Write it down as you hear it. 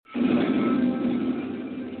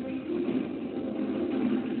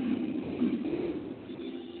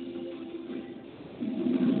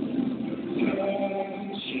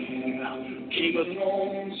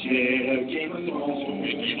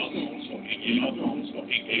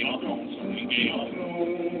Game of Thrones,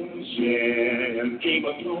 yeah. Game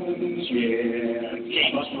of Thrones, yeah.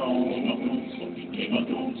 Game of Thrones, Game of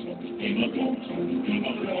Thrones, Game of Thrones, Game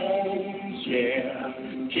of Thrones, yeah.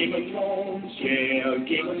 Game of Thrones, yeah.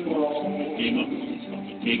 Game of Thrones, Game of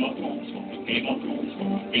Thrones, Game of Thrones, Game of Thrones,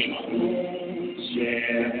 Game of Thrones,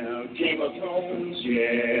 yeah. Game of Thrones,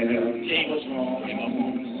 yeah. Game of Thrones, Game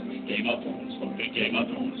of Thrones, Game of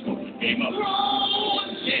Thrones, Game of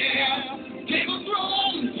Thrones, yeah. Game of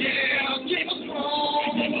Thrones, yeah. Game of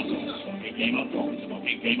Thrones, Game of Thrones, Game of Thrones,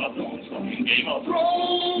 Game of Thrones, Game of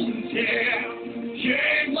Thrones, yeah.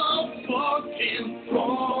 Game of fucking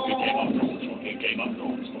Thrones, Game of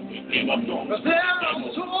Thrones, Game of Thrones. There are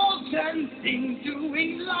swords and things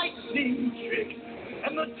doing lightning tricks,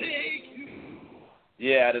 and the take.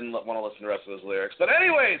 Yeah, I didn't want to listen to the rest of those lyrics. But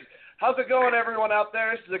anyways, how's it going, everyone out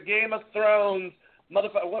there? This is a Game of Thrones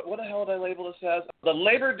motherfucker. What the hell did I label this as? The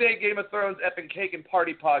Labor Day Game of Thrones Effing Cake and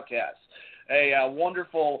Party Podcast. A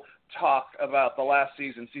wonderful talk about the last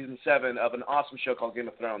season, Season 7, of an awesome show called Game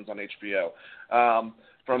of Thrones on HBO.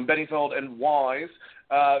 From Bennyfield and Wise.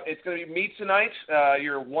 It's going to be me tonight,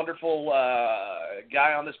 your wonderful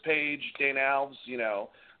guy on this page, Dane Alves. You know,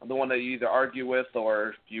 I'm the one that you either argue with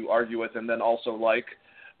or you argue with and then also like.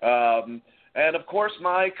 And, of course,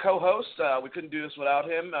 my co-host, we couldn't do this without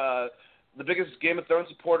him, the biggest Game of Thrones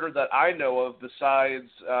supporter that I know of besides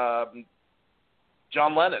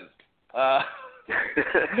John Lennon.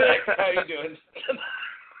 Nick, how you doing?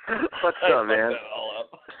 What's up, man?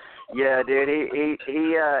 Yeah, dude,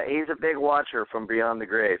 he's a big watcher from beyond the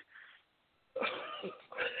grave.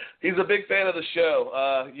 He's a big fan of the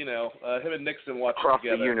show. Him and Nixon watch Across it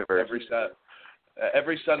together the universe.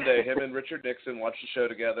 every Sunday. Him and Richard Nixon watch the show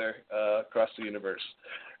together across the universe.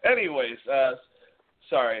 Anyways,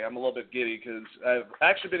 sorry, I'm a little bit giddy because I've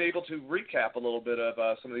actually been able to recap a little bit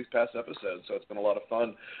of some of these past episodes, so it's been a lot of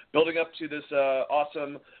fun building up to this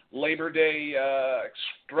awesome Labor Day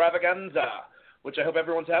extravaganza, which I hope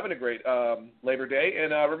everyone's having a great Labor Day.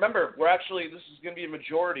 And remember, this is going to be a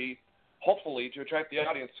majority, hopefully, to attract the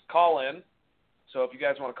audience, call in. So if you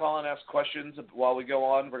guys want to call in, ask questions while we go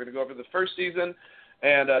on, we're going to go over the first season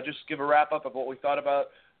and just give a wrap-up of what we thought about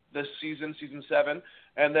this season, Season 7,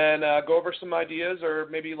 and then go over some ideas or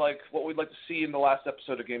maybe like what we'd like to see in the last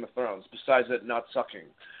episode of Game of Thrones, besides it not sucking.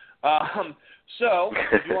 So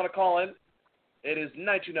if you want to call in, it is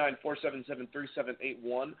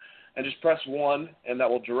 929-477-3781, and just press 1, and that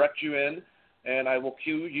will direct you in, and I will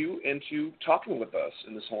cue you into talking with us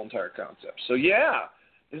in this whole entire concept. So, yeah,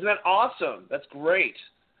 isn't that awesome? That's great.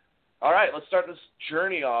 All right, let's start this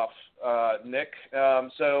journey off, Nick.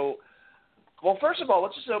 Well, first of all,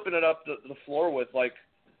 let's just open it up the floor with, like,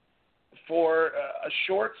 for a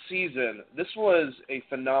short season, this was a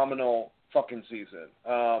phenomenal fucking season.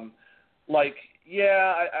 I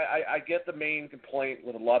get the main complaint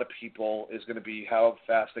with a lot of people is going to be how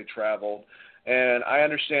fast they traveled, and I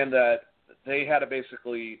understand that they had to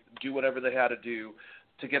basically do whatever they had to do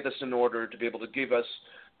to get this in order to be able to give us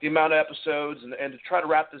the amount of episodes and to try to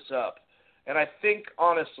wrap this up. And I think,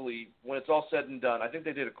 honestly, when it's all said and done, I think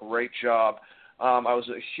they did a great job. I was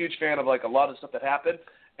a huge fan of, like, a lot of stuff that happened.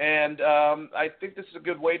 And I think this is a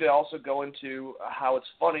good way to also go into how it's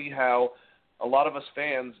funny how a lot of us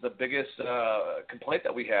fans, the biggest complaint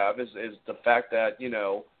that we have is the fact that,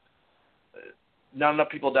 not enough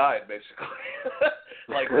people died, basically.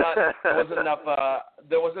 There wasn't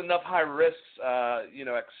enough high risks,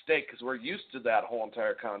 at stake because we're used to that whole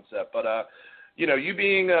entire concept. But, you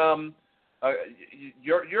being,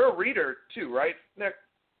 you're a reader too, right, Nick?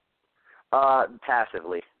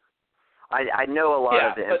 Passively. I know a lot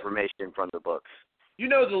of the information from the books. You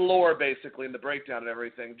know the lore, basically, and the breakdown and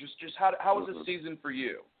everything. Just how was this season for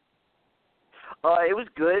you? It was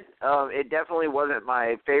good. It definitely wasn't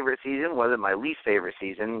my favorite season, wasn't my least favorite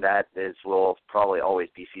season. That will probably always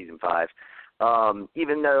be Season 5.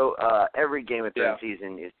 Even though every Game of Thrones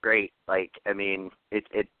season is great.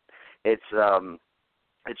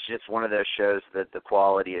 It's just one of those shows that the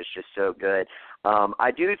quality is just so good.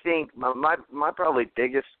 I do think my probably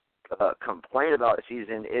biggest complaint about the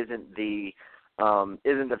season isn't the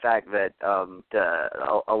fact that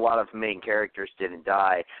a lot of main characters didn't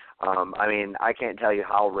die. I can't tell you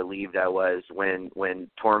how relieved I was when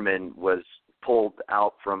Tormund was pulled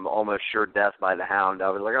out from almost sure death by the Hound. I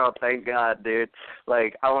was like, oh, thank God, dude.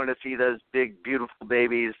 Like, I want to see those big, beautiful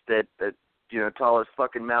babies that tall as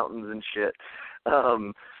fucking mountains and shit.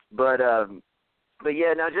 But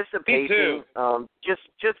yeah, now just the pacing.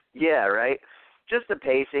 Right? just the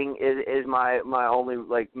pacing is my only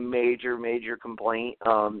like major complaint.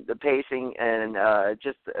 The pacing and I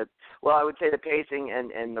would say the pacing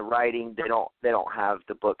and the writing, they don't have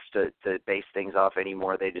the books to base things off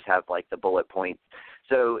anymore. They just have like the bullet points.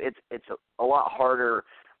 So it's a lot harder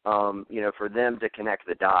for them to connect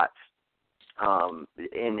the dots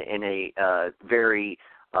in a very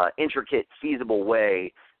intricate, feasible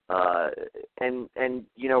way. And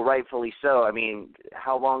rightfully so. I mean,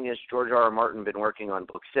 how long has George R. R. Martin been working on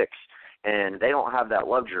book 6? And they don't have that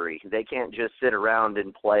luxury. They can't just sit around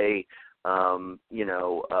and play, we'll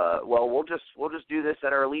just do this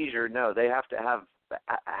at our leisure. No, they have to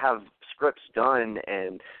have scripts done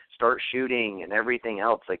and start shooting and everything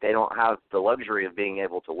else. Like, they don't have the luxury of being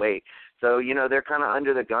able to wait. So, they're kind of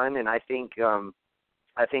under the gun, and I think a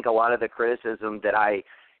lot of the criticism that I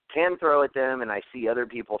can throw at them, and I see other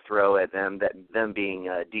people throw at them, that them being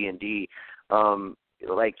D&D,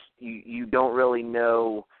 like you don't really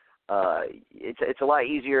know. It's a lot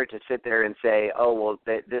easier to sit there and say, oh well,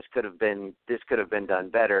 this could have been done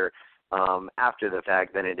better after the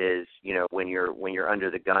fact than it is, when you're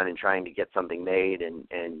under the gun and trying to get something made,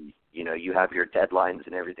 and you have your deadlines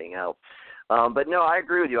and everything else. But no, I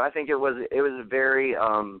agree with you. I think it was a very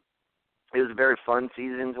fun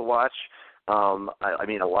season to watch. I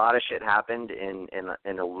mean, a lot of shit happened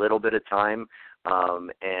in a little bit of time. I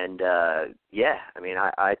mean,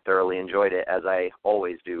 I thoroughly enjoyed it, as I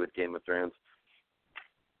always do with Game of Thrones.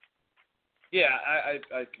 Yeah,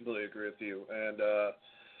 I completely agree with you. And,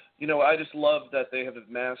 I just love that they have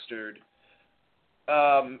mastered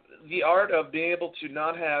the art of being able to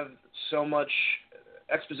not have so much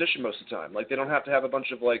exposition most of the time. Like, they don't have to have a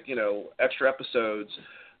bunch of, extra episodes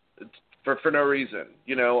for no reason,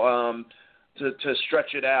 to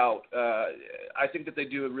stretch it out. I think that they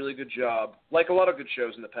do a really good job, like a lot of good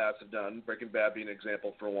shows in the past have done, Breaking Bad being an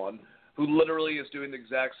example for one, who literally is doing the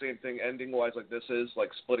exact same thing ending-wise like this is, like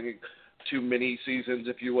splitting 2 mini seasons,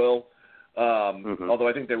 if you will. Although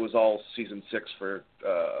I think there was all season 6 for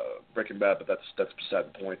Breaking Bad, but that's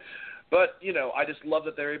beside the point. But, I just love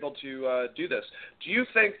that they're able to do this. Do you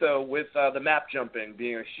think, though, with the map jumping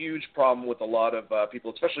being a huge problem with a lot of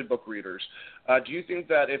people, especially book readers, do you think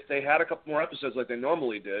that if they had a couple more episodes like they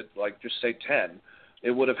normally did, like just say 10,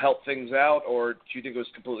 it would have helped things out, or do you think it was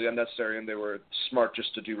completely unnecessary and they were smart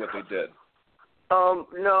just to do what they did?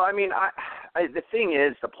 No, I mean, the thing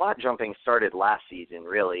is, the plot jumping started last season,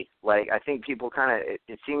 really. Like, I think people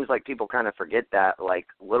it seems like people kind of forget that, like,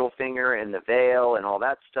 Littlefinger and the Vale and all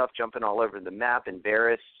that stuff jumping all over the map, and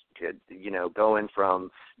Varys, going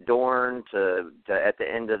from Dorne to at the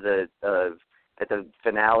end of at the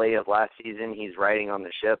finale of last season, he's riding on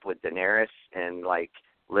the ship with Daenerys, and, like,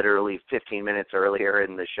 literally 15 minutes earlier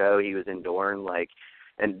in the show, he was in Dorne, like,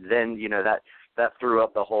 and then, that threw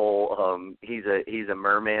up the whole he's a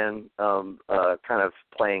merman kind of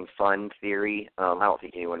playing fun theory. I don't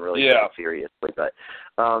think anyone really took it seriously, but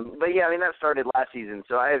yeah, I mean, that started last season,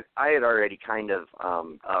 so I had already kind of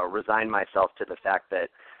resigned myself to the fact that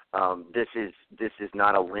this is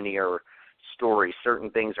not a linear story. Certain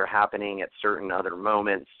things are happening at certain other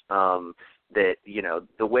moments. That,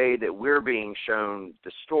 the way that we're being shown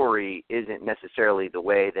the story isn't necessarily the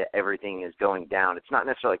way that everything is going down. It's not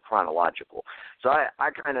necessarily chronological. So I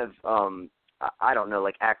kind of, I don't know,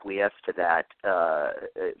 like, acquiesced to that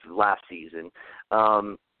last season.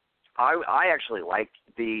 I actually liked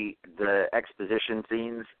the exposition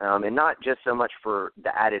scenes, and not just so much for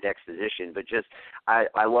the added exposition, but just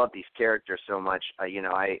I love these characters so much.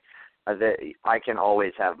 I can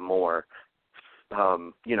always have more.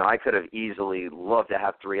 I could have easily loved to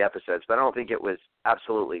have 3 episodes, but I don't think it was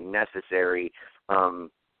absolutely necessary,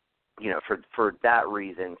 for that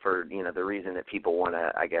reason, for, the reason that people want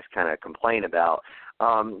to, I guess, kind of complain about.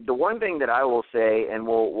 The one thing that I will say, and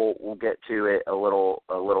we'll get to it a little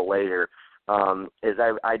later, is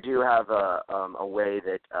I do have a way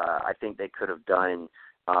that I think they could have done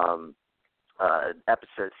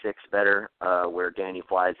episode 6 better, where Dany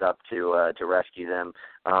flies up to rescue them.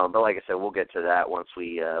 But like I said, we'll get to that once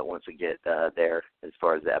we get there as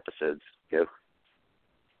far as the episodes go.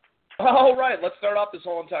 All right, let's start off this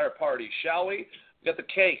whole entire party, shall we? We got the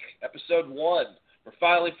cake, episode 1. We're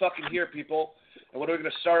finally fucking here, people. And what are we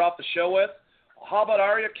going to start off the show with? How about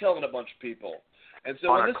Arya killing a bunch of people? And so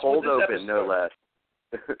on a cold open, episode, no less.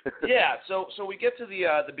 Yeah, so we get to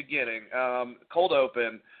the beginning, cold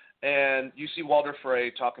open. And you see Walder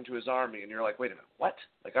Frey talking to his army, and you're like, wait a minute, what?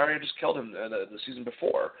 Like, Arya just killed him the season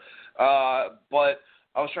before. But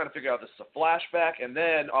I was trying to figure out this is a flashback, and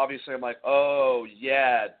then obviously I'm like, oh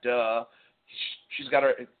yeah, duh. She's got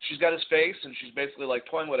his face, and she's basically like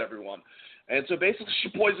toying with everyone. And so basically she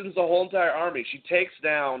poisons the whole entire army. She takes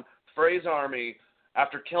down Frey's army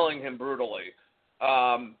after killing him brutally.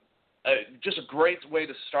 Just a great way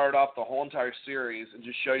to start off the whole entire series and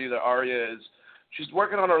just show you that Arya she's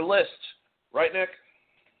working on her list. Right, Nick?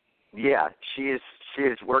 Yeah, she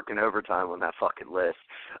is working overtime on that fucking list.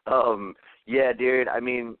 Yeah, dude, I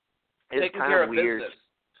mean, it's kind of weird. Business.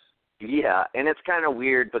 Yeah, and it's kind of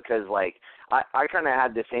weird because, like, I kind of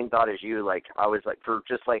had the same thought as you. Like, I was like, for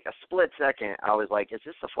just like a split second, I was like, is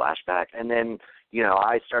this a flashback? And then, you know,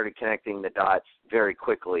 I started connecting the dots very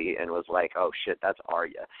quickly and was like, oh shit, that's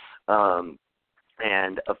Arya.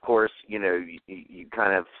 And of course, you know, you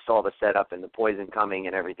kind of saw the setup and the poison coming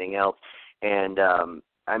and everything else. And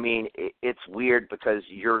I mean, it's weird because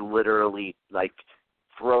you're literally like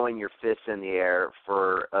throwing your fists in the air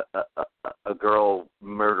for a girl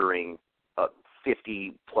murdering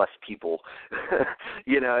 50 plus people.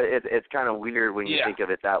 You know, it's kind of weird when you think of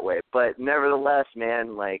it that way. But nevertheless,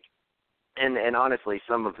 man, like, and honestly,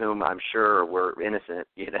 some of whom I'm sure were innocent,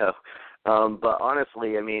 you know. But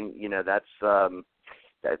honestly, I mean, you know, that's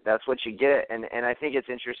what you get. And I think it's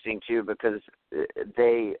interesting too because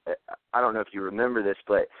I don't know if you remember this,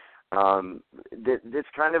 but this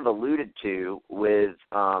kind of alluded to with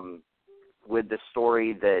the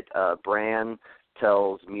story that Bran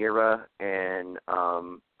tells Mira and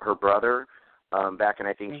her brother back in,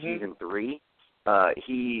 I think, season 3.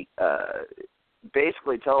 He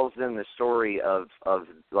basically tells them the story of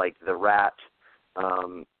like the rat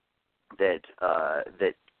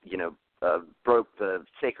that you know broke the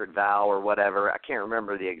sacred vow or whatever. I can't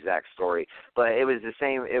remember the exact story, but it was the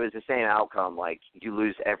same. It was the same outcome. Like, you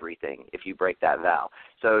lose everything if you break that vow.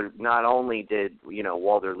 So not only did, you know,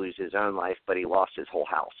 Walder lose his own life, but he lost his whole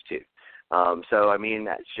house too. So I mean,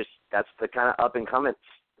 that's the kind of up and coming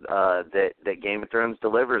that Game of Thrones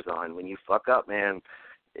delivers on. When you fuck up, man,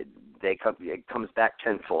 it comes back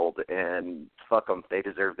tenfold, and fuck them, they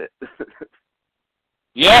deserved it.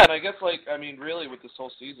 Yeah, and I guess, like, I mean, really, with this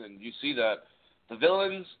whole season, you see that the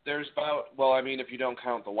villains, there's about, well, I mean, if you don't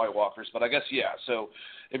count the White Walkers, but I guess, yeah. So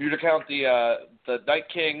if you're to count the Night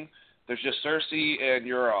King, there's just Cersei and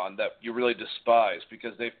Euron that you really despise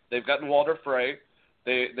because they've gotten Walder Frey,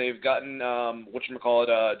 they've gotten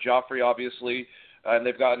Joffrey, obviously, and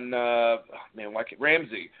they've gotten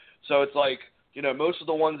Ramsay. So it's like, you know, most of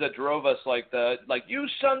the ones that drove us, like you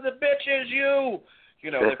sons of bitches, you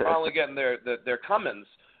know, they're finally getting their comings.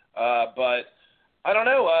 But I don't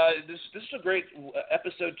know. This is a great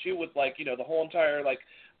episode too, with, like, you know, the whole entire, like,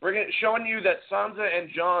 showing you that Sansa and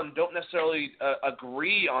Jon don't necessarily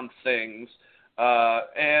agree on things,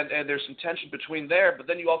 and there's some tension between there. But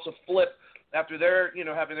then you also flip after they're, you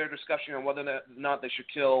know, having their discussion on whether or not they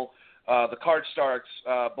should kill the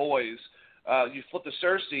Karstarks boys. You flip to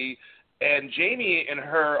Cersei. And Jaime and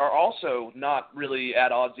her are also not really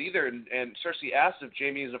at odds either. And Cersei asks if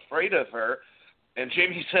Jaime is afraid of her. And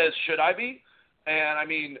Jaime says, should I be? And, I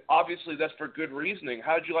mean, obviously that's for good reasoning.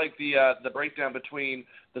 How did you like the breakdown between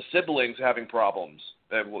the siblings having problems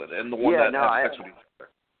and the one that had sex with each other?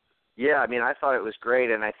 Yeah, I mean, I thought it was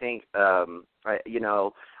great. And I think, I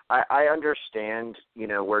understand, you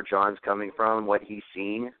know, where Jon's coming from, what he's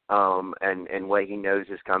seen, and what he knows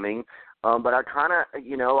is coming. But I kind of,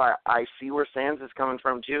 you know, I see where Sansa's coming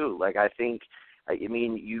from too. Like, I think, I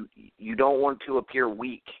mean, you don't want to appear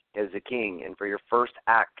weak as a king, and for your first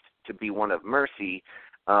act to be one of mercy,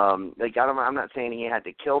 like, I'm not saying he had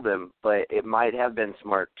to kill them, but it might have been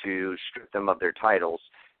smart to strip them of their titles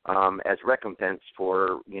as recompense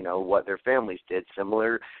for, you know, what their families did.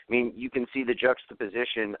 Similar, I mean, you can see the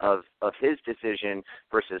juxtaposition of his decision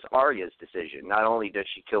versus Arya's decision. Not only does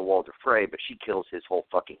she kill Walder Frey, but she kills his whole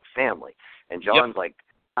fucking family. And Jon's like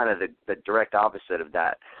kind of the direct opposite of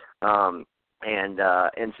that.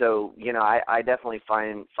 And so, you know, I definitely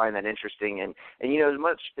find that interesting. And you know, as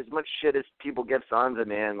much shit as people give Sansa,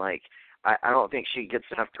 man, like, I don't think she gets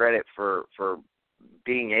enough credit for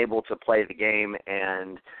being able to play the game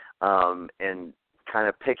and kind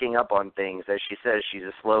of picking up on things. As she says, she's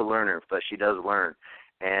a slow learner, but she does learn.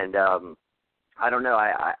 And I don't know.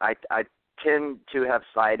 I tend to have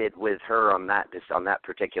sided with her on that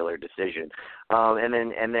particular decision.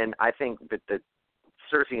 And then I think that the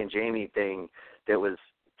Cersei and Jaime thing that was,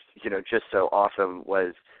 you know, just so awesome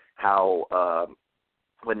was how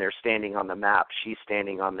when they're standing on the map, she's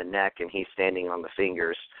standing on the neck and he's standing on the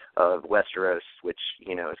fingers of Westeros, which,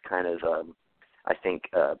 you know, is kind of, I think,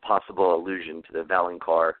 a possible allusion to the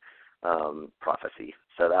Valonqar prophecy.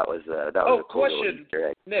 So that was a cool question, Easter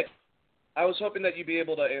egg. Nick. I was hoping that you'd be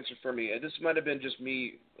able to answer for me. This might have been just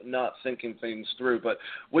me not thinking things through, but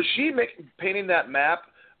was she painting that map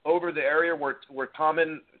over the area where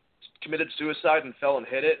Tommen committed suicide and fell and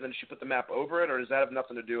hit it, and then she put the map over it, or does that have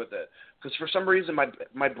nothing to do with it? Because for some reason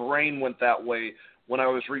my brain went that way when I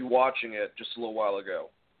was rewatching it just a little while ago.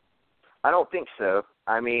 I don't think so.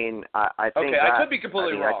 I mean, I think okay, I could be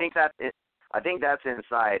completely wrong. I think that's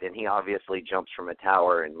inside, and he obviously jumps from a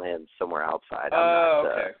tower and lands somewhere outside.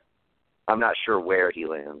 Okay. I'm not sure where he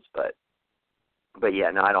lands, but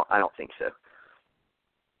yeah, no, I don't think so.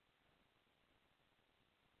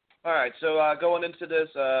 All right, so going into this,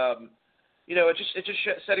 it's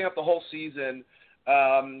just setting up the whole season.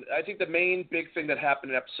 I think the main big thing that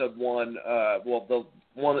happened in episode 1,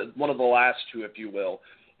 one of the last two, if you will,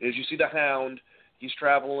 is you see the Hound. He's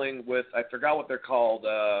traveling with, I forgot what they're called.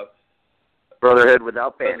 Brotherhood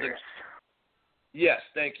Without Banners. Yes,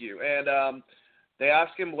 thank you. And they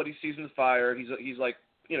ask him what he sees in the fire. He's like,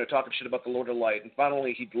 talking shit about the Lord of Light. And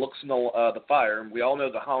finally, he looks in the fire. And we all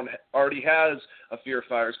know the Hound already has a fear of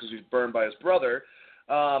fires because he's burned by his brother.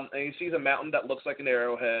 And he sees a mountain that looks like an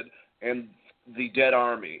arrowhead and the dead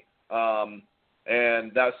army.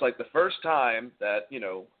 And that's like the first time that,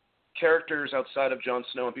 characters outside of Jon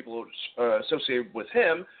Snow and people associated with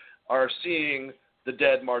him are seeing the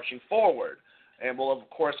dead marching forward. And we'll, of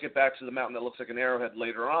course, get back to the mountain that looks like an arrowhead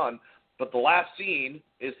later on. But the last scene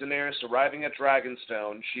is Daenerys arriving at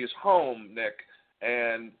Dragonstone. She is home, Nick,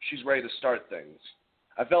 and she's ready to start things.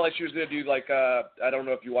 I felt like she was going to do like, I don't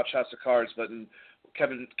know if you watch House of Cards, but in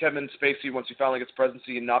Kevin Spacey, once he finally gets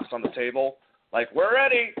presidency, he knocks on the table, like, we're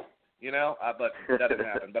ready, but that didn't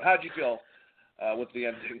happen. But how did you feel with the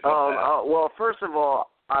ending of that? Well, first of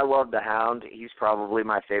all, I love the Hound. He's probably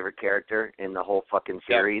my favorite character in the whole fucking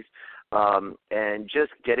series. Yep. And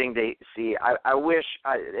just getting to see, I wish,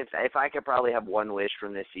 if I could probably have one wish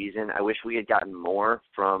from this season, I wish we had gotten more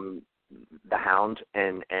from the Hound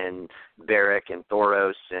and Beric and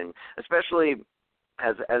Thoros, and especially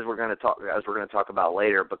as we're going to talk about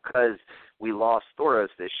later, because we lost Thoros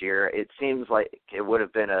this year. It seems like it would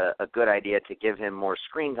have been a good idea to give him more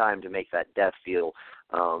screen time to make that death feel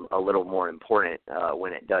a little more important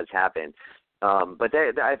when it does happen. But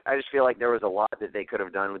I just feel like there was a lot that they could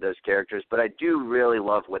have done with those characters. But I do really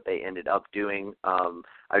love what they ended up doing.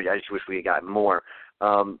 I just wish we had gotten more.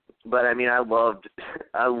 But I mean, I loved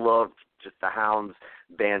just the Hound's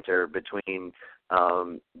banter between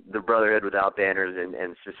the Brotherhood Without Banners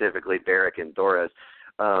and specifically Beric and Thoros.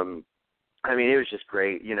 I mean, it was just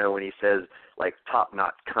great, when he says, like, top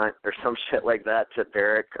knot cunt or some shit like that to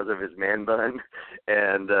Beric because of his man bun.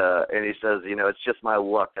 And he says, it's just my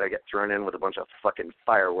luck that I get thrown in with a bunch of fucking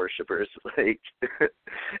fire worshippers. Like,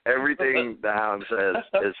 everything the Hound says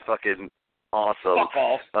is fucking awesome.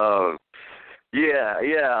 Fuck off. Yeah,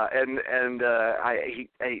 and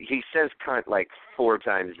he says cunt like 4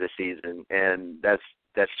 times this season, and that's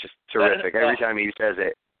just terrific. Every time he says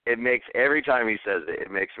it, it makes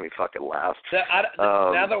me fucking laugh.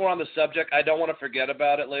 Now that we're on the subject, I don't want to forget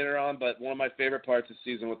about it later on, but one of my favorite parts of the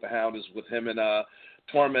season with the Hound is with him and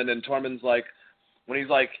Tormund, and Tormund's like, when he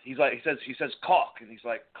says cock, and he's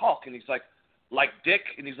like cock, and he's like dick,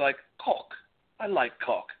 and he's like cock. I like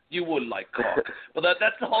cock. You would like cock. But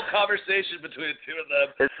that's the whole conversation between the two of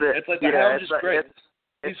them. It's like the Hound is great.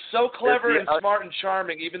 He's so clever and smart and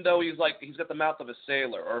charming, even though he's got the mouth of a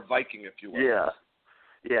sailor or a Viking, if you will.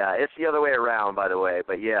 Yeah, it's the other way around, by the way.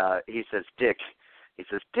 But yeah, he says dick. He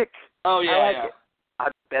says dick. Oh yeah.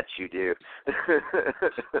 I bet you do.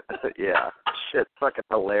 Yeah, shit, fucking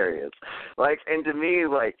hilarious. Like, and to me,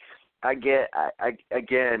 like, I get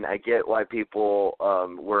why people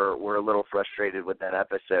were a little frustrated with that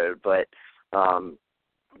episode, but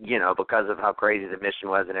because of how crazy the mission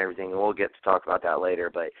was and everything, and we'll get to talk about that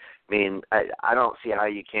later. But I mean, I don't see how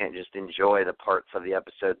you can't just enjoy the parts of the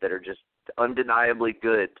episode that are just undeniably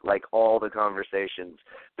good, like all the conversations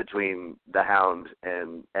between the Hound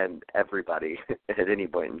and everybody at any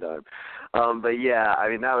point in time. But yeah, I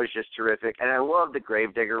mean, that was just terrific, and I love the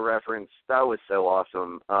Gravedigger reference. That was so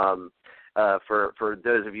awesome. For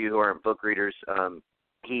those of you who aren't book readers,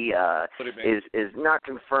 he is not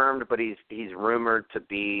confirmed, but he's rumored to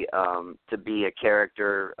be a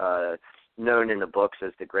character known in the books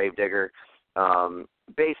as the Gravedigger.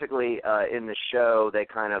 Basically, in the show, they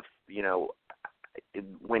kind of,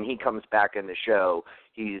 when he comes back in the show,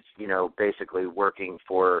 he's, basically working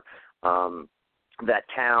for that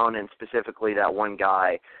town and specifically that one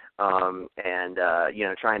guy, and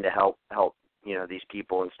trying to help these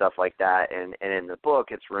people and stuff like that. And in the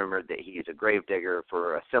book, it's rumored that he's a gravedigger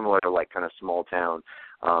for a similar, like, kind of small town,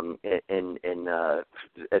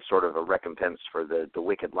 as sort of a recompense for the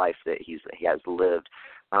wicked life that he has lived.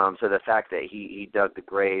 So the fact that he dug the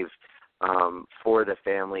grave for the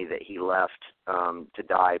family that he left to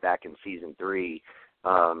die back in season 3,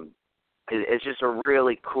 it's just a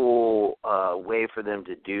really cool way for them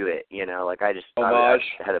to do it. You know, like I just thought Homage.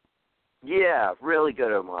 it had really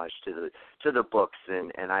good homage to the books,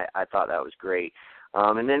 and I thought that was great.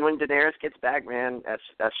 And then when Daenerys gets back, man,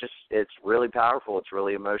 that's just it's really powerful. It's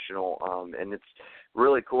really emotional, and it's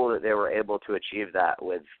really cool that they were able to achieve that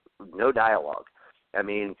with no dialogue. I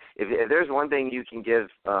mean, if there's one thing you can give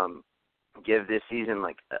this season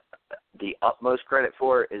like the utmost credit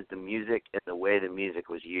for is the music and the way the music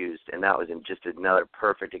was used, and that was just another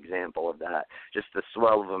perfect example of that. Just the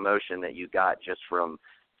swell of emotion that you got just from,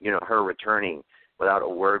 you know, her returning without a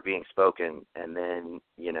word being spoken, and then,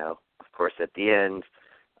 you know, of course at the end,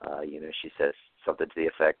 you know, she says something to the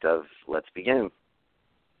effect of "Let's begin."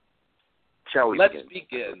 Shall we Let's begin?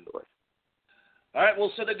 begin. All right,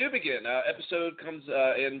 well, so they do begin. Episode comes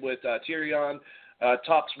in with Tyrion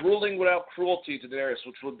talks ruling without cruelty to Daenerys,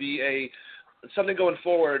 which will be something going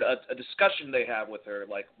forward, a discussion they have with her,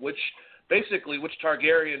 like which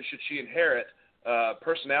Targaryen should she inherit,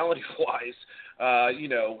 personality-wise, you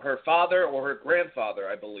know, her father or her grandfather,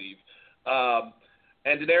 I believe.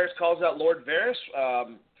 And Daenerys calls out Lord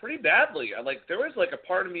Varys pretty badly. There was a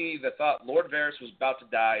part of me that thought Lord Varys was about to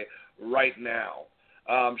die right now.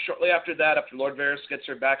 Shortly after that, after Lord Varys gets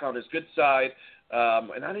her back on his good side,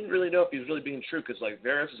 and I didn't really know if he was really being true because,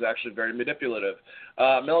 Varys is actually very manipulative.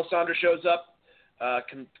 Melisandre shows up,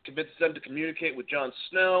 convinces them to communicate with Jon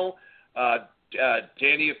Snow.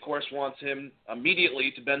 Dany, of course, wants him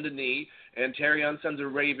immediately to bend the knee, and Tyrion sends a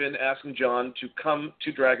raven asking Jon to come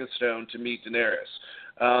to Dragonstone to meet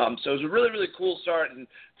Daenerys. So it was a really, really cool start, and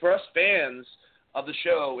for us fans of the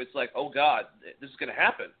show, it's like, oh, God, this is going to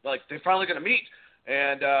happen. They're finally going to meet.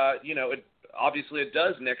 And, you know, obviously it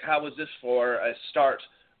does, Nick. How was this for a start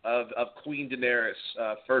of Queen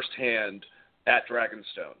Daenerys firsthand at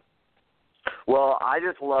Dragonstone? Well, I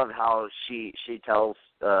just love how she tells,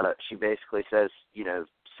 she basically says, you know,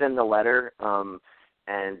 send the letter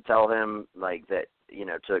and tell them, that, you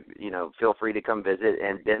know, to, you know, feel free to come visit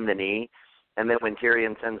and bend the knee. And then when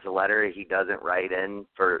Tyrion sends the letter, he doesn't write in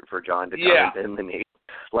for Jon to come and bend the knee.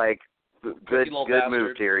 Good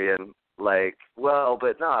move, Tyrion.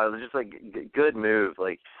 But no, it was just good move.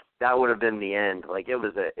 That would have been the end. It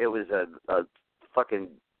was a fucking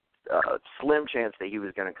slim chance that he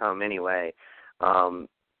was going to come anyway.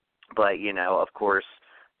 But you know, of course,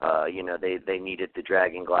 you know, they needed the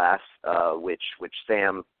dragon glass, which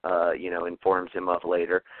Sam you know, informs him of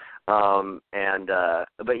later.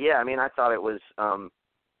 But yeah, I mean, I thought it was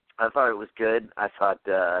good. I thought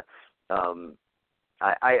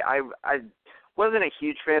I wasn't a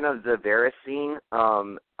huge fan of the Varys scene.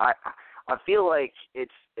 I feel like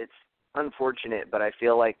it's unfortunate, but I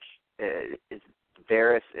feel like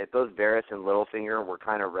both Varys and Littlefinger were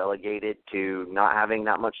kind of relegated to not having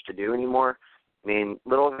that much to do anymore. I mean,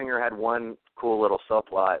 Littlefinger had one cool little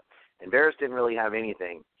subplot, and Varys didn't really have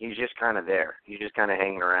anything. He's just kind of there. He's just kind of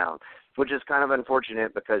hanging around, which is kind of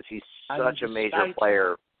unfortunate because he's such a major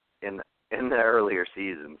player in the earlier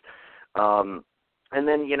seasons. And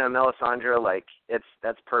then, you know, Melisandre,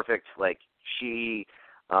 that's perfect. She,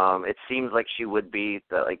 it seems like she would be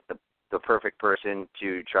the perfect person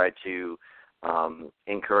to try to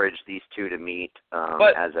encourage these two to meet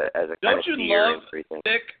as a kind of peer and everything.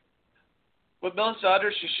 Nick, with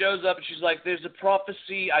Melisandre, she shows up and she's like, "There's a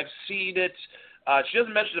prophecy. I've seen it." She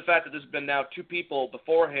doesn't mention the fact that there's been now two people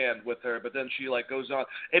beforehand with her, but then she goes on.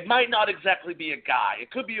 It might not exactly be a guy.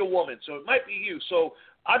 It could be a woman, so it might be you. So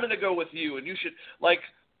I'm going to go with you, and you should,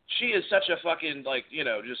 she is such a fucking, you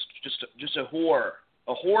know, just a whore.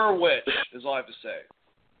 A whore witch is all I have to say.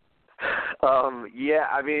 Yeah,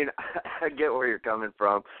 I mean, I get where you're coming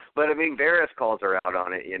from. But, I mean, Varys calls her out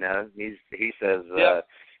on it, you know. He says,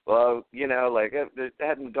 well, you know, it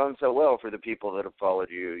hadn't done so well for the people that have followed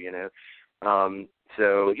you, you know.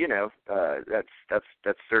 So, you know, that's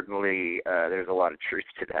certainly, there's a lot of truth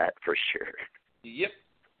to that for sure. Yep.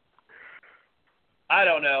 I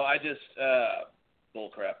don't know. I just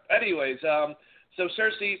bullcrap. Anyways, so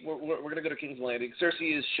Cersei, we're gonna go to King's Landing.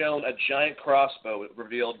 Cersei is shown a giant crossbow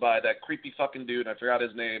revealed by that creepy fucking dude. I forgot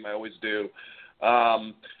his name. I always do.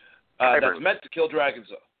 That's meant to kill dragons.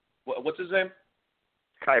 What's his name?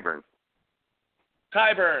 Qyburn.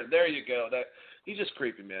 There you go. He's just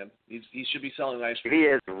creepy, man. He should be selling ice cream. He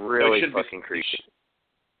is really fucking creepy.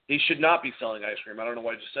 He should not be selling ice cream. I don't know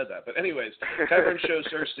why I just said that. But anyways, Qyburn shows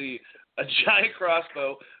Cersei a giant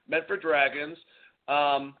crossbow meant for dragons.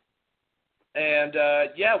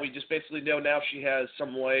 We just basically know now she has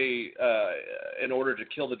some way in order to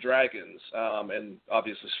kill the dragons. And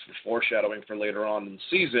obviously foreshadowing for later on in the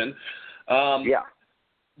season. Yeah.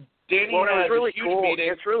 Dany has really a huge cool. meeting.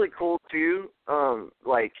 It's really cool, too.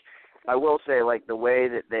 I will say, like, the way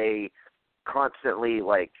that they constantly,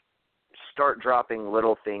 like, start dropping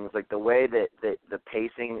little things, like the way that the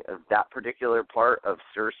pacing of that particular part of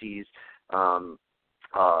Cersei's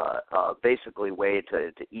basically way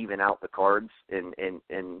to even out the cards in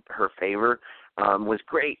her favor was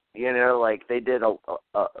great. You know, like they did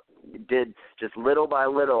did just little by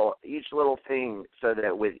little, each little thing, so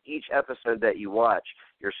that with each episode that you watch,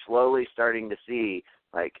 you're slowly starting to see,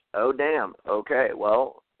 like, oh damn, okay,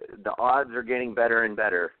 well, the odds are getting better and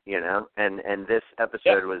better, you know, and this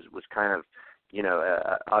episode was kind of, you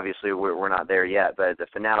know, obviously we're not there yet, but the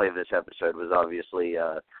finale of this episode was obviously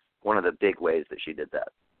one of the big ways that she did that.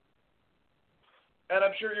 And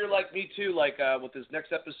I'm sure you're like me too. Like with this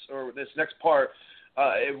next episode or this next part,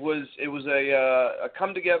 it was a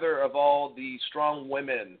come together of all the strong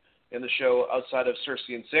women in the show outside of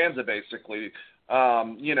Cersei and Sansa, basically.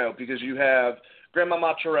 You know, because you have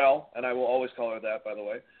Grandmama Tyrell, and I will always call her that, by the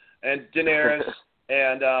way, and Daenerys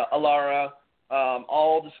and Alara,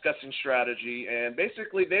 all discussing strategy, and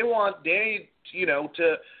basically they want Dany, you know,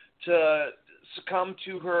 to succumb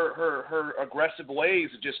to her aggressive ways,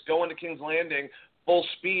 just go into King's Landing full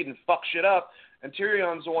speed and fuck shit up. And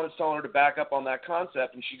Tyrion's the one that's telling her to back up on that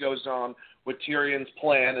concept, and she goes on with Tyrion's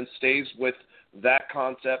plan and stays with that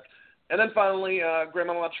concept. And then finally,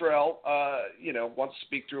 Grandmama Tyrell, you know, wants to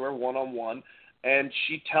speak to her one-on-one, and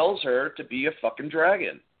she tells her to be a fucking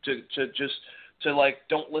dragon, to like,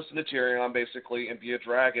 don't listen to Tyrion, basically, and be a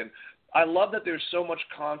dragon. I love that there's so much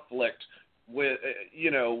conflict with,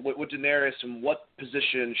 you know, with Daenerys and what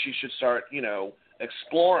position she should start, you know,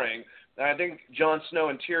 exploring. And I think Jon Snow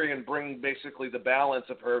and Tyrion bring basically the balance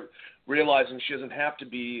of her realizing she doesn't have to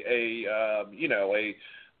be a, you know, a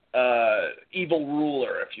evil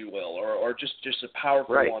ruler, if you will, or just a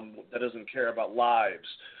powerful one that doesn't care about lives.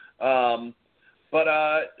 But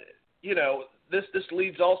you know, this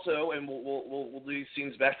leads also, and we'll do these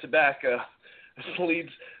scenes back to back. This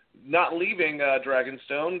leads not leaving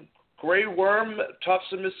Dragonstone. Grey Worm talks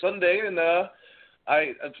to Miss Sunday, and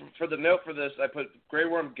I for the note for this, I put Grey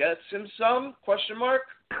Worm gets him some ?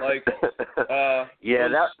 Like, yeah,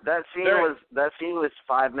 that scene was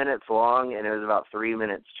 5 minutes long, and it was about 3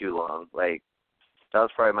 minutes too long. Like, that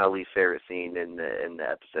was probably my least favorite scene in the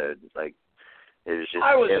episode. Like, it was just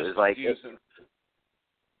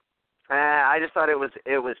I just thought it was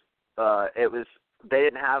they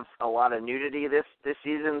didn't have a lot of nudity this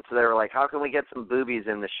season, so they were like, how can we get some boobies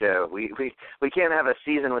in the show? We can't have a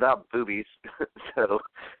season without boobies. So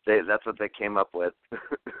that's what they came up with.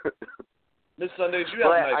 Miss Sunday, you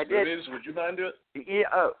have nice boobies. Would you mind it?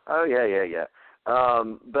 Yeah. Oh yeah.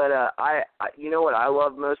 But I you know what I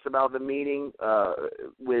love most about the meeting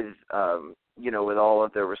with you know, with all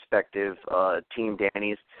of their respective Team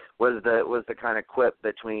Dannys was the kind of quip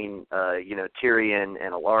between you know, Tyrion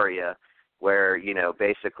and Ilaria, where, you know,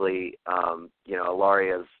 basically you know,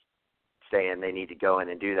 Ilaria's saying they need to go in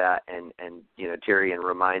and do that, and you know, Tyrion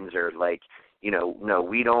reminds her, like, you know, no,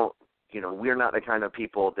 we don't, you know, we're not the kind of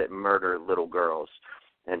people that murder little girls.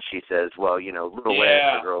 And she says, well, you know, little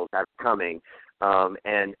Lannister girls are coming.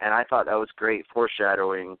 And I thought that was great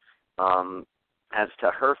foreshadowing as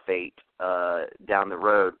to her fate down the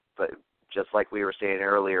road. But just like we were saying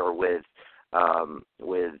earlier with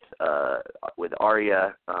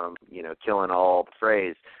Arya, you know, killing all the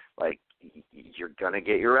Freys, like, you're gonna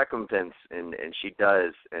get your recompense, and she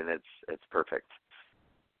does, and it's perfect.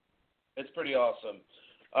 It's pretty awesome.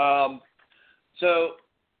 So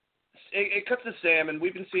it cuts to Sam, and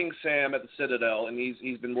we've been seeing Sam at the Citadel, and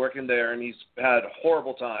he's been working there, and he's had a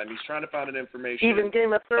horrible time. He's trying to find an information. Even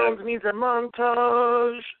Game of Thrones needs a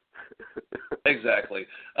montage. Exactly.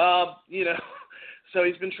 You know, so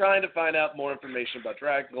he's been trying to find out more information about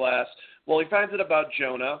Dragonglass. Well, he finds it about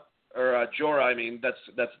Jorah. I mean,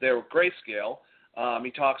 that's there with Grayscale.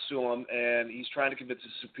 He talks to him, and he's trying to convince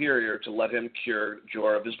his superior to let him cure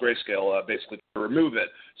Jorah of his Grayscale, basically to remove it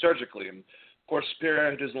surgically. And of course, superior,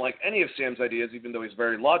 who doesn't like any of Sam's ideas, even though he's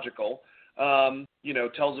very logical, you know,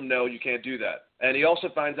 tells him, no, you can't do that. And he also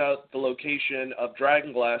finds out the location of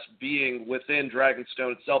Dragonglass being within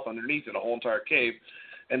Dragonstone itself, underneath it, a whole entire cave,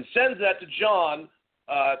 and sends that to Jon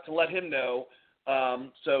to let him know.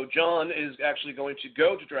 So Jon is actually going to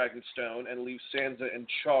go to Dragonstone and leave Sansa in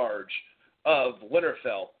charge of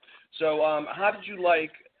Winterfell. So how did you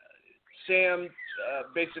like Sam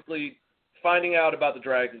basically finding out about the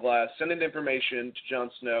Dragonglass, sending the information to Jon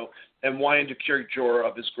Snow, and wanting to cure Jorah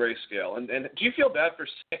of his Grayscale? And do you feel bad for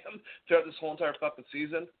Sam throughout this whole entire fucking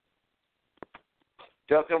season?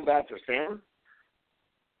 Do I feel bad for Sam?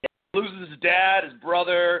 He loses his dad, his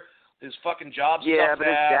brother, his fucking job. Yeah, but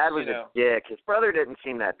his dad was you know. a dick. His brother didn't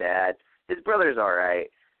seem that bad. His brother's all right.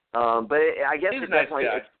 But I guess He's it a nice definitely,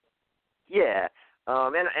 guy. yeah.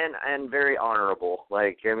 And very honorable.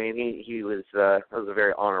 Like, I mean, he was that was a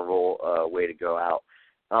very honorable way to go out.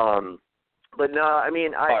 But no, I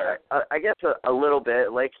mean, I guess a little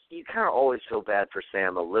bit. Like, you kind of always feel bad for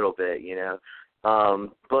Sam a little bit, you know.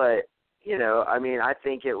 But you know, I mean, I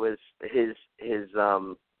think it was his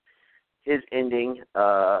ending.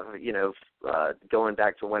 You know, going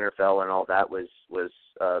back to Winterfell and all that was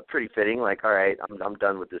pretty fitting. Like, all right, I'm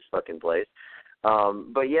done with this fucking place.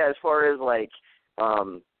 But yeah, as far as like,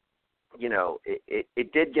 you know,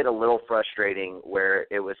 it did get a little frustrating where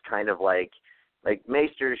it was kind of like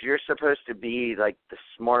Maesters, you're supposed to be like the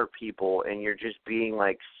smart people, and you're just being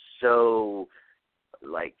like so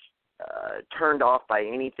like turned off by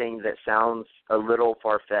anything that sounds a little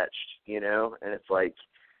far-fetched, you know. And it's like,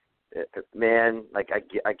 man, like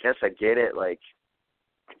I guess I get it. Like,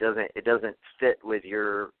 it doesn't fit with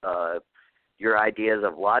your ideas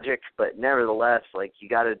of logic, but nevertheless, like, you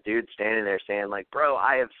got a dude standing there saying like, bro,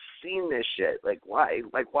 I have seen this shit. Like, why?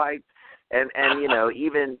 And you know,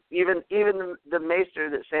 even the maester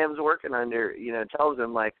that Sam's working under, you know, tells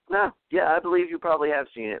him like, no, yeah, I believe you probably have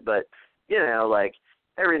seen it, but you know, like,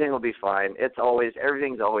 everything will be fine.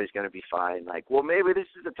 Everything's always going to be fine. Like, well, maybe this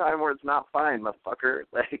is the time where it's not fine, motherfucker.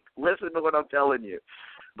 Like, listen to what I'm telling you.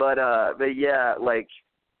 But yeah, like,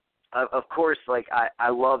 of course, like, I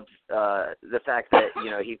loved the fact that,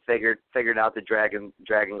 you know, he figured out the dragon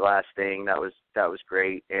glass thing. That was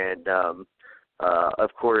great. And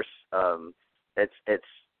of course, it's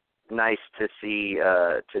nice to see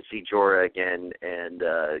Jorah again, and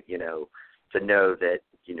you know, to know that,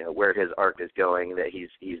 you know, where his arc is going, that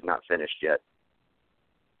he's not finished yet.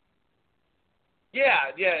 Yeah,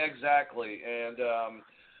 exactly. And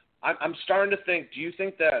I'm starting to think. Do you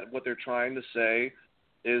think that what they're trying to say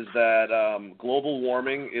is that global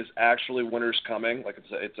warming is actually winter's coming? Like,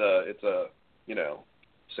 it's a you know,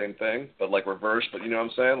 same thing, but like reverse. But you know what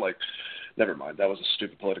I'm saying? Like, never mind. That was a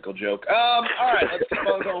stupid political joke. All right, let's keep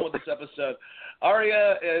on going with this episode.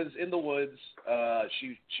 Arya is in the woods.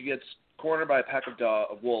 She gets cornered by a pack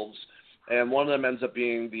of wolves, and one of them ends up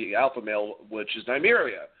being the alpha male, which is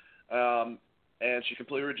Nymeria. And she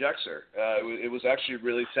completely rejects her. It was actually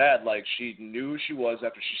really sad. Like, she knew who she was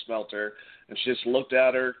after she smelt her, and she just looked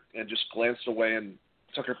at her and just glanced away and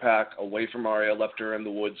took her pack away from Arya, left her in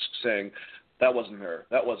the woods saying, that wasn't her,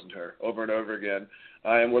 over and over again.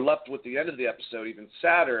 And we're left with the end of the episode even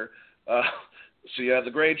sadder. So you have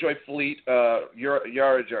the Greyjoy fleet, Yara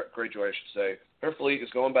Greyjoy, I should say. Her fleet is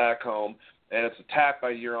going back home, and it's attacked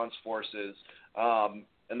by Euron's forces.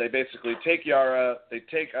 And they basically take Yara, they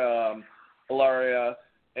take Ellaria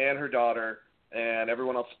and her daughter, and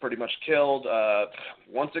everyone else is pretty much killed.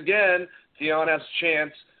 Once again, Theon has a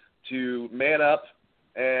chance to man up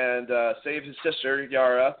and save his sister,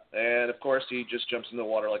 Yara, and of course he just jumps in the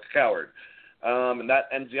water like a coward. And that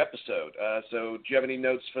ends the episode. So do you have any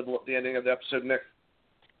notes for the ending of the episode, Nick?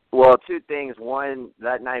 Well, two things. One,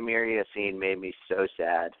 that Nymeria scene made me so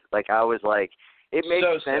sad. Like, I was like, it makes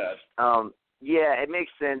so sense. Sad. Yeah, it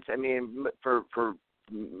makes sense. I mean, for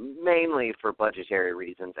mainly for budgetary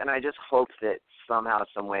reasons. And I just hope that somehow,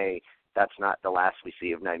 some way, that's not the last we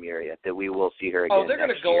see of Nymeria, that we will see her again. Oh, they're going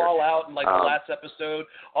to go year. all out in, like, the last episode.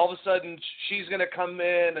 All of a sudden, she's going to come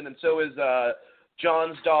in, and then so is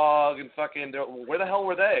John's dog, and fucking, where the hell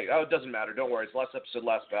were they? Oh, it doesn't matter. Don't worry. It's last episode,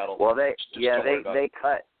 last battle. Well, they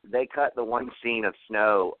cut the one scene of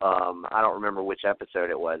snow. I don't remember which episode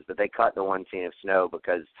it was, but they cut the one scene of snow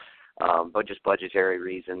because, but just budgetary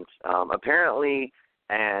reasons. Apparently,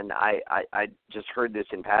 and I just heard this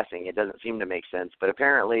in passing. It doesn't seem to make sense, but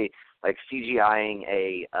apparently, like, CGIing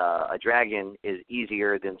a dragon is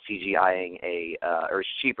easier than CGIing or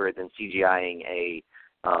cheaper than CGIing a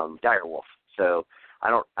direwolf. So I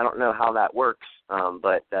don't know how that works,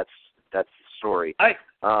 but that's the story.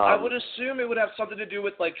 I would assume it would have something to do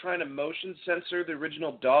with, like, trying to motion sensor the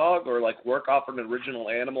original dog, or like work off an original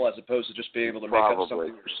animal as opposed to just being able to make up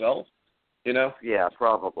something yourself. You know? Yeah,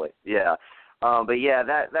 probably. Yeah. But yeah,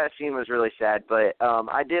 that scene was really sad. But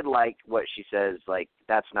I did like what she says, like,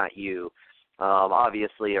 that's not you.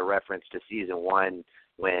 Obviously a reference to season 1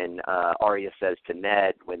 when Arya says to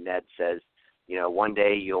Ned, when Ned says, you know, one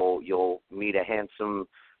day you'll meet a handsome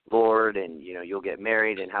lord, and, you know, you'll get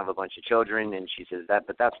married and have a bunch of children. And she says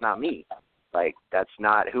but that's not me. Like, that's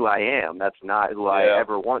not who I am. That's not who I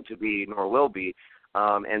ever want to be, nor will be.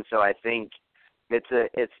 And so I think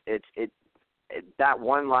that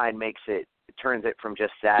one line turns it from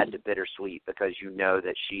just sad to bittersweet, because you know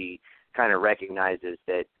that she kind of recognizes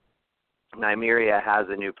that Nymeria has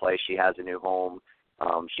a new place. She has a new home.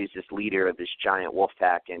 She's this leader of this giant wolf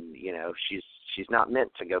pack, and, you know, she's she's not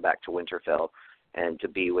meant to go back to Winterfell and to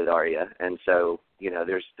be with Arya. And so,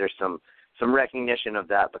 there's some recognition of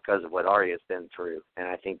that because of what Arya's been through. And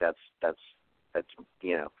I think that's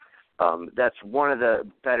one of the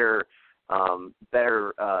better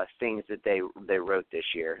things that they wrote this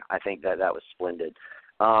year. I think that was splendid.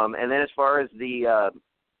 And then as far as the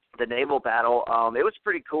naval battle, it was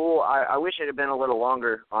pretty cool. I wish it had been a little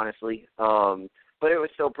longer, honestly, but it was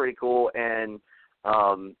still pretty cool. And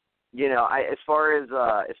as far as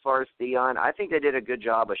Theon, I think they did a good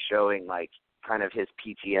job of showing like kind of his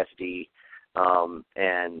PTSD.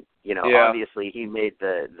 Obviously he made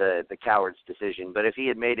the coward's decision, but if he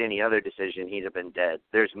had made any other decision, he'd have been dead.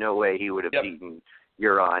 There's no way he would have beaten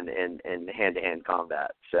Euron in hand-to-hand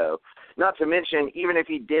combat. So, not to mention, even if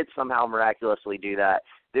he did somehow miraculously do that,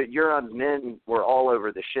 Euron's men were all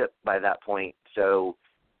over the ship by that point. So,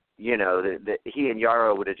 he and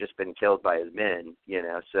Yara would have just been killed by his men.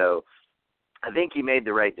 So I think he made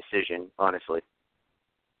the right decision, honestly.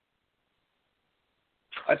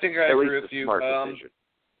 I think I agree with you.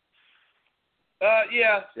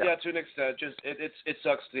 Yeah, to an extent. Just it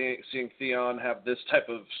sucks seeing Theon have this type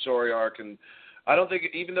of story arc, and I don't think,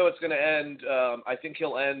 even though it's going to end, I think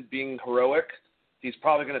he'll end being heroic. He's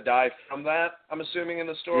probably going to die from that, I'm assuming, in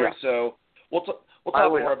the story. Yeah. So we'll talk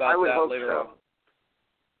more about that later on.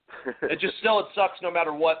 It sucks no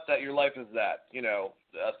matter what that your life is that,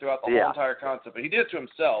 throughout the whole entire concept. But he did it to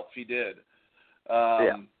himself. He did.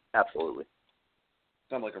 Absolutely.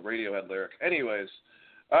 Sound like a Radiohead lyric. Anyways,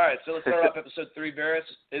 all right, so let's start off episode 3. Varys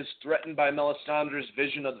is threatened by Melisandre's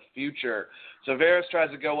vision of the future. So Varys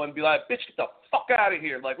tries to go and be like, bitch, get the fuck out of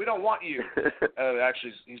here. Like, we don't want you.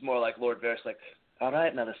 Actually, he's more like Lord Varys, like, all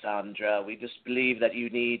right, Melisandre, we just believe that you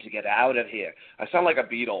need to get out of here. I sound like a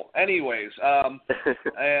Beatle. Anyways, and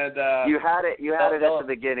you had it at the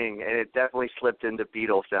beginning, and it definitely slipped into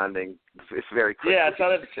Beatle sounding. It's very quick. Yeah, it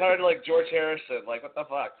sounded like George Harrison. Like, what the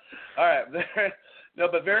fuck? All right. No,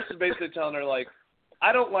 but Varys is basically telling her, like,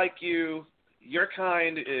 I don't like you. Your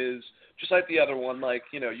kind is just like the other one. Like,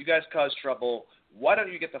 you guys caused trouble. Why don't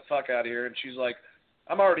you get the fuck out of here? And she's like,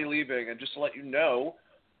 I'm already leaving. And just to let you know,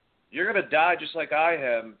 you're going to die just like I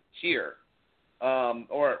am here.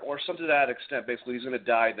 Or something to that extent. Basically, he's going to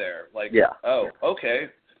die there. Like, okay.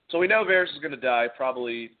 So we know Varys is going to die,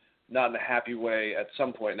 probably not in a happy way at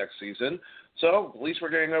some point next season. So at least we're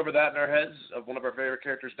getting over that in our heads of one of our favorite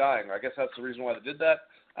characters dying. I guess that's the reason why they did that.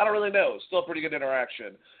 I don't really know. Still a pretty good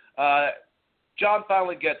interaction. Jon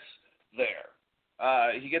finally gets there.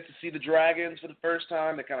 He gets to see the dragons for the first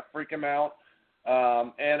time. They kind of freak him out.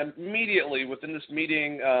 And immediately within this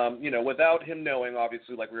meeting, without him knowing,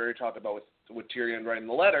 obviously, like we already talked about with Tyrion writing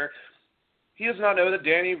the letter, he does not know that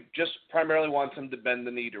Dany just primarily wants him to bend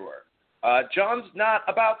the knee to her. Jon's not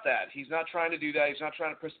about that. He's not trying to do that. He's not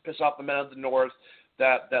trying to piss off the men of the North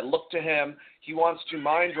that look to him. He wants to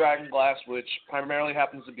mine Dragonglass, which primarily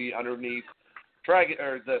happens to be underneath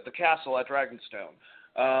the castle at Dragonstone.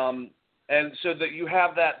 And so that you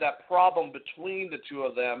have that problem between the two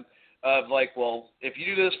of them of like, well, if you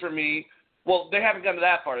do this for me, well, they haven't gotten to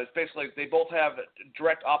that part. It's basically they both have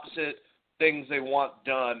direct opposite things they want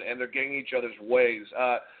done, and they're getting each other's ways.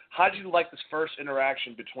 How did you like this first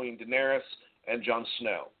interaction between Daenerys and Jon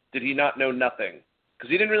Snow? Did he not know nothing? Because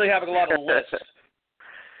he didn't really have a lot of lists.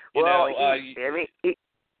 He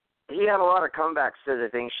had a lot of comebacks to the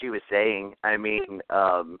things she was saying. I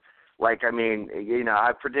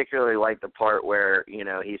particularly like the part where,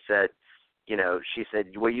 he said, she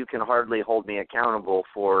said, well, you can hardly hold me accountable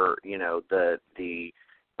for, the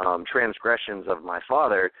transgressions of my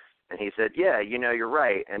father. And he said, yeah, you're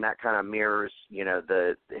right. And that kind of mirrors,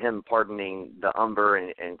 him pardoning the Umber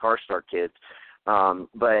and Karstark kids.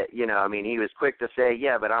 But, he was quick to say,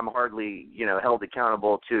 yeah, but I'm hardly, held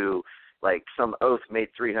accountable to, like, some oath made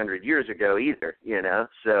 300 years ago either,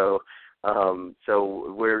 So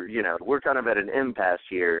we're kind of at an impasse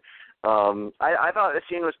here. I thought the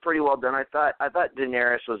scene was pretty well done. I thought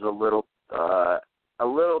Daenerys was a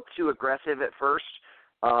little too aggressive at first.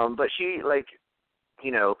 But she,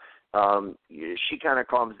 she kind of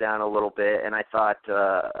calms down a little bit, and I thought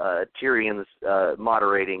Tyrion's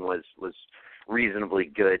moderating was reasonably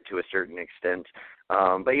good to a certain extent.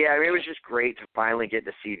 But yeah, it was just great to finally get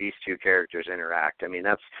to see these two characters interact. I mean,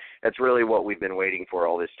 that's really what we've been waiting for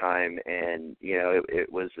all this time, and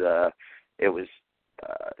it was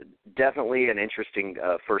definitely an interesting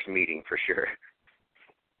first meeting for sure.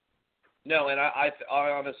 No, and I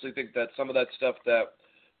honestly think that some of that stuff that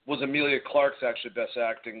was Emilia Clarke's actually best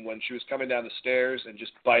acting when she was coming down the stairs and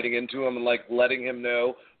just biting into him and like letting him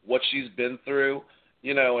know what she's been through,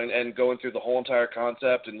 and going through the whole entire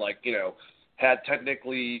concept and had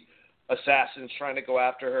technically assassins trying to go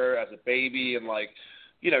after her as a baby, and like,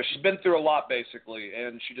 she's been through a lot basically,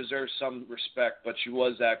 and she deserves some respect, but she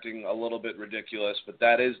was acting a little bit ridiculous. But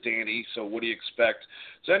that is Dany, so what do you expect?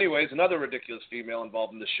 So anyways, another ridiculous female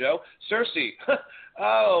involved in the show, Cersei.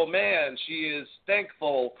 Oh man, she is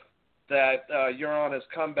thankful that Euron has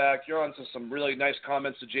come back. Euron says some really nice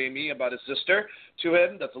comments to Jaime about his sister to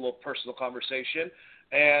him. That's a little personal conversation.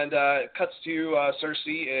 And it cuts to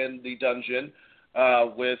Cersei in the dungeon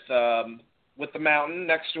with the mountain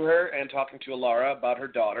next to her and talking to Alara about her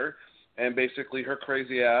daughter. And basically her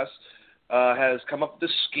crazy ass has come up with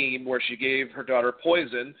this scheme where she gave her daughter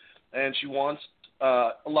poison, and she wants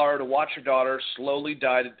Alara to watch her daughter slowly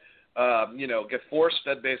die, get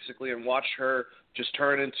force-fed basically, and watch her just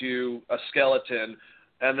turn into a skeleton,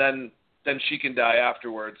 and then she can die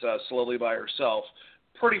afterwards slowly by herself.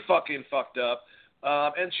 Pretty fucking fucked up.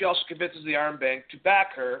 And she also convinces the Iron Bank to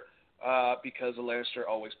back her because a Lannister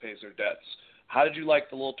always pays their debts. How did you like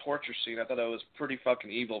the little torture scene? I thought it was pretty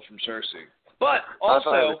fucking evil from Cersei. But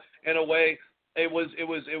also, in a way, it was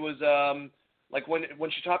like when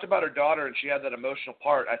she talked about her daughter and she had that emotional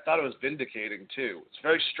part, I thought it was vindicating too. It's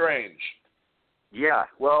very strange. Yeah,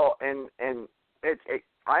 well, and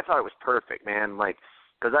I thought it was perfect, man. Like,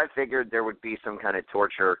 because I figured there would be some kind of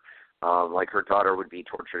torture, like her daughter would be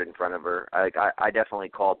tortured in front of her. I definitely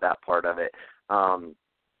called that part of it.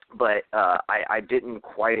 But I didn't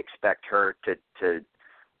quite expect her to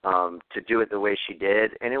do it the way she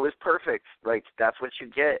did, and it was perfect. Like, that's what you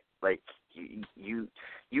get. Like, you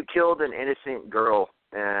killed an innocent girl,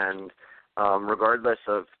 and regardless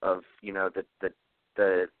of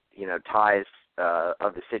the ties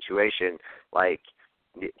of the situation, like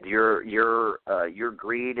your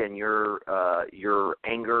greed and your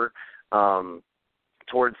anger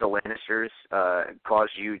towards the Lannisters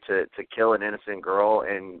caused you to kill an innocent girl,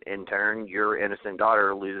 and in turn your innocent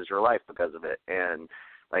daughter loses her life because of it. And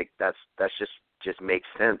like that's just makes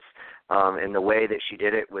sense. And the way that she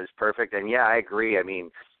did it was perfect. And yeah, I agree. I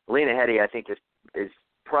mean, Lena Headey, I think is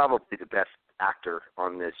probably the best actor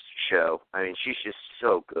on this show. I mean, she's just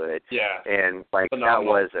so good. Yeah. And like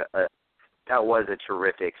phenomenal. that was a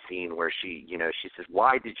terrific scene where she says,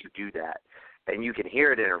 "Why did you do that?" And you can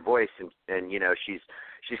hear it in her voice, and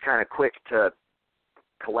she's kind of quick to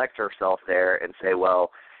collect herself there and say,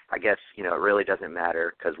 "Well, I guess it really doesn't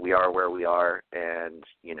matter because we are where we are, and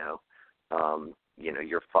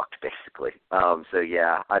you're fucked basically." So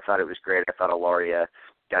yeah, I thought it was great. I thought Ilaria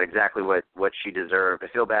got exactly what she deserved. I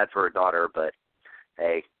feel bad for her daughter, but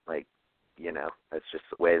hey, that's just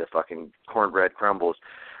the way the fucking cornbread crumbles.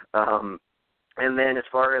 And then as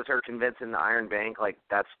far as her convincing the Iron Bank, like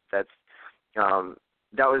that was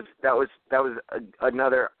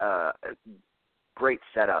another great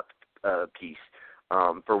setup piece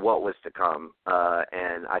for what was to come.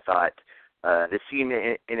 And I thought the scene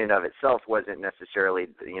in and of itself wasn't necessarily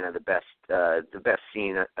the best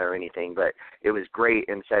scene or anything, but it was great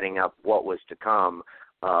in setting up what was to come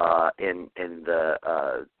in the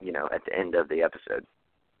at the end of the episode.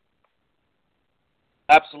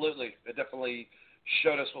 Absolutely. It definitely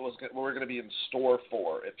showed us what we're going to be in store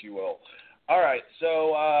for, if you will. All right,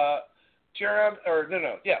 so Tyrion,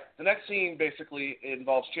 the next scene basically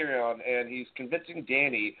involves Tyrion, and he's convincing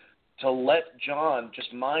Dany to let Jon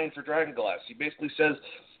just mine for Dragonglass. He basically says,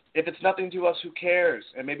 if it's nothing to us, who cares?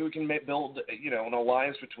 And maybe we can build, an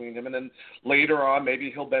alliance between them, and then later on,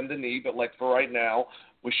 maybe he'll bend the knee, but like for right now,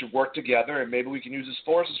 we should work together, and maybe we can use his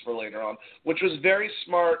forces for later on, which was very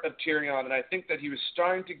smart of Tyrion, and I think that he was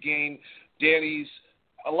starting to gain Dany's,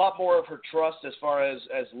 a lot more of her trust as far as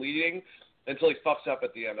leading, until he fucks up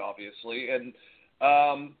at the end, obviously. And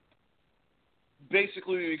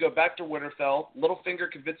basically, we go back to Winterfell. Littlefinger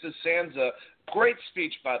convinces Sansa. Great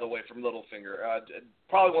speech, by the way, from Littlefinger.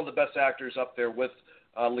 Probably one of the best actors up there with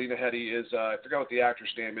Lena Headey is, I forgot what the actor's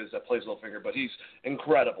name is that plays Littlefinger, but he's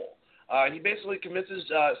incredible. He basically convinces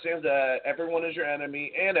Sansa everyone is your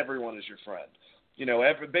enemy and everyone is your friend.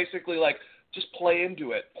 Basically, like, just play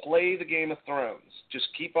into it. Play the Game of Thrones. Just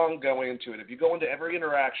keep on going into it. If you go into every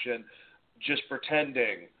interaction just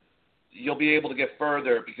pretending, you'll be able to get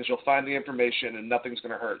further because you'll find the information and nothing's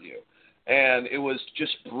going to hurt you. And it was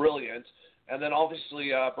just brilliant. And then obviously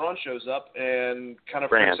Bronn shows up and kind of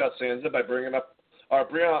freaks out Sansa by bringing up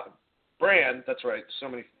Bran. That's right. So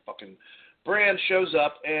many fucking Bran shows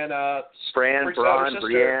up and Bran,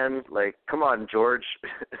 Brienne. Like, come on, George.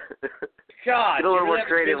 God, get a little more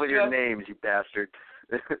creative with your names, you bastard.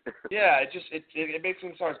 Yeah, it makes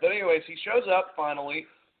things hard. But anyways, he shows up finally.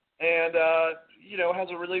 And, has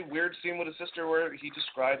a really weird scene with his sister where he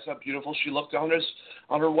describes how beautiful she looked on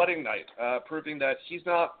her wedding night, proving that he's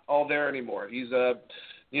not all there anymore. He's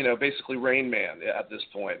basically Rain Man at this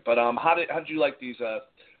point. But how did you like these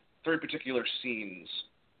 3 particular scenes?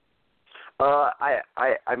 I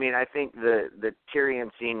mean, I think the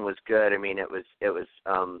Tyrion scene was good. I mean, it was it was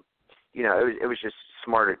just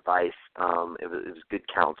smart advice. It was good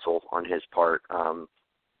counsel on his part to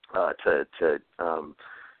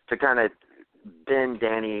kind of bend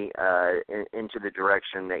Danny into the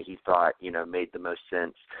direction that he thought made the most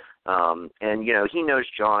sense. And he knows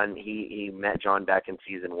Jon. He met Jon back in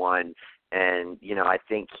season 1, and I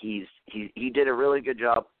think he did a really good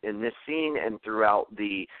job in this scene and throughout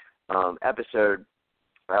the episode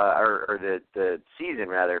or the season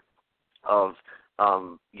rather of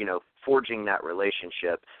forging that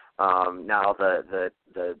relationship. Now the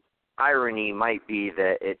irony might be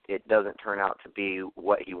that it doesn't turn out to be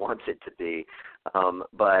what he wants it to be,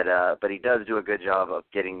 but he does do a good job of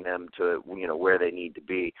getting them to where they need to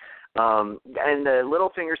be. And the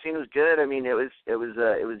Littlefinger scene was good. I mean, it was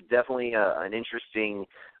definitely an interesting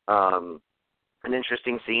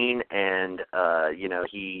scene, and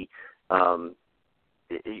he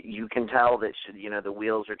you can tell that the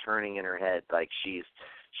wheels are turning in her head. Like she's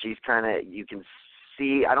kind of, you can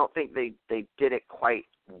see. I don't think they did it quite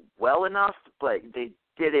well enough, but they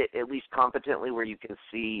did it at least competently, where you can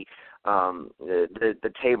see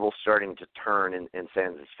the table starting to turn in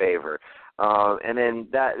Sansa's favor. And then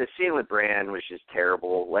the scene with Bran was just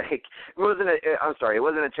terrible. Like it wasn't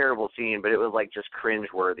a terrible scene, but it was like just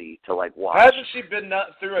cringeworthy to like watch. Hasn't she been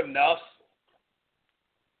through enough?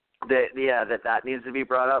 That needs to be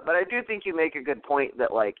brought up. But I do think you make a good point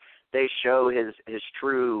that like they show his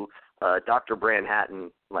true Dr. Bran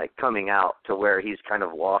Hatton like coming out to where he's kind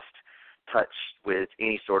of lost touch with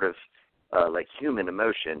any sort of like human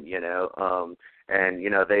emotion, and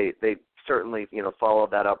they certainly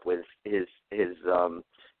followed that up with his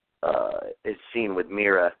scene with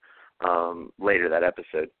Mira later that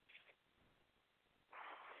episode.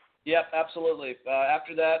 Yep, absolutely.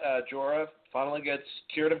 After that, Jorah finally gets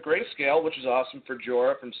cured of grayscale, which is awesome for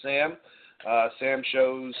Jorah from Sam. Sam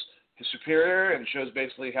shows his superior and shows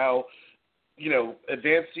basically how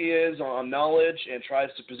advanced he is on knowledge, and tries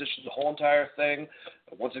to position the whole entire thing.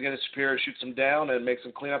 Once again, his superior shoots him down and makes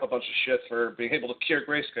him clean up a bunch of shit for being able to cure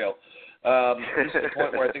grayscale. This is the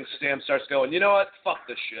point where I think Sam starts going, you know what? Fuck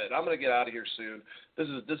this shit. I'm gonna get out of here soon. This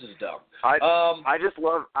is dumb. I just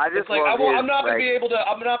love. I'm not gonna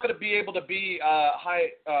be able to be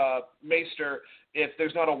high maester if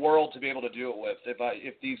there's not a world to be able to do it with.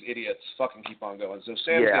 If these idiots fucking keep on going. So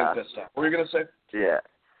Sam's getting pissed off. What were you gonna say? Yeah.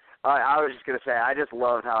 I was just going to say, I just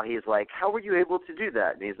love how he's like, how were you able to do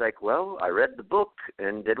that? And he's like, well, I read the book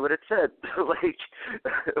and did what it said. Like,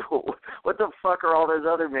 what the fuck are all those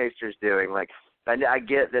other maesters doing? Like, I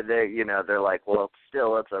get that they're like, well,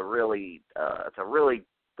 still, it's a really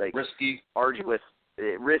like risky, arduous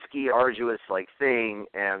like thing,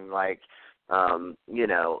 and like, I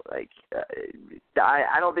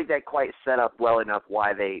don't think that quite set up well enough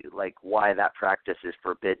why that practice is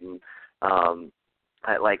forbidden.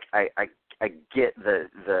 I get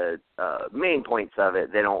the main points of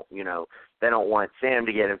it. They don't want Sam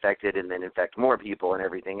to get infected and then infect more people and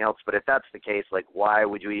everything else. But if that's the case, like, why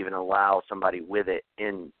would you even allow somebody with it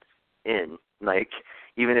in? Like,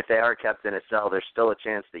 even if they are kept in a cell, there's still a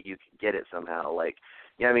chance that you could get it somehow. Like,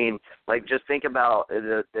 I mean, like, just think about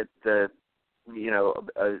the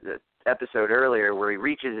episode earlier where he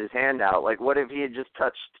reaches his hand out. Like, what if he had just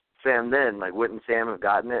touched Sam then? Like, wouldn't Sam have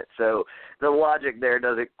gotten it? So the logic there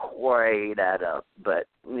doesn't quite add up, but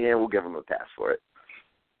we'll give them a pass for it.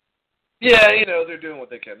 Yeah, they're doing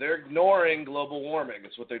what they can. They're ignoring global warming.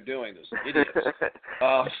 It's what they're doing. Those idiots.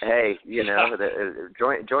 Hey,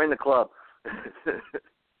 join the club.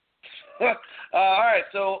 All right,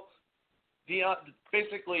 so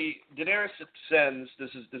basically Daenerys sends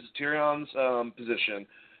this is Tyrion's position,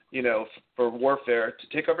 for warfare to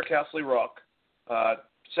take over Castle Rock.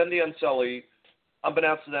 Send the Unsullied,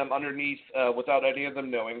 unbeknownst to them, underneath without any of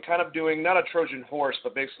them knowing, kind of doing not a Trojan horse,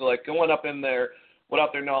 but basically like going up in there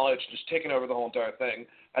without their knowledge, just taking over the whole entire thing.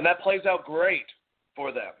 And that plays out great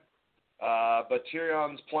for them. But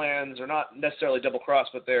Tyrion's plans are not necessarily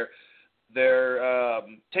double-crossed, but they're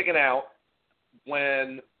taken out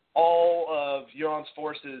when all of Euron's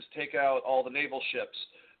forces take out all the naval ships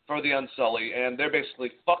for the Unsullied, and they're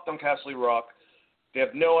basically fucked on Castle Rock. They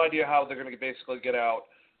have no idea how they're going to basically get out.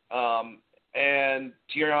 And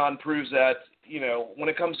Tyrion proves that, when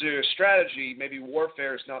it comes to strategy, maybe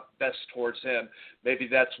warfare is not best towards him. Maybe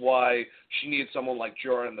that's why she needed someone like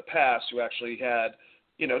Jorah in the past who actually had,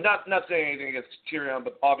 not saying anything against Tyrion,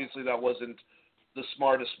 but obviously that wasn't the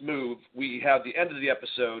smartest move. We have the end of the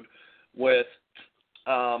episode with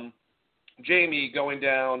Jamie going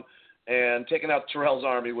down and taking out Tyrell's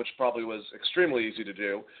army, which probably was extremely easy to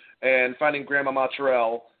do, and finding Grandmama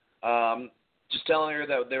Tyrell, just telling her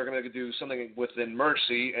that they were going to do something within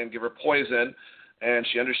Mercy and give her poison, and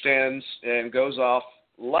she understands and goes off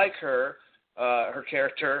like her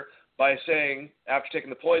character by saying, after taking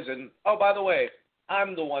the poison, oh, by the way,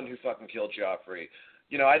 I'm the one who fucking killed Joffrey.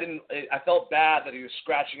 You know, I felt bad that he was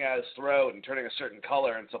scratching at his throat and turning a certain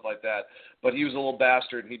color and stuff like that, but he was a little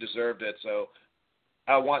bastard and he deserved it, so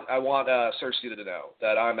I want Cersei to know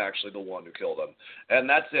that I'm actually the one who killed him, and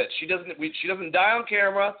that's it. She doesn't die on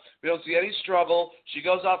camera. We don't see any struggle. She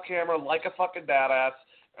goes off camera like a fucking badass,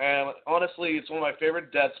 and honestly, it's one of my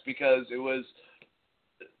favorite deaths because it was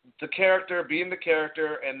the character being the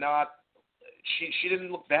character and not she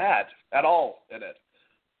didn't look bad at all in it.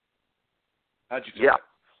 How'd you feel? Yeah.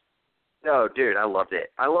 No, dude, I loved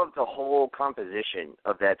it. I loved the whole composition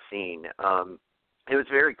of that scene. It was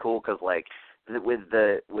very cool because, like, with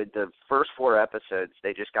the first 4 episodes,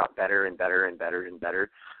 they just got better and better and better and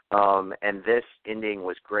better. And this ending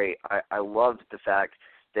was great. I loved the fact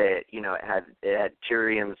that, you know, it had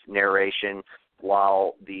Tyrion's narration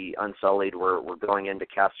while the Unsullied were going into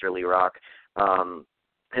Casterly Rock.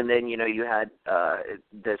 And then, you know, you had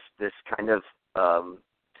this kind of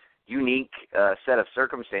unique set of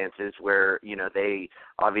circumstances where, you know, they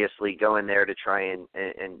obviously go in there to try and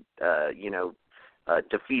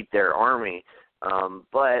defeat their army,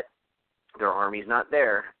 but their army's not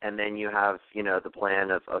there. And then you have, you know, the plan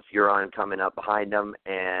of Euron coming up behind them,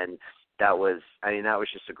 and that was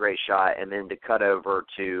just a great shot. And then to cut over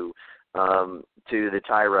to the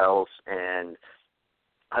Tyrells, and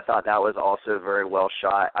I thought that was also very well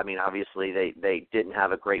shot. I mean, obviously they didn't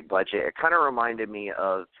have a great budget. It kind of reminded me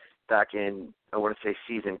of back in, I want to say,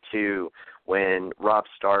 season 2, when Robb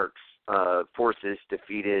Stark's forces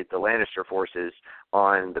defeated the Lannister forces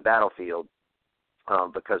on the battlefield,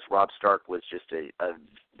 because Robb Stark was just a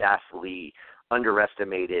vastly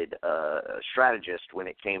underestimated strategist when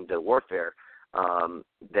it came to warfare.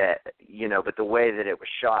 That, you know, but the way that it was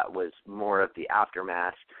shot was more of the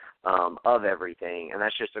aftermath of everything, and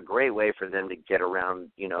that's just a great way for them to get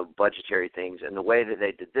around, you know, budgetary things. And the way that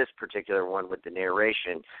they did this particular one with the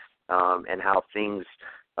narration, and how things,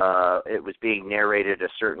 it was being narrated a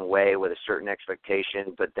certain way with a certain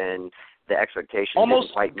expectation, but then the expectation almost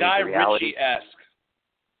didn't quite meet Guy the reality. Ritchie-esque.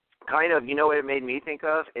 Kind of, you know what it made me think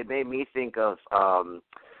of? It made me think of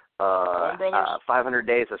 500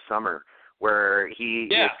 Days of Summer, where he's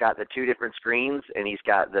got the 2 different screens, and he's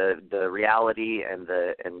got the reality and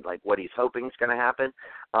like what he's hoping is going to happen,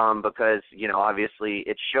 because, you know, obviously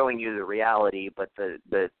it's showing you the reality, but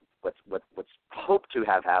what's hoped to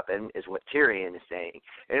have happened is what Tyrion is saying.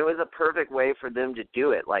 And it was a perfect way for them to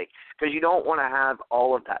do it, like, because you don't want to have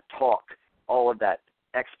all of that talk, all of that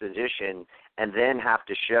exposition, and then have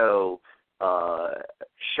to show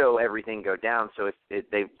everything go down. So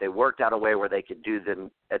they worked out a way where they could do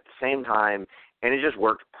them at the same time, and it just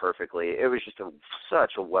worked perfectly. It was just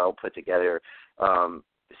such a well put together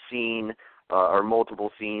scene, or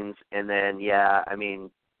multiple scenes. And then, yeah, I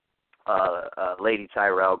mean, Lady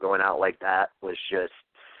Tyrell going out like that was just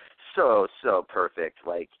so perfect.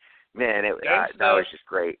 Like, man, that was just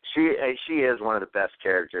great. She is one of the best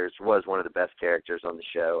characters. Was one of the best characters on the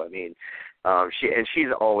show. I mean, she's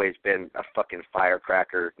always been a fucking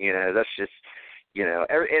firecracker. You know, that's just, you know,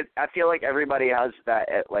 I feel like everybody has that,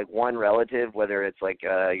 like, one relative, whether it's like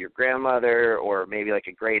your grandmother or maybe like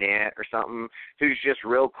a great aunt or something, who's just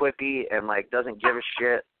real quippy and, like, doesn't give a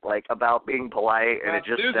shit, like, about being polite, and it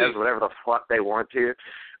just says whatever the fuck they want to.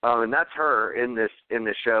 And that's her in this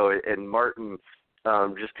show. And Martin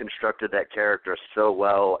just constructed that character so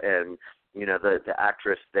well, and, you know, the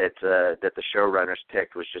actress that the showrunners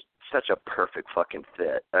picked was just such a perfect fucking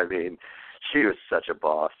fit. I mean, she was such a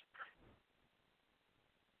boss.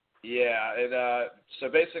 Yeah, and so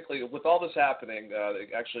basically, with all this happening, it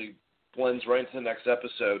actually blends right into the next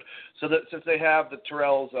episode. So that since they have the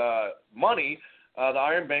Tyrell's money, the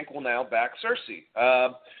Iron Bank will now back Cersei.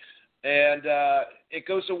 And it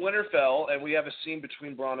goes to Winterfell, and we have a scene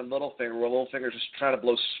between Bronn and Littlefinger, where Littlefinger's just trying to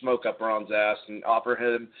blow smoke up Bronn's ass and offer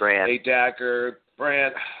him a dagger.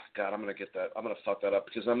 Bran, God, I'm going to get that. I'm going to fuck that up,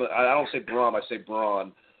 because I don't say Bronn, I say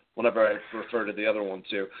Bronn whenever I refer to the other one,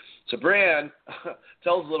 too. So Bran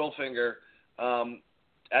tells Littlefinger,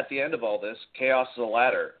 at the end of all this, chaos is a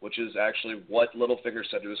ladder, which is actually what Littlefinger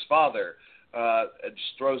said to his father. It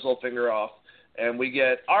just throws Littlefinger off, and we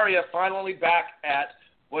get Arya finally back at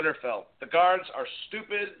Winterfell. The guards are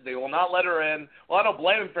stupid. They will not let her in. Well, I don't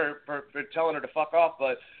blame them for telling her to fuck off,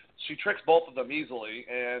 but she tricks both of them easily,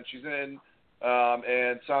 and she's in,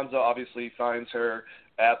 and Sansa obviously finds her,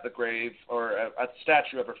 at the grave or at the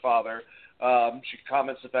statue of her father. She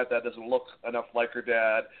comments the fact that doesn't look enough like her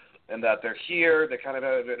dad, and that they're here. They kind of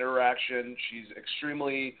have an interaction. She's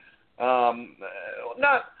extremely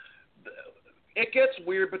not. It gets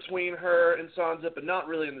weird between her and Sansa, but not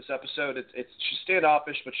really in this episode. It's she's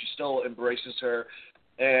standoffish, but she still embraces her,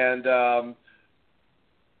 and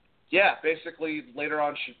yeah, basically later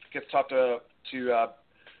on she gets talked to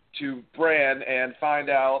Bran and find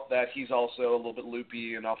out that he's also a little bit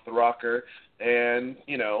loopy and off the rocker. And,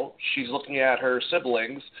 you know, she's looking at her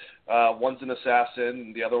siblings. One's an assassin,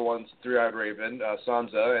 and the other one's a three-eyed raven,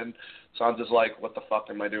 Sansa. And Sansa's like, what the fuck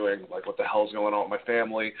am I doing? Like, what the hell's going on with my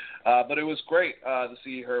family? But it was great to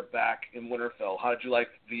see her back in Winterfell. How did you like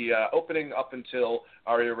the opening up until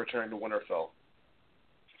Arya returned to Winterfell?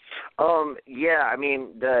 Yeah, I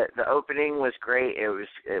mean the opening was great. It was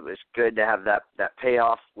good to have that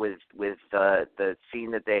payoff with the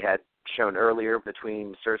scene that they had shown earlier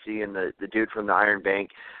between Cersei and the dude from the Iron Bank.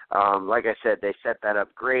 Like I said, they set that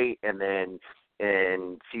up great, and then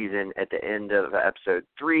at the end of episode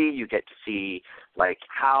 3, you get to see like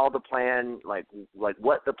how the plan, like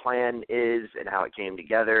what the plan is and how it came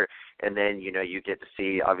together, and then you know you get to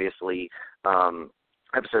see obviously.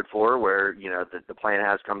 Episode 4, where you know the plan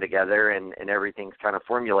has come together and everything's kind of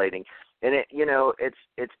formulating, and it you know it's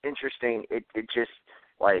interesting. It just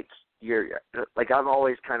like I've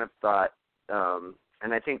always kind of thought,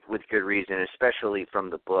 and I think with good reason, especially from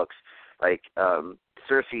the books, like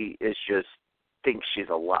Cersei thinks she's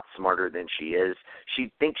a lot smarter than she is.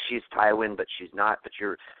 She thinks she's Tywin, but she's not. But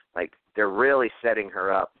they're really setting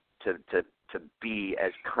her up to be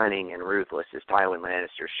as cunning and ruthless as Tywin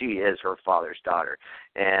Lannister. She is her father's daughter,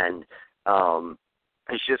 and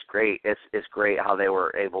it's just great. It's great how they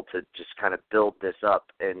were able to just kind of build this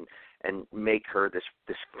up and make her this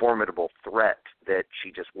formidable threat that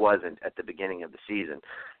she just wasn't at the beginning of the season,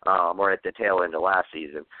 or at the tail end of last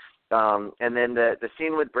season. And then the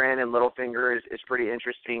scene with Bran and Littlefinger is pretty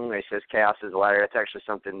interesting. He says chaos is a ladder. That's actually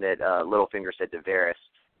something that Littlefinger said to Varys.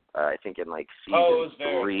 I think in like season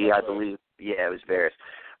 3, I believe. Yeah, it was Varys.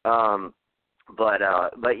 But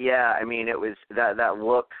yeah, I mean, it was that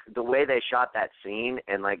look, the way they shot that scene,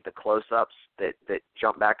 and like the close-ups that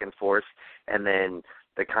jump back and forth, and then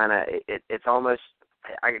the kind of it's almost,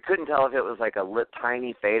 I couldn't tell if it was like a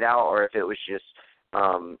tiny fade out or if it was just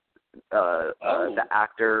the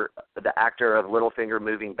actor of Littlefinger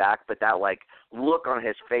moving back, but that like look on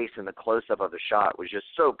his face in the close-up of the shot was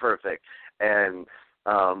just so perfect, and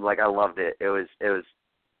like I loved it. It was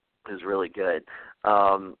really good.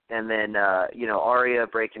 And then you know, Arya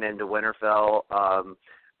breaking into Winterfell. I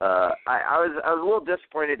was a little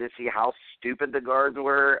disappointed to see how stupid the guards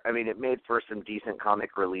were. I mean, it made for some decent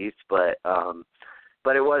comic relief, but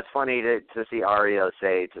it was funny to see Arya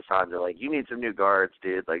say to Sansa, like, you need some new guards,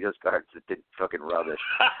 dude. Like, those guards did fucking rubbish.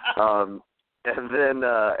 And then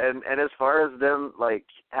and as far as them like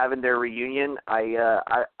having their reunion, I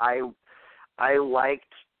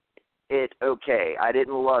liked it okay. I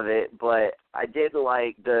didn't love it, but I did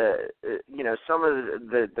like you know, some of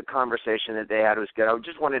the conversation that they had was good. I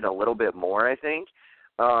just wanted a little bit more, I think.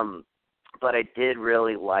 But I did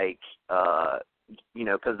really like, you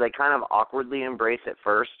know, because they kind of awkwardly embrace at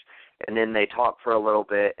first, and then they talk for a little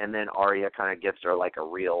bit, and then Arya kind of gives her like a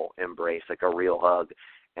real embrace, like a real hug.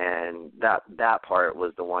 And that part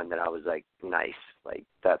was the one that I was like, nice. Like,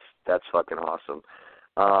 that's fucking awesome.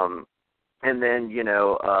 And then, you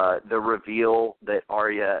know, the reveal that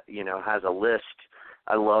Arya, you know, has a list.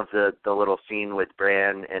 I love the little scene with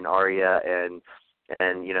Bran and Arya and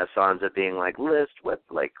you know, Sansa being like, list, what,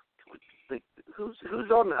 like who's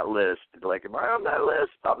on that list? Like, am I on that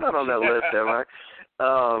list? I'm not on that list, am I?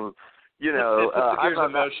 You know, here's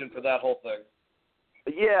emotion for that whole thing.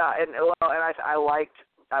 Yeah, and I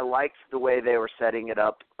liked the way they were setting it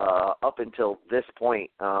up until this point.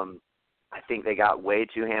 I think they got way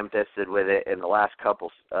too ham-fisted with it in the last couple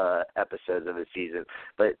episodes of the season.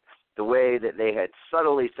 But the way that they had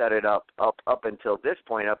subtly set it up until this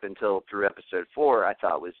point, up until through episode 4, I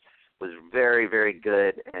thought was very, very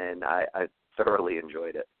good, and I thoroughly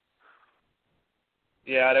enjoyed it.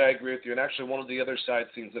 Yeah, I agree with you. And actually, one of the other side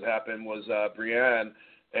scenes that happened was Brienne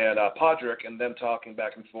and Podrick and them talking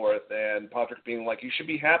back and forth, and Podrick being like, you should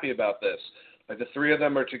be happy about this. Like, the three of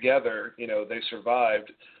them are together. You know, they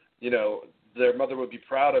survived. You know, their mother would be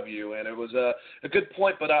proud of you. And it was a good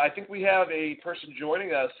point. But I think we have a person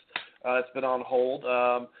joining us that's been on hold.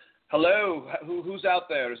 Hello. Who's out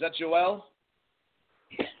there? Is that Joelle?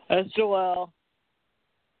 That's Joelle.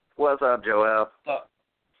 What's up, Joelle?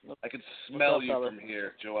 I could smell you from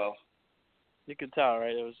here, Joelle. You could tell,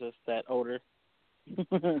 right? It was just that odor.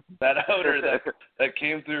 That odor that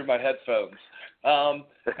came through my headphones.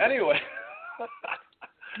 Anyway,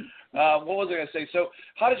 what was I going to say? So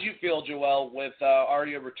how did you feel, Joelle, with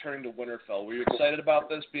Arya returning to Winterfell? Were you excited about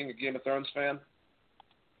this, being a Game of Thrones fan?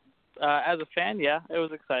 As a fan, yeah, it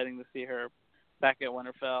was exciting to see her back at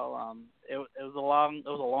Winterfell. It was a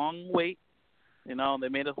long wait. You know, they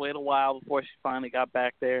made us wait a while before she finally got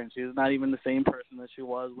back there, and she was not even the same person that she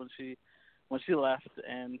was when she left.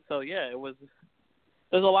 And so, yeah,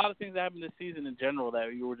 there's a lot of things that happened this season in general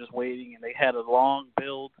that you were just waiting, and they had a long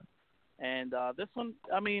build. And this one,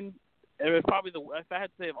 I mean, it was probably if I had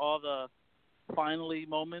to say of all the finally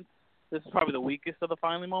moments, this is probably the weakest of the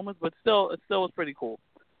finally moments, but still, it still was pretty cool.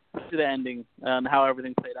 To the ending and how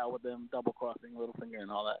everything played out with them double-crossing Littlefinger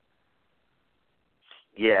and all that.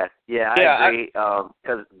 Yeah, I agree.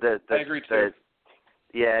 Because I agree too.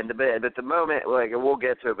 Yeah, but the moment, like, we'll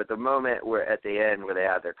get to it, but the moment where at the end where they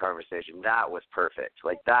had their conversation, that was perfect.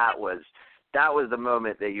 Like, that was the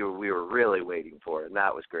moment that we were really waiting for, and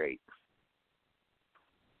that was great.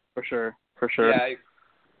 For sure. Yeah,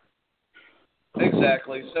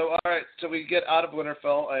 exactly. So, all right, so we get out of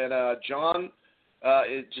Winterfell, and Jon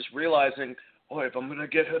is just realizing, oh, if I'm going to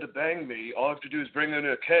get her to bang me, all I have to do is bring her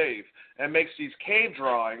into a cave, and makes these cave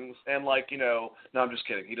drawings, and, like, you know, no, I'm just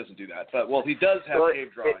kidding. He doesn't do that. But, well, he does have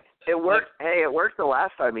cave drawings. It worked. Hey, it worked the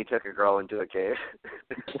last time he took a girl into a cave.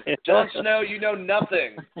 Jon Snow, you know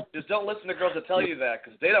nothing. Just don't listen to girls that tell you that,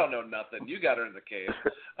 because they don't know nothing. You got her in the cave.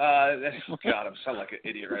 God, I'm sounding like an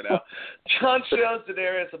idiot right now. Jon shows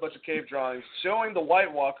Daenerys a bunch of cave drawings showing the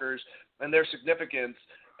White Walkers and their significance,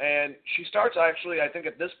 and she starts actually, I think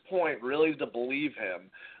at this point, really to believe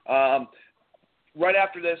him. Right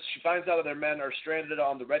after this, she finds out that their men are stranded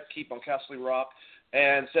on the Red Keep on Castle Rock,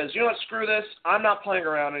 and says, you know what, screw this. I'm not playing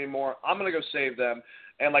around anymore. I'm going to go save them.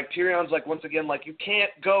 And, like, Tyrion's like, once again, like, you can't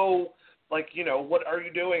go, like, you know, what are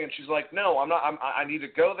you doing? And she's like, no, I'm not. I need to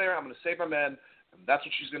go there. I'm going to save my men. And that's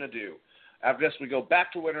what she's going to do. After this, we go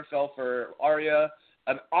back to Winterfell for Arya.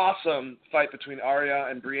 An awesome fight between Arya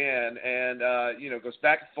and Brienne, and, you know, goes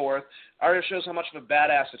back and forth. Arya shows how much of a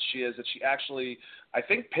badass that she is, that she actually, I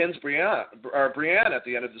think, pins Brienne at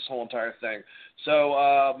the end of this whole entire thing.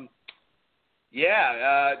 So,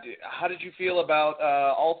 how did you feel about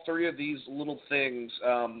all three of these little things,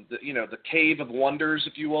 the cave of wonders,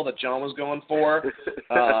 if you will, that Jon was going for?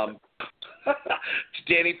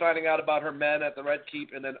 Dany finding out about her men at the Red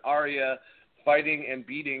Keep, and then Arya fighting and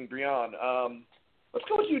beating Brienne. Let's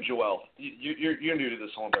go with you, Joelle. You're new to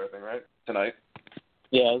this whole entire thing, right? Tonight.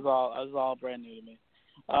 Yeah, it was all brand new to me.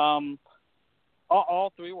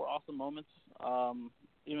 All three were awesome moments.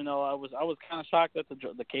 Even though I was kind of shocked at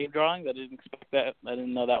the cave drawings. I didn't expect that. I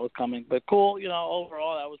didn't know that was coming. But cool, you know,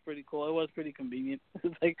 overall that was pretty cool. It was pretty convenient.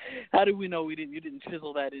 It's like, how did we know you didn't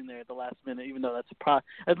chisel that in there at the last minute? Even though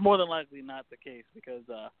that's more than likely not the case, because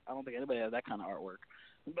I don't think anybody has that kind of artwork.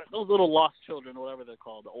 But those little lost children, whatever they're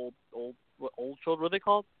called, the old children, what are they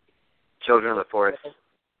called? Children of the Forest.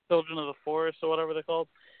 Children of the Forest, or whatever they're called.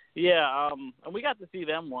 Yeah, and we got to see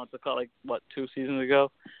them once, 2 seasons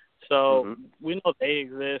ago. So we know they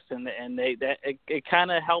exist, and it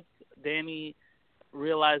kind of helped Dany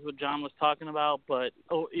realize what Jon was talking about. But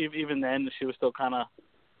even then, she was still kind of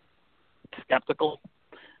skeptical.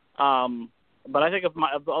 But I think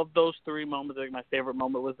of those three moments, I think my favorite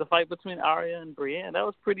moment was the fight between Arya and Brienne. That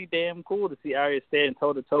was pretty damn cool to see Arya stand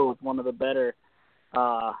toe to toe with one of the better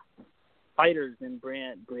fighters in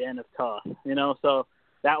Brienne of Tarth. You know, so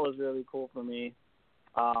that was really cool for me.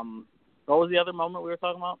 What was the other moment we were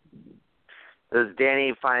talking about? It was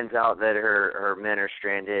Dany finds out that her men are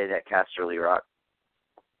stranded at Casterly Rock.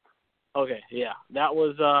 Okay, yeah, that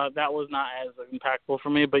was not as impactful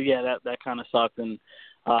for me, but yeah, that kind of sucked, and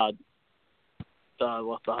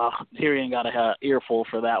Tyrion got a earful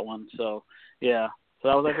for that one. So yeah, so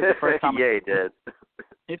that was I think the first time. Yeah, he did.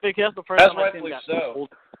 I think that's the first time I rightfully so.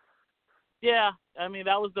 Scolded. Yeah, I mean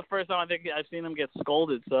that was the first time I think I've seen him get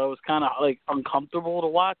scolded, so it was kind of like uncomfortable to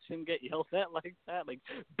watch him get yelled at like that, like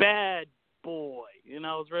bad boy. You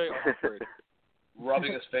know, it was very awkward.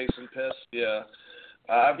 Rubbing his face in piss. Yeah,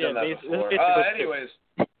 I've done that before. Anyways,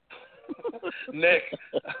 Nick,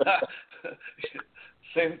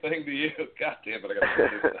 same thing to you. God damn it, I got to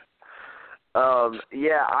do that.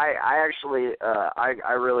 Yeah, I actually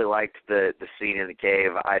I really liked the scene in the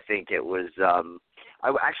cave. I think it was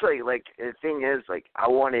I actually, like, the thing is, like, I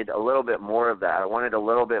wanted a little bit more of that. I wanted a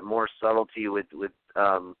little bit more subtlety with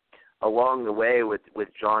along the way with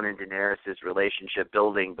Jon and Daenerys' relationship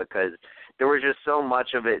building, because there was just so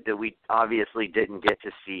much of it that we obviously didn't get to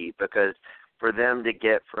see, because for them to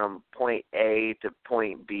get from point A to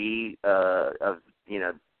point B of, you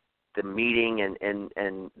know, the meeting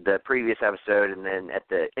and the previous episode, and then at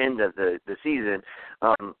the end of the season,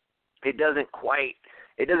 it doesn't quite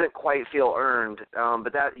feel earned.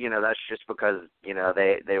 But that, that's just because,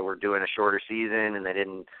 they were doing a shorter season and they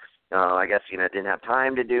didn't, I guess, didn't have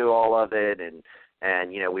time to do all of it. And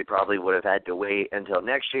we probably would have had to wait until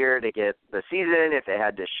next year to get the season if they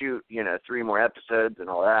had to shoot, 3 more episodes and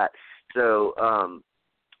all that. So,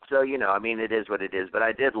 it is what it is. But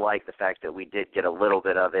I did like the fact that we did get a little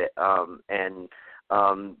bit of it. I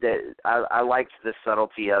liked the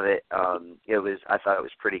subtlety of it. I thought it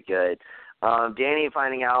was pretty good. Danny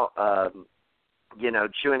finding out,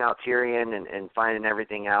 chewing out Tyrion and finding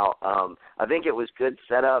everything out. I think it was good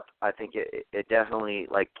setup. I think it definitely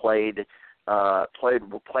played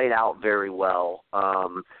out very well.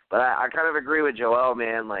 But I kind of agree with Joel,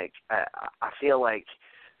 man. I feel like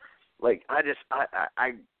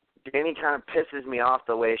Danny kind of pisses me off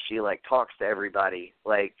the way she talks to everybody.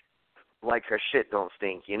 Like her shit don't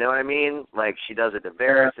stink, you know what I mean? She does it to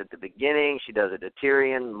Varys at the beginning, she does it to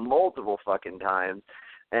Tyrion multiple fucking times,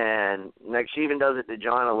 and she even does it to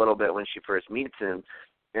Jon a little bit when she first meets him,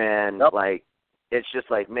 and it's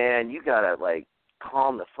just man, you gotta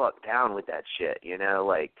calm the fuck down with that shit,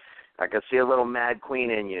 I could see a little Mad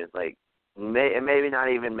Queen in you, maybe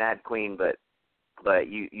not even Mad Queen, but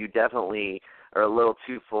you definitely are a little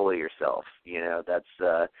too full of yourself, that's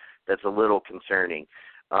a little concerning.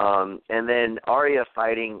 And then Arya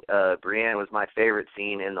fighting Brienne was my favorite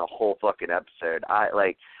scene in the whole fucking episode.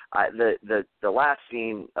 The last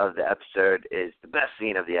scene of the episode is the best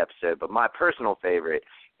scene of the episode, but my personal favorite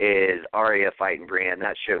is Arya fighting Brienne.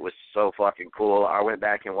 That shit was so fucking cool. I went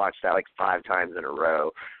back and watched that 5 times in a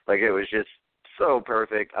row. It was just so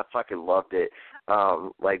perfect. I fucking loved it.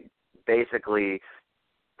 Basically,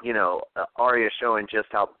 Arya showing just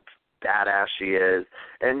how badass she is,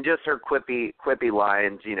 and just her quippy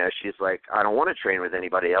lines. She's like, I don't want to train with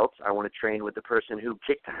anybody else. I want to train with the person who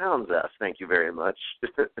kicked the Hound's ass. Thank you very much.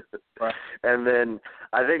 Right. And then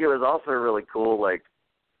I think it was also really cool, when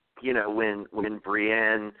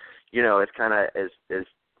Brienne, is kind of is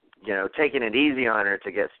taking it easy on her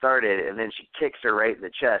to get started, and then she kicks her right in the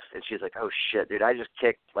chest, and she's like, oh shit, dude, I just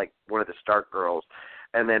kicked one of the Stark girls.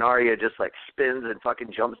 And then Arya just spins and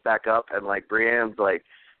fucking jumps back up, and Brienne's like,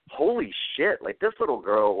 holy shit, this little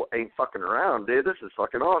girl ain't fucking around, dude. This is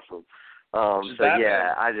fucking awesome.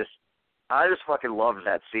 Yeah, I just fucking loved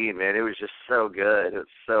that scene, man. It was just so good. It was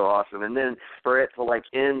so awesome. And then for it to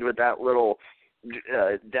end with that little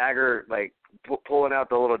dagger, pulling out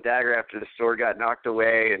the little dagger after the sword got knocked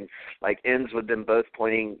away, and ends with them both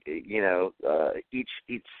pointing, each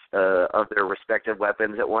of their respective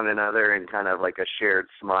weapons at one another, and kind of a shared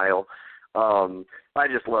smile. I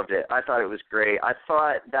just loved it. I thought it was great. I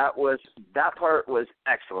thought that part was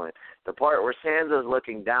excellent. The part where Sansa's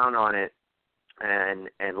looking down on it, and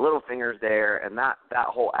Littlefinger's there, and that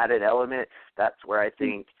whole added element, that's where I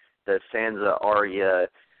think the Sansa Arya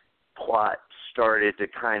plot started to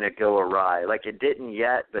kind of go awry. It didn't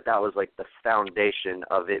yet, but that was the foundation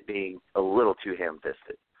of it being a little too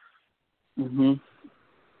ham-fisted. Mhm.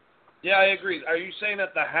 Yeah, I agree. Are you saying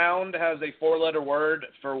that the Hound has a 4-letter word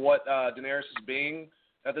for what Daenerys is being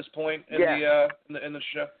at this point in the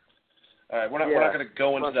show? All right, we're not going to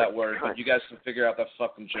go into that word, but you guys can figure out that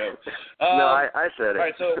fucking joke. No, I said it. All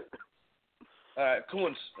right, so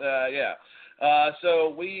Coons, yeah.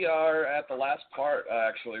 So we are at the last part,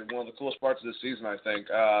 actually, one of the coolest parts of the season, I think.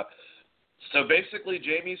 So basically,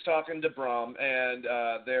 Jaime's talking to Brom, and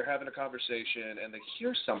they're having a conversation, and they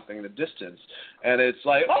hear something in the distance, and it's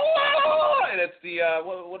like, oh! And it's the,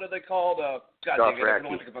 what are they called? God dang it, I can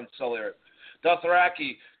only think of Unsullied.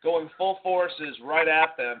 Dothraki going full forces right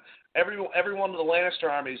at them. Everyone in the Lannister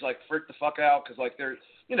army is freaked the fuck out because they're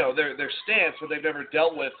their stance, where they've never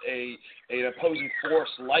dealt with an opposing force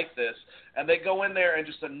like this, and they go in there and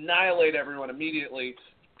just annihilate everyone immediately.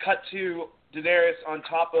 Cut to Daenerys on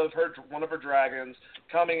top of one of her dragons,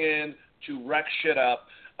 coming in to wreck shit up.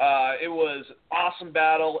 It was awesome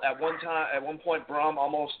battle. At one point, Brom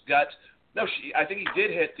almost got. No, I think he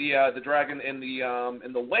did hit the dragon in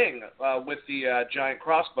the wing with the giant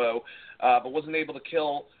crossbow, but wasn't able to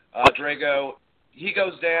kill Drago. He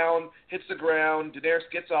goes down, hits the ground. Daenerys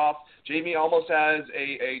gets off. Jaime almost has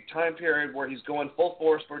a time period where he's going full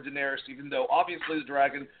force for Daenerys, even though obviously the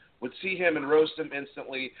dragon would see him and roast him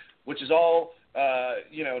instantly, which is all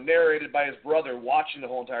narrated by his brother, watching the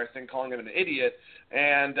whole entire thing, calling him an idiot.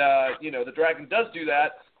 And the dragon does do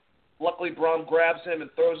that. Luckily, Bronn grabs him and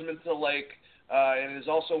throws him into the lake. and is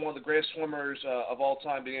also one of the greatest swimmers of all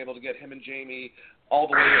time, being able to get him and Jamie all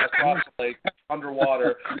the way across the lake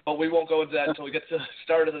underwater. But we won't go into that until we get to the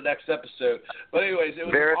start of the next episode. But anyways, it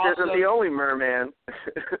was Varys awesome. isn't the only merman.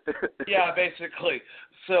 Yeah, basically.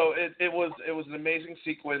 So it was an amazing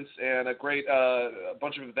sequence and a great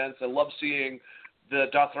bunch of events. I love seeing the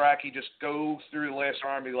Dothraki just go through the last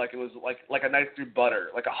army like it was like a knife through butter,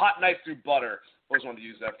 like a hot knife through butter. Always wanted to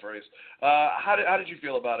use that phrase. How did you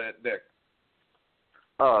feel about it, Nick?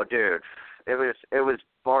 Oh, dude, it was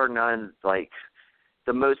bar none like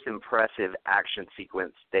the most impressive action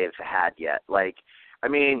sequence they've had yet. Like, I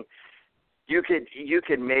mean, you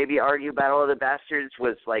could maybe argue Battle of the Bastards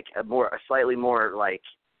was like a slightly more like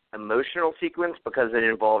emotional sequence because it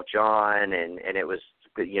involved Jon and it was,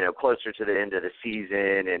 you know, closer to the end of the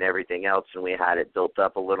season and everything else, and we had it built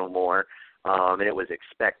up a little more, and it was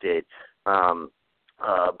expected.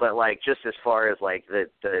 But like just as far as like the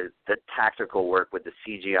tactical work with the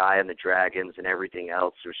CGI and the dragons and everything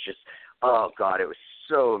else, it was just, oh God, it was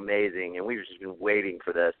so amazing, and we've just been waiting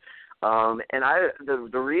for this. And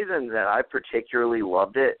the reason that I particularly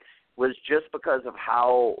loved it was just because of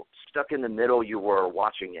how stuck in the middle you were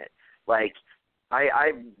watching it. Like,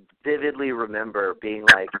 I vividly remember being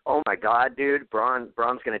like, oh my God, dude, Bron's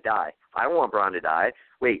gonna die. I don't want Bronn to die.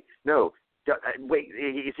 Wait, no. Wait,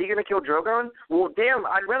 is he gonna kill Drogon? Well, damn,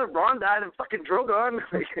 I'd rather Bronn die than fucking Drogon.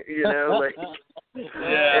 You know, like,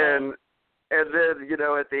 yeah. And then, you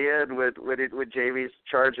know, at the end when Jaime's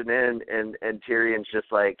charging in and Tyrion's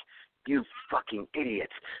just like, you fucking idiot.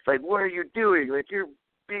 Like, what are you doing? Like, you're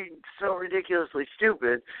being so ridiculously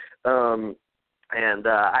stupid. I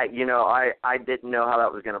didn't know how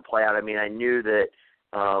that was going to play out. I mean, I knew that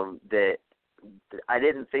I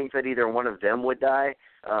didn't think that either one of them would die.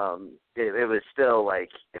 It was still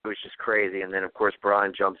like, it was just crazy. And then, of course,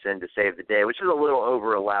 Bronn jumps in to save the day, which is a little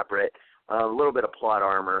over elaborate. A little bit of plot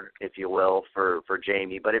armor, if you will, for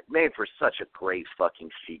Jaime, but it made for such a great fucking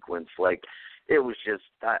sequence. Like, it was just,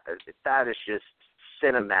 that is just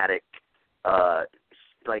cinematic,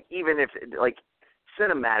 like, even if, like,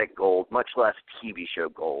 cinematic gold, much less TV show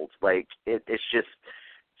gold. Like, it's just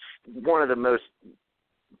one of the most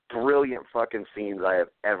brilliant fucking scenes I have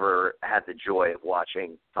ever had the joy of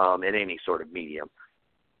watching in any sort of medium.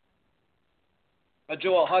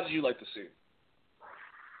 Joel, how did you like the scene?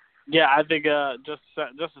 Yeah, I think just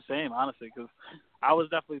the same, honestly, because I was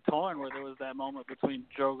definitely torn where there was that moment between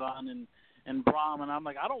Drogon and Bronn, and I'm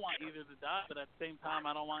like, I don't want either to die, but at the same time,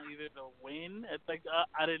 I don't want either to win. It's like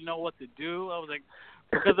I didn't know what to do. I was like,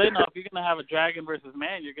 because they know if you're gonna have a dragon versus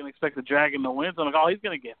man, you're gonna expect the dragon to win. So I'm like, oh, he's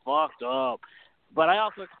gonna get fucked up. But I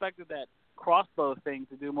also expected that crossbow thing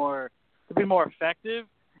to be more effective,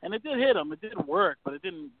 and it did hit him. It did work, but it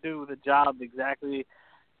didn't do the job exactly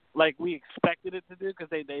like we expected it to do, because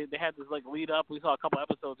they had this like lead up. We saw a couple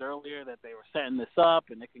episodes earlier that they were setting this up,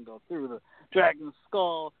 and it can go through the dragon's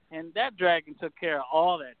skull, and that dragon took care of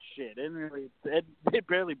all that shit. It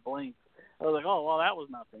barely blinked. I was like, oh well, that was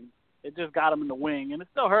nothing. It just got him in the wing, and it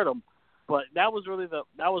still hurt him. But that was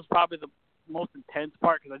probably the most intense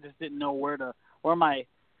part, because I just didn't know where my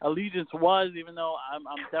allegiance was, even though I'm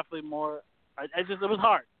definitely more. It was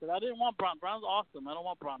hard because I didn't want Bronn. Bronn's awesome. I don't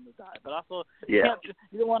want Bronn to die, but also you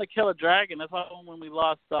don't want to kill a dragon. That's why when we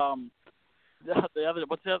lost the other,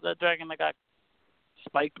 what's that dragon that got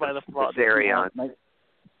spiked by the Viserion.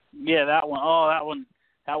 Yeah, that one. Oh,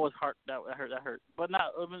 that was hard. That hurt. But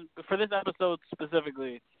not for this episode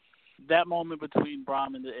specifically. That moment between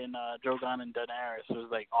Bronn and Drogon and Daenerys was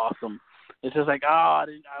like awesome. It's just like I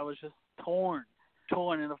was just torn,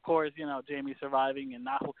 and of course, you know, Jaime surviving, and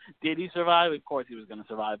not did he survive? Of course he was going to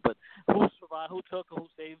survive, but who survived? Who took? Who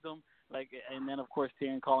saved him? Like, and then of course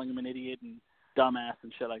Tyrion calling him an idiot and dumbass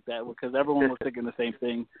and shit like that, because everyone was thinking the same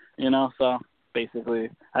thing, you know. So basically,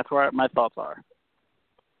 that's where my thoughts are.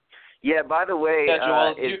 Yeah. By the way,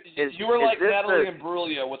 Joel, you were like Natalie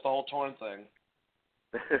Imbruglia with the whole torn thing.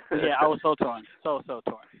 Yeah, I was so torn, so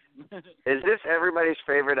torn. Is this everybody's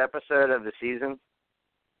favorite episode of the season?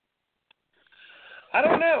 I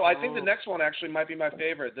don't know. I think the next one actually might be my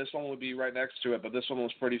favorite. This one would be right next to it, but this one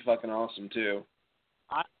was pretty fucking awesome too.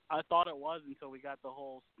 I thought it was until we got the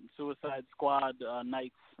whole Suicide Squad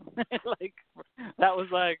nights. Like that was.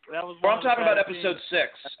 Well, I'm talking about episode 6.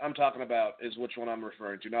 I'm talking about is which one I'm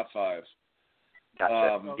referring to, not 5.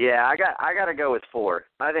 Gotcha. Yeah, I got to go with 4.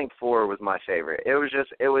 I think 4 was my favorite. It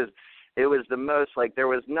was the most, like, there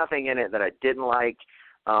was nothing in it that I didn't like.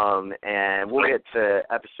 And we'll get to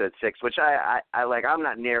episode 6, which I like. I'm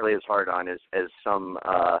not nearly as hard on as some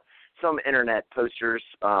internet posters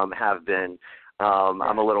have been.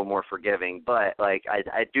 I'm a little more forgiving, but like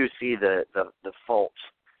I do see the faults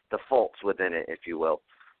faults within it, if you will.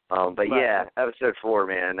 But Right. yeah, episode 4,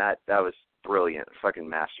 man, that was brilliant, fucking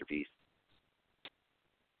masterpiece.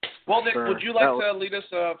 Well, Nick, Sure. would you like to lead us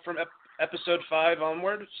from episode 5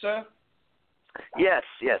 onward, sir? Yes,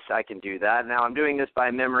 I can do that. Now, I'm doing this by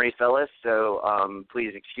memory, fellas, so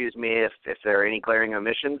please excuse me if there are any glaring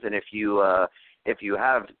omissions, and if you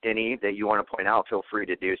have any that you want to point out, feel free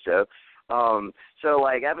to do so. So,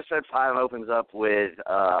 like, episode 5 opens up with,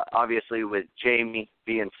 obviously, with Jamie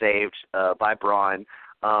being saved by Braun.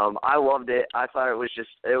 I loved it. I thought it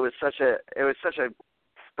was such a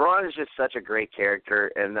Braun is just such a great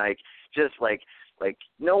character, and, like,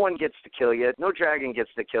 no one gets to kill you. No dragon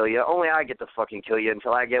gets to kill you. Only I get to fucking kill you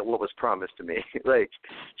until I get what was promised to me. Like,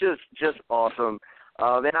 just awesome.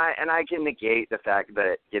 And I can negate the fact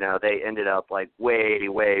that, you know, they ended up, like, way,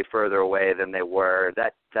 way further away than they were.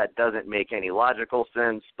 That doesn't make any logical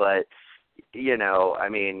sense, but, you know, I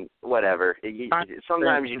mean, whatever.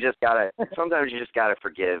 Sometimes you just gotta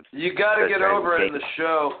forgive. You got to get over it in the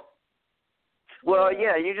show. Well,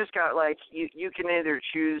 yeah, you just got, like, you can either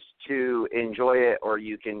choose to enjoy it or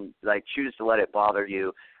you can, like, choose to let it bother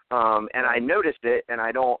you. And I noticed it, and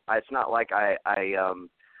it's not like I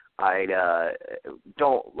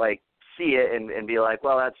don't, like, see it and be like,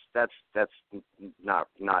 well, that's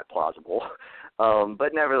not plausible.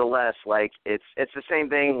 But nevertheless, like, it's the same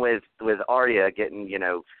thing with Arya getting, you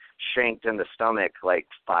know, shanked in the stomach like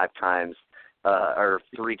 5 times. Or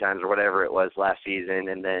 3 times or whatever it was last season,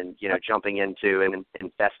 and then, you know, jumping into an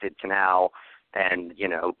infested canal and, you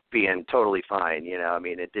know, being totally fine, you know. I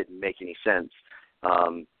mean, it didn't make any sense.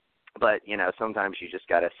 But, you know, sometimes you just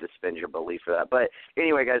got to suspend your belief for that. But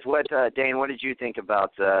anyway, guys, Dane, what did you think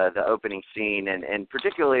about the opening scene and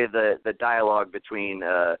particularly the dialogue between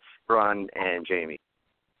Braun and Jamie?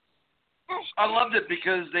 I loved it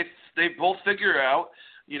because they both figure out,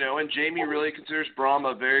 you know, and Jamie really considers Braun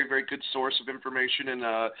a very, very good source of information,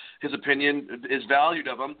 and his opinion is valued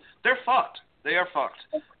of him. They're fucked. They are fucked.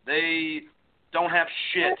 They don't have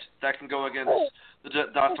shit that can go against the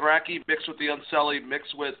Dothraki mixed with the Unsullied,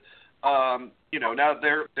 mixed with, you know, now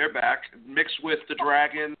they're back, mixed with the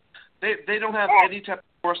dragon. They don't have any type of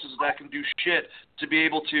forces that can do shit to be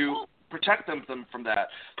able to protect them from that.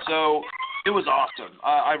 So it was awesome.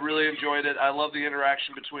 I really enjoyed it. I love the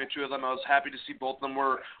interaction between the two of them. I was happy to see both of them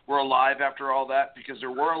were alive after all that, because there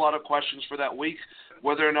were a lot of questions for that week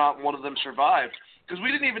whether or not one of them survived. Because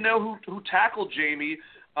we didn't even know who tackled Jamie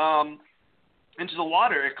into the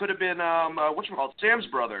water. It could have been Sam's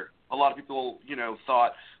brother. A lot of people, you know,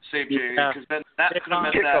 thought saved Jamie, because then that could have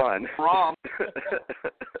meant that Braun.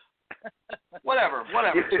 Whatever.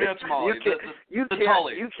 You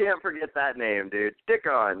can't forget that name, dude.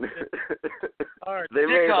 Dickon.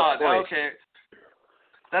 Dickon. Okay.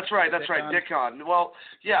 That's right. Dickon. Well,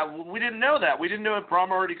 yeah, we didn't know that. We didn't know if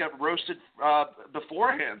Braun already got roasted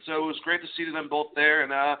beforehand. So it was great to see them both there,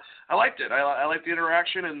 and I liked it. I liked the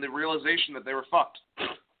interaction and the realization that they were fucked.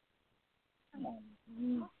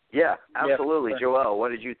 Yeah, absolutely. Yeah. Joel, what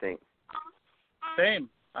did you think? Same.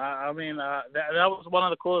 I mean, that was one of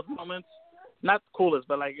the coolest moments. Not the coolest,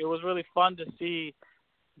 but, like, it was really fun to see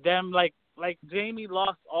them, like Jamie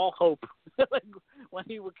lost all hope. Like, when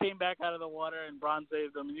he came back out of the water and Braun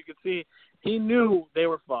saved him, and you could see he knew they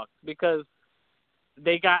were fucked because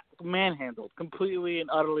they got manhandled, completely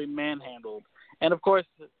and utterly manhandled. And, of course,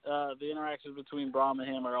 the interactions between Braun and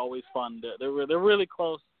him are always fun. They're really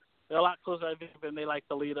close. They're a lot closer, I think, than they like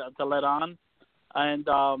to let on. And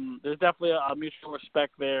there's definitely a mutual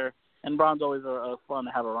respect there, and Braun's always fun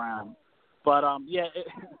to have around. But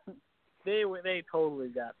they totally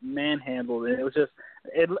got manhandled, and it was just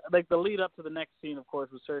like the lead up to the next scene, of course,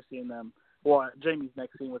 with Cersei and them, or Jamie's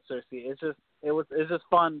next scene with Cersei. It's just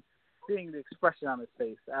fun seeing the expression on his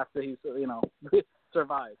face after he's, you know,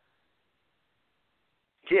 survived.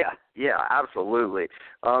 Yeah, absolutely.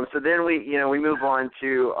 So then we move on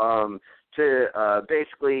to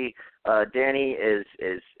basically Dany is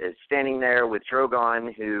standing there with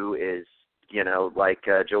Drogon, who is, you know, like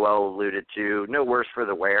Joel alluded to, no worse for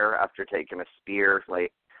the wear after taking a spear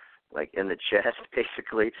like in the chest,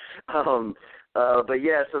 basically. But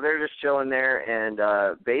yeah, so they're just chilling there, and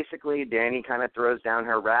basically Dany kind of throws down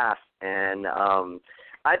her wrath, and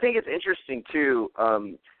I think it's interesting too.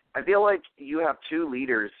 I feel like you have 2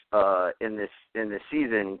 leaders in this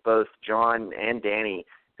season, both Jon and Dany,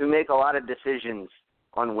 who make a lot of decisions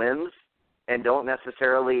on whims and don't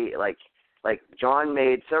necessarily like Jon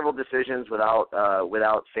made several decisions without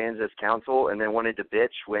Sansa's counsel, and then wanted to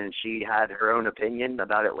bitch when she had her own opinion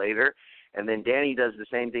about it later. And then Dany does the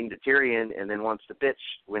same thing to Tyrion, and then wants to bitch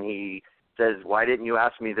when he says, "Why didn't you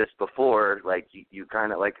ask me this before?" Like you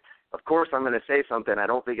kind of like of course I'm going to say something. I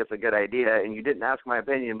don't think it's a good idea, and you didn't ask my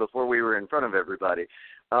opinion before we were in front of everybody.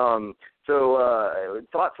 So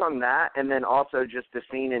thoughts on that, and then also just the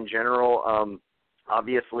scene in general.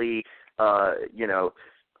 Obviously,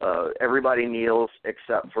 everybody kneels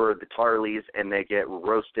except for the Tarleys, and they get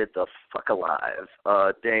roasted the fuck alive.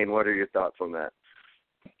 Dane, what are your thoughts on that?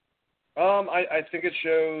 I think it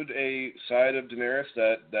showed a side of Daenerys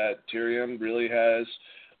that Tyrion really has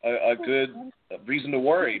a good reason to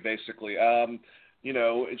worry, basically.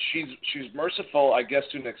 She's merciful, I guess,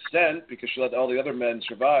 to an extent, because she let all the other men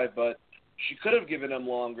survive, but she could have given him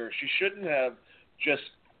longer. She shouldn't have just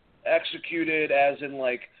executed as in,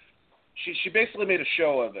 like, she basically made a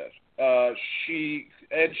show of it.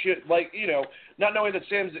 Not knowing that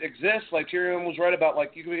Sam exists, like Tyrion was right about,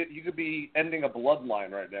 like, you could be ending a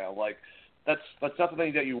bloodline right now. Like, that's not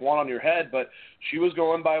something that you want on your head, but she was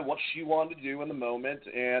going by what she wanted to do in the moment,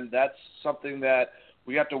 and that's something that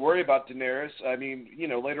we have to worry about Daenerys. I mean,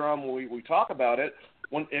 later on when we talk about it,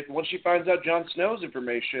 when she finds out Jon Snow's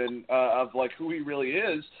information of, like, who he really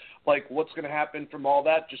is, like, what's going to happen from all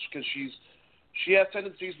that, just because she has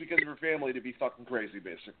tendencies because of her family to be fucking crazy,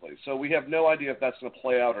 basically. So we have no idea if that's going to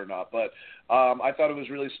play out or not. But I thought it was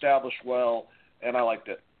really established well, and I liked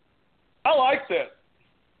it.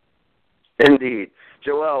 Indeed.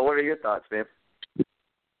 Joel, what are your thoughts, man?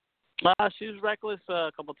 She was reckless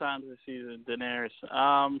a couple times this season, Daenerys.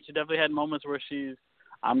 She definitely had moments where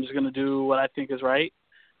I'm just going to do what I think is right,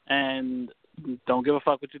 and don't give a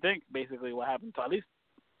fuck what you think, basically what happened to at least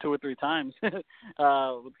 2 or 3 times with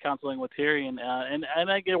counseling with Tyrion. And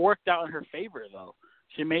it worked out in her favor, though.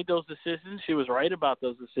 She made those decisions. She was right about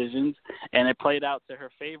those decisions, and it played out to her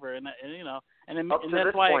favor. And up to that's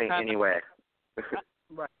this why point, anyway.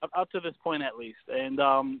 Right, up to this point at least, and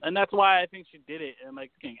that's why I think she did it. And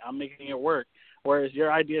like, I'm making it work, whereas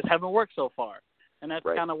your ideas haven't worked so far, and that's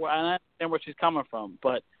right. kind of where I understand where she's coming from.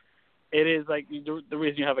 But it is like the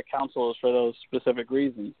reason you have a council is for those specific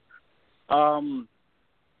reasons.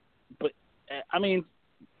 But I mean,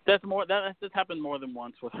 that's just happened more than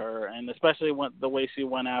once with her, and especially the way she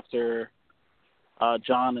went after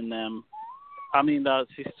Jon and them. I mean,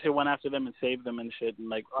 she went after them and saved them and shit, and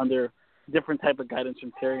like under different type of guidance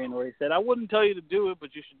from Tyrion, where he said, "I wouldn't tell you to do it,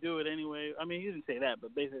 but you should do it anyway." I mean, he didn't say that,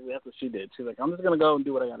 but basically that's what she did. She's like, "I'm just gonna go and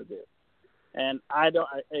do what I got to do," and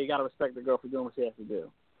you gotta respect the girl for doing what she has to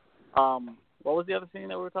do. What was the other thing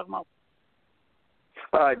that we were talking about?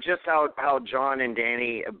 Just how Jon and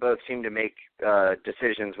Dany both seem to make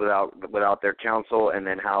decisions without their counsel, and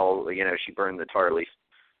then how she burned the Tarleys.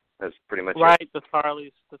 That's pretty much right. It. The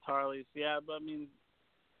Tarleys. Yeah, but I mean,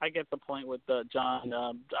 I get the point with Jon.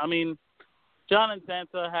 I mean, Jon and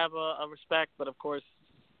Sansa have a respect, but of course,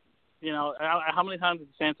 how many times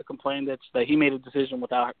did Sansa complain that he made a decision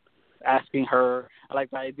without asking her? I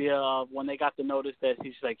like the idea of when they got the notice that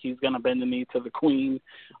he's going to bend the knee to the queen,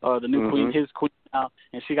 or the new queen, his queen now,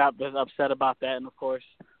 and she got upset about that, and of course,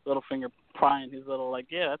 Littlefinger prying his little, like,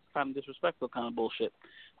 yeah, that's kind of disrespectful kind of bullshit.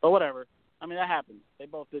 But whatever. I mean, that happened. They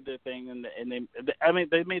both did their thing, and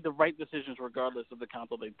they made the right decisions regardless of the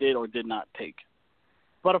counsel they did or did not take.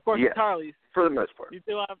 But of course, the Tarleys, for the most part, you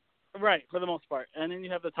do have for the most part, and then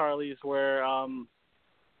you have the Tarleys where you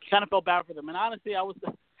kind of felt bad for them. And honestly,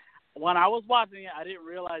 when I was watching it, I didn't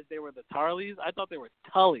realize they were the Tarleys. I thought they were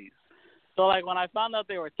Tullys. So like when I found out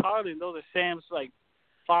they were Tarleys, those are Sam's like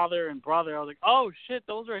father and brother, I was like, oh shit,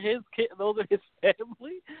 those are his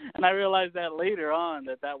family. And I realized that later on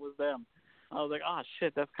that was them. I was like, oh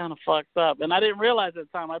shit, that's kind of fucked up. And I didn't realize at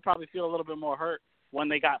the time. I'd probably feel a little bit more hurt when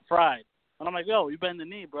they got fried. And I'm like, yo, you bend the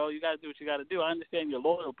knee, bro. You got to do what you got to do. I understand you're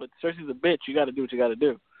loyal, but Cersei's a bitch. You got to do what you got to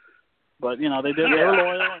do. But, they were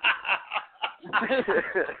loyal.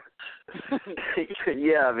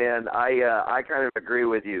 Yeah, man, I kind of agree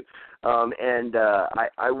with you. And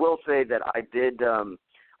I will say that I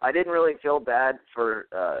didn't really feel bad for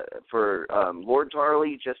Lord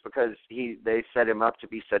Tarley, just because they set him up to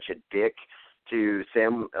be such a dick to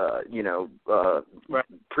Sam, right.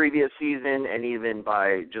 Previous season, and even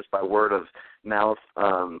by word of mouth,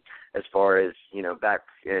 as far as back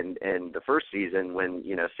in the first season when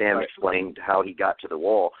Sam right. explained how he got to the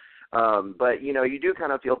wall. But you do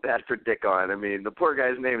kind of feel bad for Dickon. I mean, the poor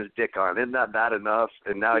guy's name is Dickon. Isn't that bad enough?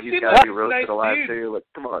 And now he's got to be roasted alive too. Like,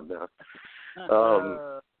 come on now.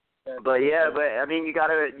 But I mean, you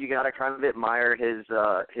gotta kind of admire his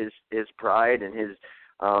pride and his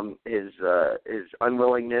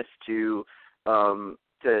unwillingness to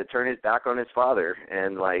turn his back on his father,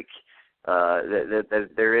 and like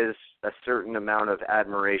there is a certain amount of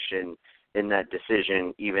admiration in that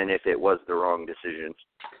decision, even if it was the wrong decision.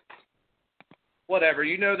 Whatever,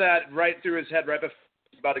 that right through his head right before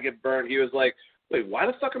about to get burned, he was like, wait, why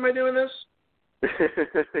the fuck am I doing this?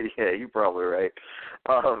 Yeah, you're probably right.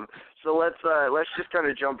 So let's just kind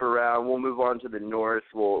of jump around. We'll move on to the north.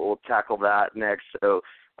 We'll tackle that next. So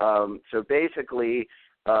basically,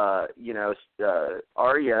 Arya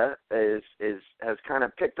has kind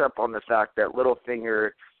of picked up on the fact that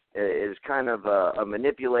Littlefinger is kind of a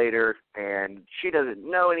manipulator, and she doesn't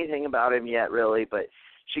know anything about him yet, really, but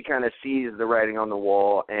she kind of sees the writing on the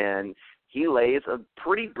wall, and he lays a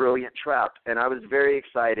pretty brilliant trap, and I was very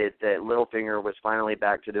excited that Littlefinger was finally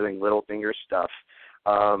back to doing Littlefinger stuff.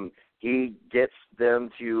 He gets them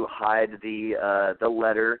to hide the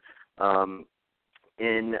letter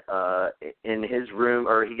in his room,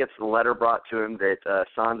 or he gets the letter brought to him that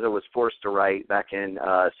Sansa was forced to write back in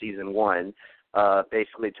season 1,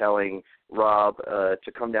 basically telling Robb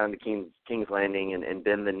to come down to King's Landing and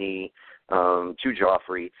bend the knee to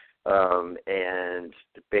Joffrey. And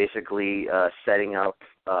basically setting up,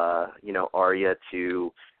 Arya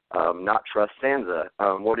to not trust Sansa.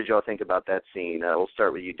 What did y'all think about that scene? We'll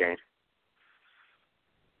start with you, Dane.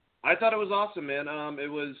 I thought it was awesome, man. It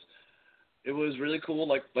was really cool,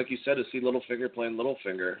 like you said, to see Littlefinger playing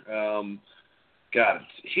Littlefinger. God,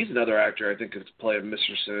 he's another actor I think could play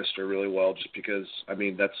Mr. Sinister really well, just because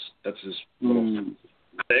that's his little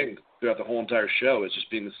thing throughout the whole entire show, is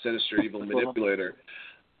just being the sinister, evil manipulator.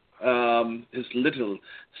 His little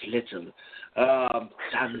Sansa,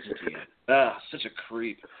 such a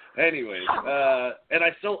creep. Anyways, and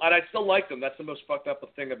I still like them. That's the most fucked up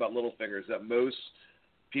thing about Littlefinger, is that most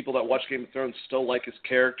people that watch Game of Thrones still like his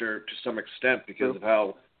character to some extent because of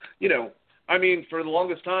how, for the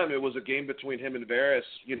longest time it was a game between him and Varys,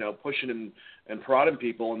 pushing and prodding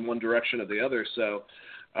people in one direction or the other. So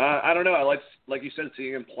I don't know. I like you said,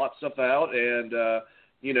 seeing him plot stuff out and.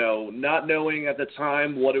 Not knowing at the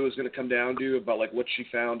time what it was going to come down to about what she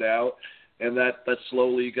found out, and that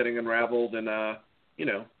slowly getting unraveled, and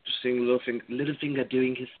just seeing Littlefinger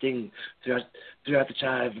doing his thing throughout the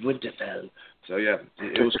time of Winterfell. So yeah,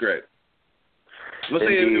 it was great. Let's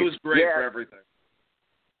say it was great for everything.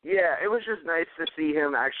 Yeah, it was just nice to see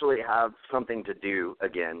him actually have something to do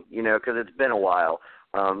again, because it's been a while,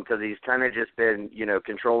 because he's kind of just been,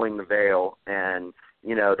 controlling the Vale, and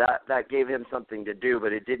that gave him something to do,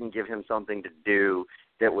 but it didn't give him something to do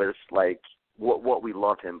that was like what we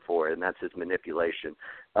love him for, and that's his manipulation.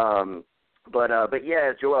 But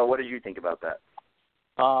yeah, Joel, what did you think about that?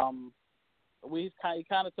 He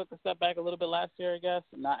kind of took a step back a little bit last year, I guess,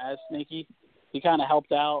 not as sneaky. He kind of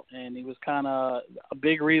helped out, and he was kind of a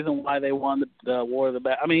big reason why they won the War of the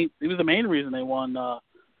Bastards. He was the main reason they won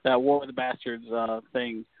that War of the Bastards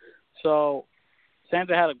thing. So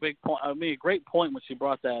Sansa had a great point when she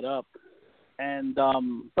brought that up. And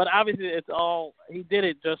but obviously he did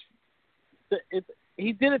it to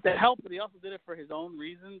help, but he also did it for his own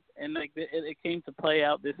reasons. And it came to play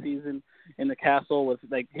out this season in the castle with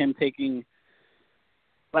him taking.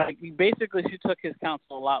 Basically, she took his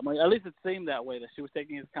counsel a lot more. At least it seemed that way, that she was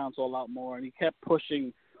taking his counsel a lot more, and he kept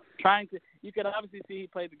pushing, trying to. You could obviously see he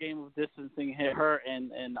played the game of distancing her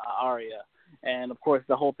and Arya, and of course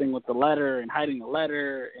the whole thing with the letter and hiding the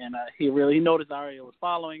letter, and he noticed Arya was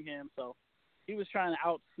following him, so he was trying to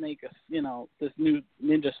outsnake this new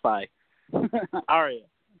ninja spy, Arya.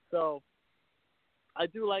 So I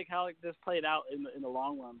do like how it just played out in the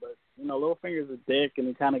long run, but Littlefinger's a dick, and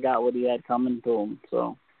he kind of got what he had coming to him.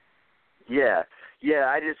 So yeah,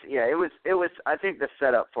 it was. I think the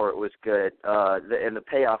setup for it was good, and the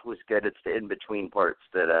payoff was good. It's the in between parts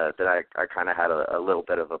that I kind of had a little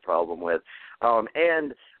bit of a problem with,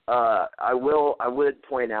 and I would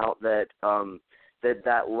point out that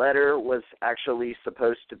that letter was actually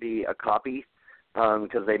supposed to be a copy.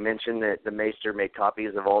 Because they mentioned that the Maester made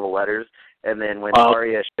copies of all the letters, and then when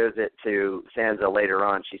Arya shows it to Sansa later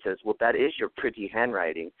on, she says, "Well, that is your pretty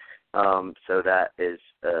handwriting." So that is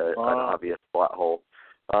an obvious plot hole.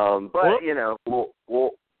 But we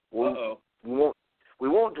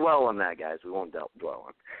won't dwell on that, guys. We won't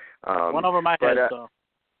dwell on. One over my head, so.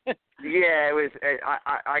 Yeah, it was.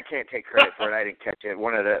 I can't take credit for it. I didn't catch it.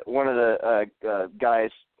 One of the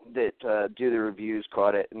guys that do the reviews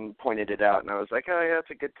caught it and pointed it out, and I was like, oh yeah, that's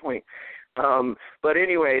a good point. But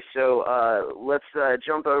anyway, so let's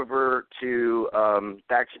jump over to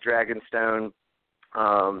back to Dragonstone,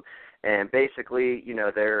 and basically,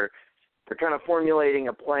 they're kind of formulating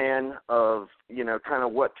a plan of kind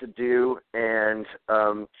of what to do, and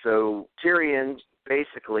so Tyrion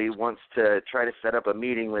basically wants to try to set up a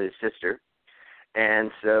meeting with his sister, and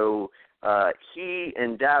so he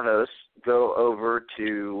and Davos go over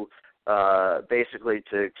to basically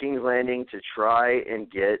to King's Landing to try and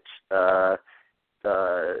get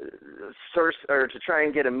or to try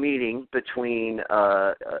and get a meeting between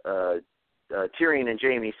Tyrion and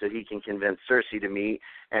Jaime so he can convince Cersei to meet,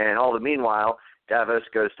 and all the meanwhile, Davos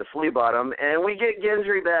goes to Flea Bottom, and we get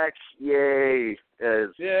Gendry back. Yay!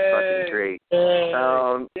 It's fucking great. Yay.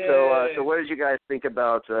 So what did you guys think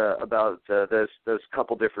about those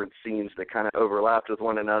couple different scenes that kind of overlapped with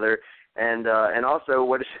one another, and also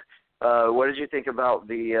what did you think about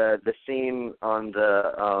the scene on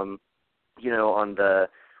the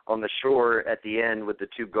on the shore at the end with the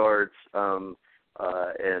two guards, and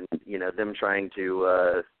them trying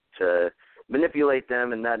to manipulate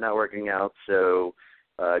them and that not working out, so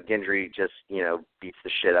Gendry just beats the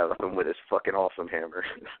shit out of him with his fucking awesome hammer.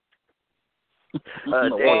 Dave, you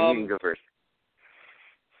can go first.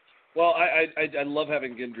 Well, I love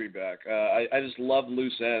having Gendry back. I just love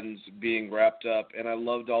loose ends being wrapped up, and I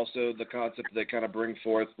loved also the concept they kind of bring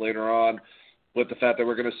forth later on with the fact that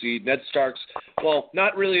we're going to see Ned Stark's, well,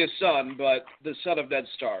 not really a son, but the son of Ned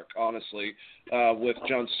Stark, honestly, with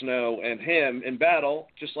Jon Snow and him in battle,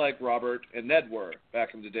 just like Robert and Ned were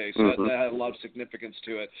back in the day. So that had a lot of significance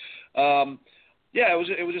to it. Yeah, it was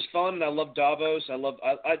just fun, and I love Davos. I love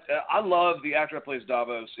the actor that plays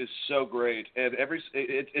Davos is so great, and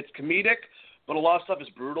it's comedic, but a lot of stuff is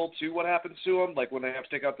brutal too. What happens to him, like when they have to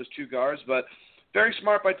take out those two guards, but very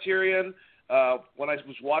smart by Tyrion. When I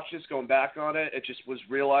was watching this, going back on it, it just was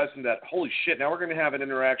realizing that, holy shit, now we're going to have an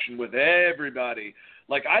interaction with everybody.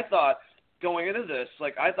 Like, I thought, going into this,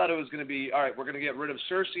 I thought it was going to be, all right, we're going to get rid of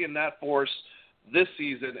Cersei and that force this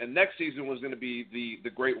season, and next season was going to be the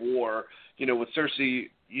Great War, with Cersei,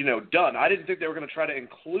 done. I didn't think they were going to try to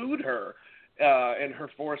include her and her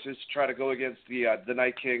forces to try to go against the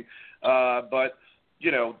Night King. But,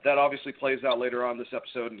 that obviously plays out later on this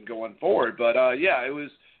episode and going forward. But, yeah, it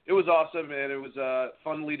was awesome, and it was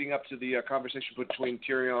fun leading up to the conversation between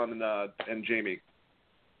Tyrion and Jaime.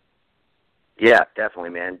 Yeah, definitely,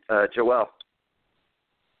 man. Joel.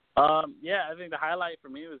 Yeah, I think the highlight for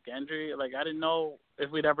me was Gendry. I didn't know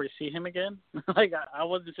if we'd ever see him again. I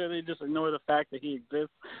wasn't sure they just ignore the fact that he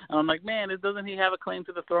exists. And I'm like, man, doesn't he have a claim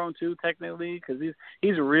to the throne too, technically? Because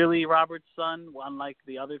he's really Robert's son, unlike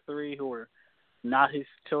the other three who were not his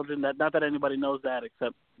children. Not that anybody knows that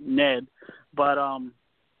except Ned, but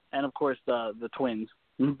and of course the twins.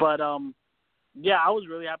 But yeah, I was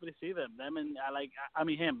really happy to see them.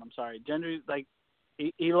 Him. I'm sorry, Gendry.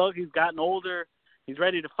 He's gotten older. He's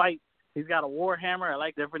ready to fight. He's got a war hammer. I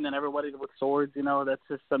like different than everybody with swords. That's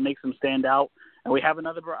just makes him stand out. And we have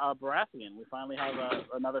another Baratheon. We finally have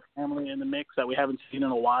another family in the mix that we haven't seen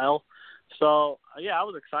in a while. So yeah, I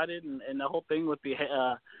was excited, and the whole thing with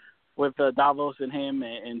Davos and him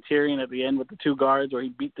and Tyrion at the end with the two guards, where he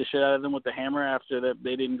beat the shit out of them with the hammer after that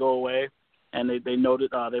they didn't go away, and they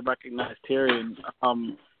noted they recognized Tyrion,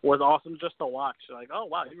 was awesome just to watch. Oh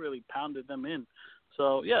wow, he really pounded them in.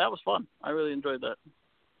 So, yeah, that was fun. I really enjoyed that.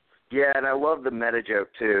 Yeah, and I love the meta joke,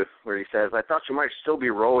 too, where he says, I thought you might still be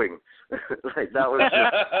rowing. That was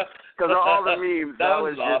just, because of all the memes, that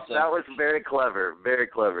was awesome. That was very clever, very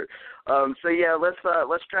clever. So, yeah, let's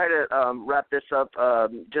try to wrap this up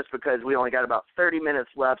just because we only got about 30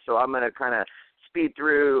 minutes left, so I'm going to kind of speed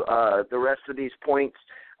through the rest of these points.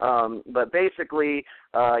 But basically,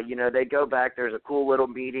 they go back. There's a cool little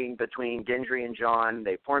meeting between Gendry and Jon.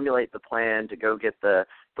 They formulate the plan to go get the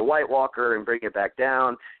White Walker and bring it back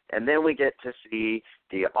down. And then we get to see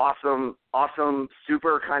the awesome,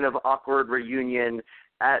 super kind of awkward reunion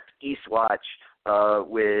at Eastwatch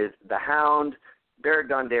with the Hound, Beric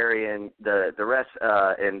Dondarrion, the rest,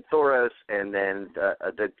 and Thoros, and then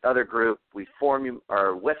the other group. We form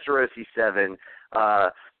our Westerosi 7.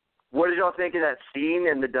 What did y'all think of that scene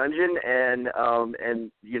in the dungeon, and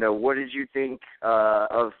what did you think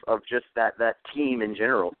of just that team in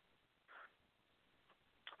general?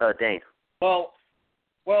 Dane. Well,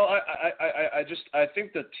 I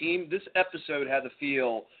think the team, this episode had the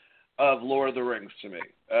feel of Lord of the Rings to me.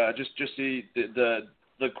 Just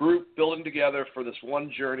the group building together for this one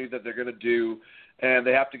journey that they're going to do, and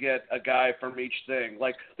they have to get a guy from each thing.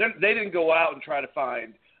 They didn't go out and try to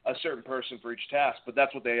find a certain person for each task, but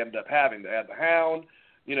that's what they ended up having. They had the Hound,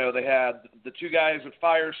 they had the two guys with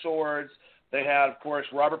fire swords, they had, of course,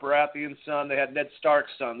 Robert Baratheon's son, they had Ned Stark's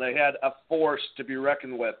son, they had a force to be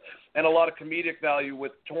reckoned with, and a lot of comedic value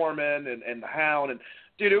with Tormund and the Hound, and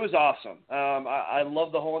dude, it was awesome. I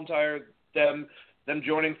love the whole entire them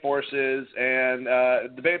joining forces, and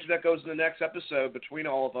the banter that goes in the next episode between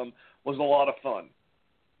all of them was a lot of fun.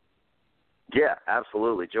 Yeah,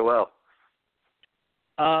 absolutely. Joel.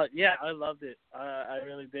 Yeah, I loved it. I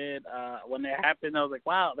really did. When it happened, I was like,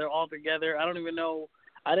 wow, they're all together. I don't even know.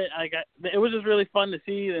 It was just really fun to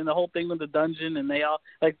see, and the whole thing with the dungeon, and they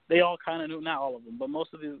all kind of knew, not all of them, but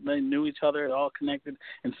most of them, they knew each other. They're all connected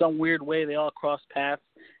in some weird way. They all crossed paths,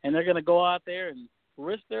 and they're gonna go out there and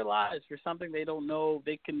risk their lives for something they don't know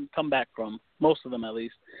they can come back from. Most of them, at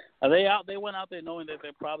least. They went out there knowing that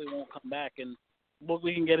they probably won't come back, and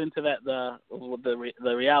we can get into that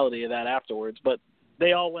the reality of that afterwards. But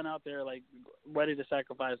they all went out there like ready to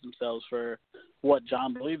sacrifice themselves for what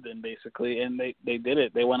John believed in, basically, and they did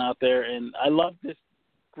it. They went out there, and I loved this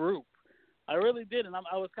group. I really did, and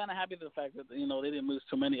I was kind of happy with the fact that they didn't lose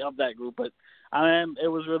too many of that group. But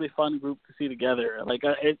it was a really fun group to see together.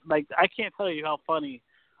 I can't tell you how funny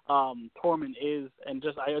Tormund is, and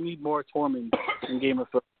just I need more Tormund in Game of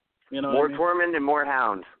Thrones. More Tormund and more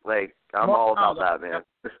Hound. I'm more all about Hound, that, man.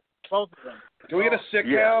 Both of them. Can we get a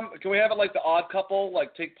sitcom? Yeah. Can we have it like The Odd Couple,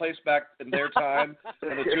 like take place back in their time,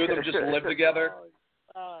 and the two of them just live together?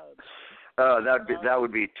 That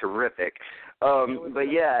would be terrific.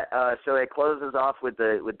 But yeah, so it closes off with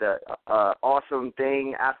the awesome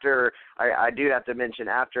thing. After I do have to mention,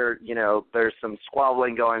 after there's some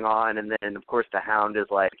squabbling going on, and then of course the Hound is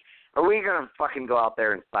like, are we gonna fucking go out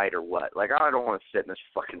there and fight or what? Like, I don't want to sit in this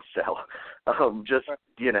fucking cell.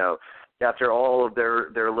 After all of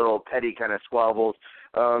their little petty kind of squabbles,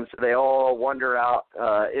 so they all wander out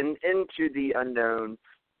into the unknown.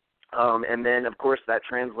 And then, of course, that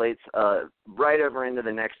translates right over into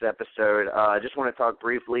the next episode. I just want to talk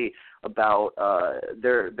briefly about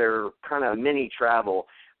their kind of mini travel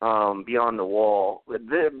beyond the wall.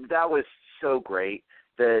 That was so great.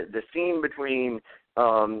 The scene between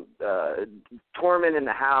Tormund and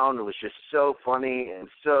the Hound was just so funny, and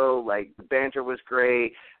so, the banter was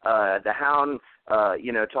great. The Hound,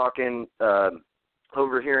 talking,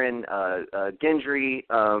 overhearing Gendry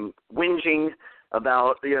whinging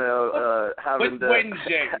about having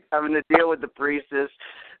to deal with the priestess,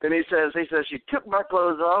 and he says she took my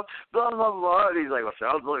clothes off, blah blah blah, and he's like, well,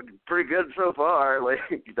 sounds like pretty good so far. Like,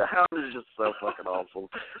 the Hound is just so fucking awesome.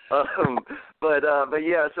 But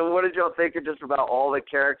yeah, so what did y'all think of just about all the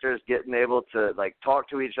characters getting able to talk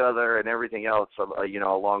to each other and everything else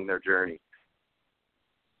along their journey?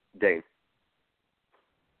 Dave.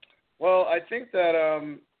 Well, I think that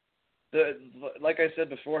like I said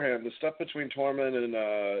beforehand, the stuff between Tormund and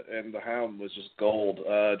the Hound was just gold.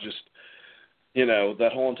 That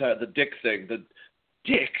whole entire the Dick thing, the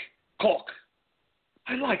Dick cock.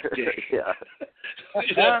 I like Dick. Yeah.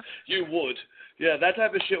 You would. Yeah, that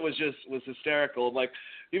type of shit was hysterical. Like,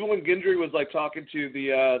 even when Gendry was talking to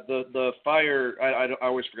the fire, I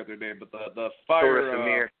always forget their name, but the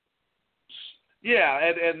fire. Yeah,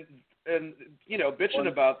 and bitching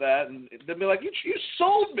about that, and they'd be like, you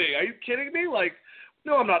sold me. Are you kidding me? Like,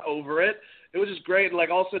 no, I'm not over it. It was just great.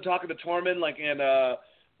 And also talking to Tormund,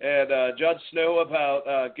 and Jon Snow about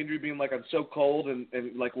Gendry being like, I'm so cold, and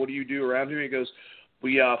what do you do around here? He goes,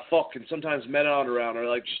 we fuck, and sometimes men aren't around,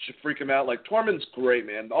 or just to freak him out. Tormund's great,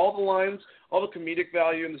 man. All the lines, all the comedic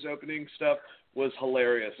value in this opening stuff was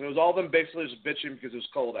hilarious, and it was all of them basically just bitching because it was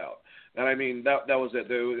cold out. And I mean, that was it.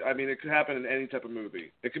 It could happen in any type of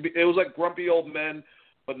movie. It was like grumpy old men,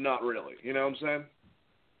 but not really. You know what I'm saying?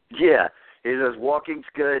 Yeah. He says, walking's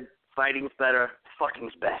good, fighting's better,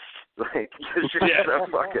 fucking's best. It's just so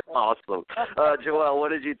fucking awesome. Joel, what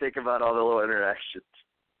did you think about all the little interactions?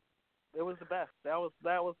 It was the best. That was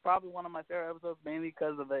probably one of my favorite episodes, mainly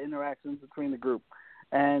because of the interactions between the group.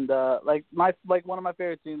 And one of my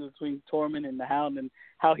favorite scenes between Tormund and the Hound, and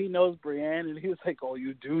how he knows Brienne, and he was like, "Oh,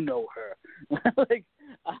 you do know her."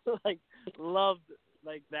 I loved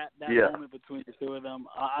that moment between the two of them.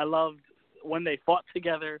 I loved when they fought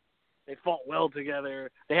together. They fought well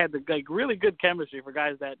together. They had really good chemistry for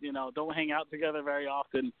guys that don't hang out together very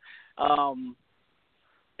often.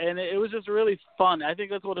 And it was just really fun. I think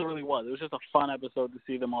that's what it really was. It was just a fun episode to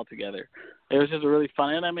see them all together. It was just really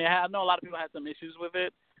fun. And I mean, I know a lot of people had some issues with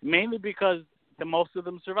it, mainly because most of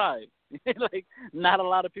them survived. Not a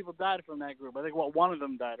lot of people died from that group. I think one of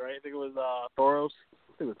them died, right? I think it was Thoros.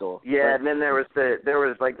 I think it was Thoros. Yeah, right? And then there was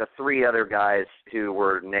the three other guys who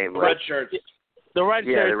were nameless. Red shirts. The red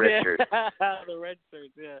shirts. The red shirts. The red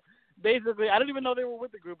shirts. Yeah. Basically, I didn't even know they were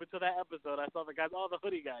with the group until that episode. I saw the guys, the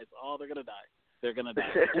hoodie guys. Oh, they're gonna die. They're gonna die.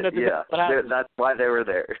 And that's why they were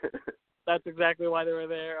there. That's exactly why they were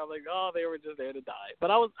there. I'm like, they were just there to die. But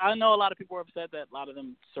I know a lot of people were upset that a lot of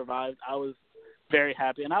them survived. I was very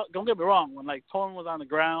happy. And don't get me wrong, when Tormund was on the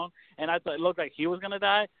ground and I thought it looked like he was gonna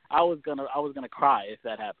die, I was gonna cry if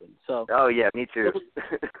that happened. So. Oh yeah, me too.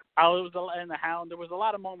 And the Hound. There was a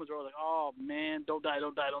lot of moments where I was like, oh man, don't die.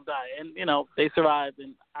 And they survived,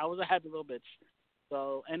 and I was a happy little bitch.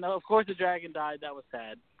 So, and of course the dragon died. That was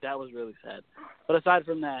sad. That was really sad. But aside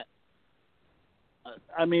from that,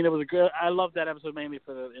 I mean, it was a good. I loved that episode mainly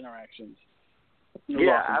for the interactions.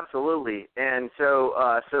 Yeah, absolutely. And so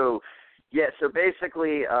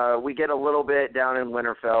basically, we get a little bit down in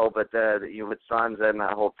Winterfell, but with Sansa and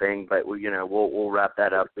that whole thing. But we'll wrap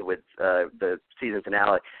that up with the season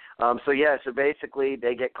finale. So basically,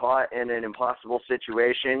 they get caught in an impossible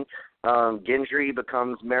situation. Gendry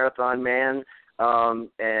becomes Marathon Man,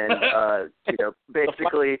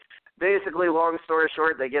 basically, long story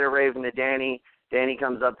short, they get a raven to Dany. Dany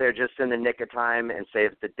comes up there just in the nick of time and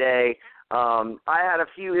saves the day. I had a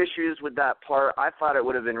few issues with that part. I thought it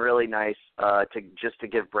would have been really nice to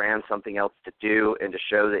give Bran something else to do and to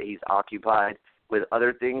show that he's occupied with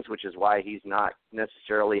other things, which is why he's not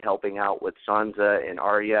necessarily helping out with Sansa and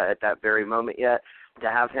Arya at that very moment yet. To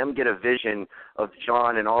have him get a vision of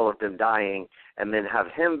Jon and all of them dying, and then have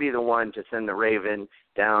him be the one to send the Raven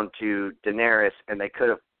down to Daenerys, and they could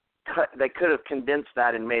have condensed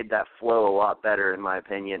that and made that flow a lot better, in my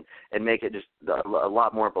opinion, and make it just a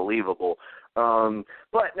lot more believable.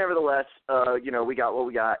 But nevertheless, we got what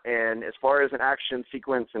we got. And as far as an action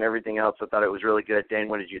sequence and everything else, I thought it was really good. Dane,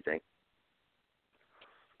 what did you think?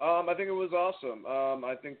 I think it was awesome.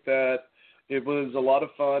 I think that it was a lot of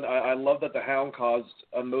fun. I love that the Hound caused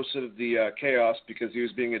most of the chaos because he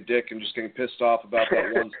was being a dick and just getting pissed off about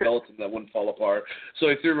that one skeleton that wouldn't fall apart. So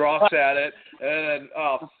he threw rocks at it, and then,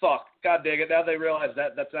 oh, fuck, God dang it. Now they realize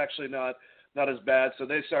that that's actually not as bad. So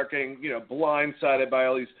they start getting, blindsided by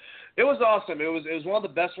all these. It was awesome. It was one of the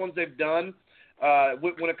best ones they've done.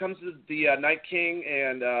 When it comes to the Night King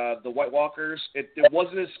and the White Walkers, it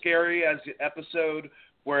wasn't as scary as the episode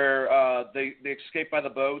where they escaped by the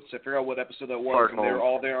boats. I forgot what episode that was, and they were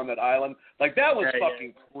all there on that island. Like, that was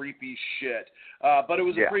fucking creepy shit. But it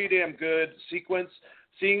was a pretty damn good sequence.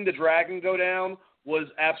 Seeing the dragon go down was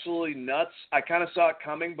absolutely nuts. I kind of saw it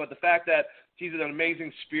coming, but the fact that he's an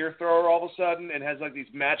amazing spear thrower all of a sudden and has, like, these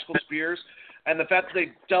magical spears, and the fact that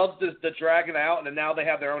they dubbed the dragon out and then now they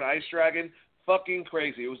have their own ice dragon, fucking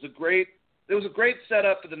crazy. It was a great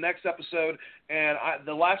setup for the next episode, and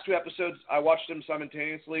the last two episodes, I watched them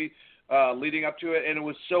simultaneously leading up to it, and it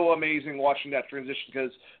was so amazing watching that transition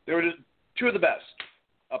because they were just two of the best.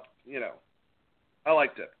 I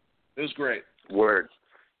liked it. It was great. Word.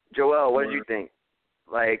 Joel, what did you think?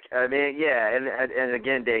 Like, I mean, yeah, and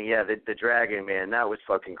again, Dang, yeah, the dragon, man, that was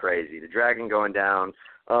fucking crazy. The dragon going down.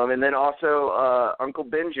 And then also Uncle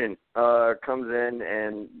Benjen comes in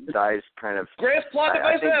and dies kind of. Greatest plot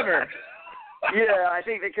device ever. Yeah, I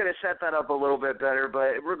think they could have set that up a little bit better,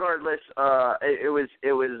 but regardless, it was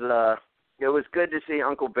good to see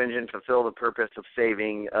Uncle Benjen fulfill the purpose of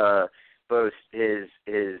saving both his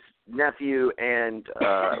nephew and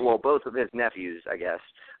both of his nephews, I guess.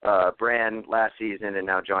 Bran last season and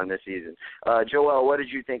now Jon this season. Joel, what did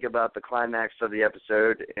you think about the climax of the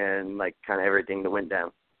episode and like kind of everything that went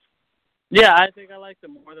down? Yeah, I think I liked it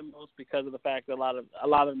more than most because of the fact that a lot of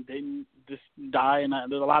them didn't just die, and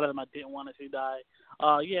there's a lot of them I didn't want to see die.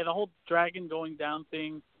 The whole dragon going down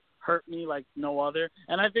thing hurt me like no other.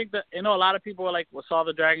 And I think that a lot of people were like, saw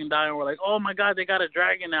the dragon die and were like, oh my God, they got a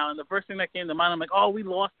dragon now. And the first thing that came to mind, I'm like, oh, we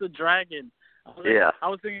lost the dragon. I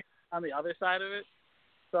was thinking on the other side of it.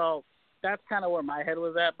 So that's kind of where my head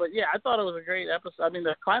was at. But yeah, I thought it was a great episode. I mean,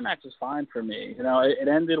 the climax was fine for me. It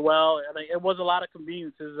ended well. I mean, it was a lot of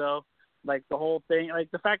conveniences though. Like the whole thing,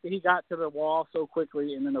 like the fact that he got to the wall so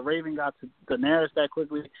quickly, and then the Raven got to Daenerys that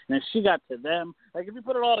quickly, and then she got to them. Like if you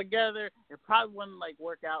put it all together, it probably wouldn't like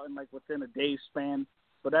work out in like within a day's span.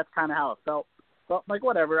 But that's kind of how it felt. So like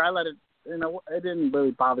whatever, I let it. It didn't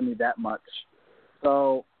really bother me that much.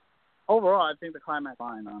 So overall, I think the climax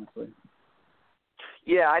fine, honestly.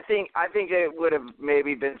 Yeah, I think it would have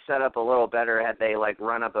maybe been set up a little better had they like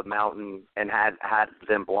run up a mountain and had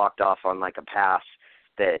them blocked off on like a pass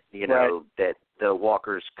that that the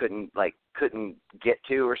walkers couldn't get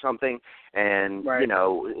to or something, and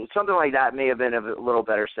something like that may have been a little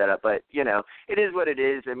better setup. But it is what it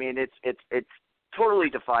is. I mean, it's totally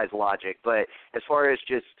defies logic. But as far as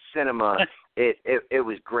just cinema, it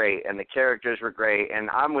was great, and the characters were great. And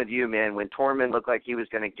I'm with you, man. When Tormund looked like he was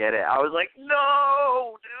going to get it, I was like,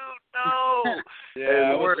 no, dude, no.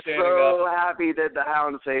 Yeah, and we're so happy that the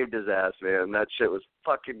Hound saved his ass, man. That shit was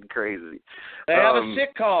fucking crazy. They have a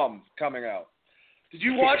sitcom coming out. Did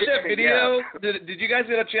you watch that video? Yeah. Did you guys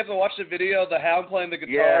get a chance to watch the video of the Hound playing the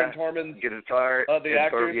guitar and Tormund? Guitar. The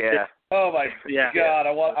actors. Yeah. Oh my God!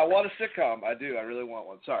 I want a sitcom. I do. I really want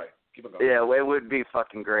one. Sorry. Keep it going. Yeah, it would be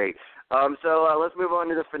fucking great. So let's move on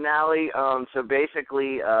to the finale. So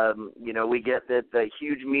basically, we get the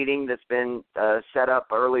huge meeting that's been set up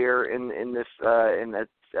earlier in that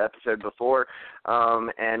episode before,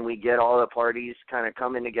 and we get all the parties kind of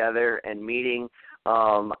coming together and meeting.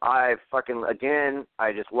 I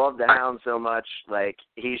just love the Hound so much. Like,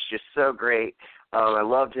 he's just so great. I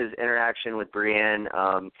loved his interaction with Brienne.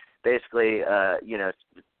 Basically,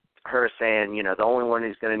 her saying, the only one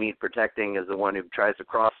who's going to need protecting is the one who tries to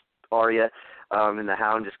cross Arya, and the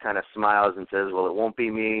Hound just kind of smiles and says, well, it won't be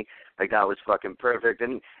me. Like, that was fucking perfect.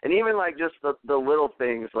 And even, like, just the little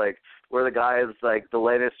things, like, where the guy is, like, the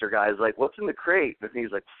Lannister guy is like, what's in the crate? And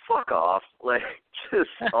he's like, fuck off. Like, just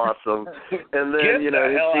awesome. And then, Get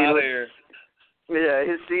the hell out of here. Yeah,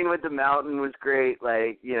 his scene with the mountain was great.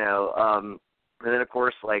 Like, and then, of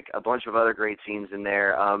course, like, a bunch of other great scenes in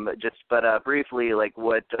there. But briefly, like,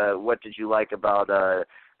 what did you like about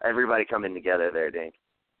everybody coming together there, Dane?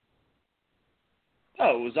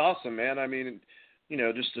 Oh, it was awesome, man. I mean,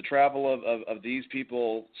 just the travel of these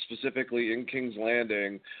people, specifically in King's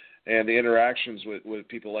Landing, and the interactions with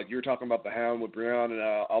people. Like, you were talking about the Hound with Brienne, and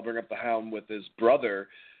I'll bring up the Hound with his brother,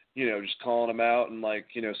 just calling him out and, like,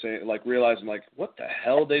 saying, like, realizing, like, what the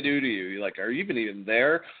hell did they do to you? You're like, are you even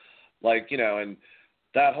there? Like, and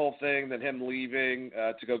that whole thing, then him leaving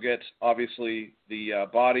to go get, obviously, the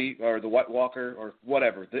body or the White Walker or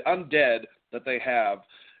whatever, the undead that they have,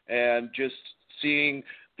 and just seeing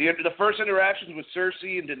the first interactions with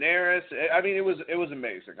Cersei and Daenerys. I mean, it was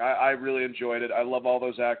amazing. I really enjoyed it. I love all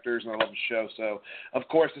those actors, and I love the show. So, of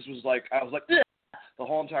course, this was like, I was like, the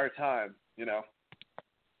whole entire time,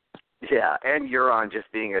 Yeah, and Euron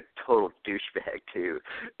just being a total douchebag too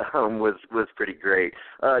was pretty great.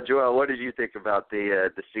 Joel, what did you think about the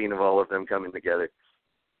scene of all of them coming together?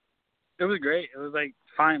 It was great. It was like,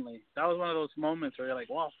 finally. That was one of those moments where you're like,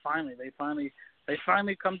 wow, finally, they finally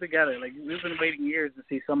come together. Like, we've been waiting years to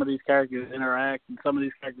see some of these characters interact and some of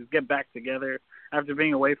these characters get back together after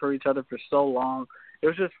being away from each other for so long.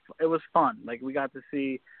 It was fun. Like, we got to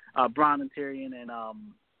see Bronn and Tyrion and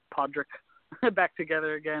Podrick back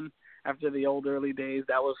together again after the old early days.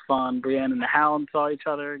 That was fun. Brienne and the Hound saw each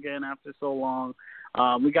other again after so long.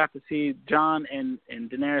 We got to see Jon and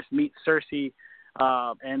Daenerys meet Cersei.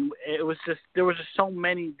 And there was just so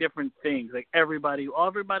many different things. Like, everybody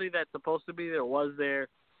that's supposed to be there was there,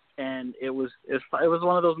 and it was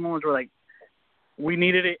one of those moments where, like, we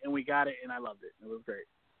needed it and we got it, and I loved it. It was great.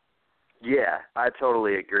 Yeah, I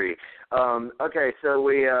totally agree. Okay, so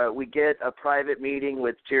we get a private meeting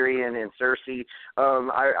with Tyrion and Cersei.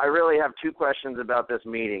 I really have two questions about this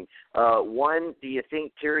meeting. One, do you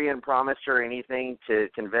think Tyrion promised her anything to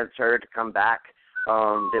convince her to come back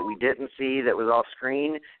that we didn't see that was off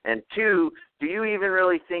screen? And two, do you even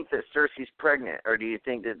really think that Cersei's pregnant, or do you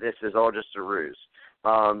think that this is all just a ruse?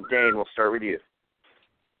 Dane, we'll start with you.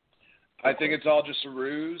 I think it's all just a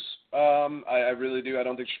ruse. I really do. I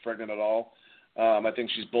don't think she's pregnant at all. I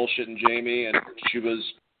think she's bullshitting Jaime, and she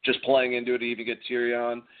was just playing into it to even get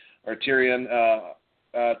Tyrion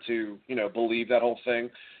to believe that whole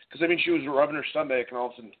thing. Because, I mean, she was rubbing her stomach, and all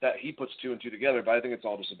of a sudden that he puts two and two together, but I think it's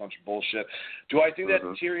all just a bunch of bullshit. Do I think that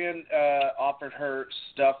Tyrion offered her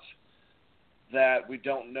stuff that we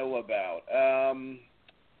don't know about?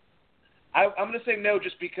 I'm going to say no,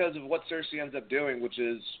 just because of what Cersei ends up doing, which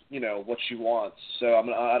is, what she wants. So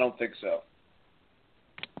I don't think so.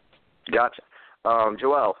 Gotcha.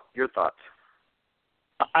 Joel, your thoughts?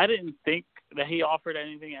 I didn't think that he offered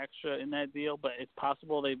anything extra in that deal, but it's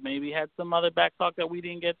possible they maybe had some other back talk that we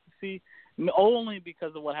didn't get to see, only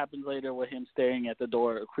because of what happens later with him staring at the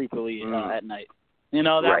door creepily at night. That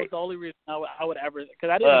was the only reason I would ever, because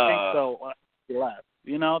I didn't think so when he left.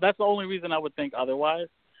 That's the only reason I would think otherwise.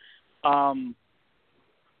 But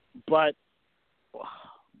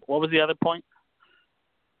what was the other point?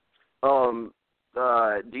 Do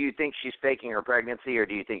you think she's faking her pregnancy, or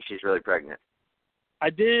do you think she's really pregnant? I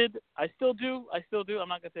did. I still do. I'm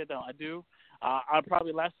not gonna say I don't. I do. I'm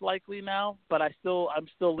probably less likely now, but I'm still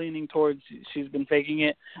leaning towards she's been faking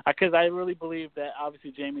it, because I really believe that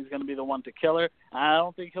obviously Jaime's gonna be the one to kill her. I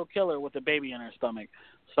don't think he'll kill her with a baby in her stomach.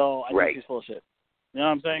 So I think she's full of shit. You know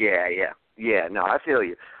what I'm saying? Yeah. No, I feel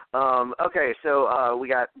you. Okay, so we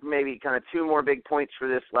got maybe kind of two more big points for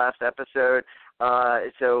this last episode.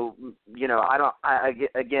 So,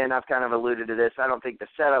 again, I've kind of alluded to this. I don't think the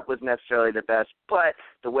setup was necessarily the best, but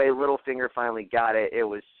the way Littlefinger finally got it, it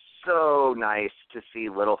was so nice to see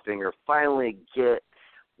Littlefinger finally get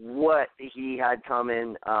what he had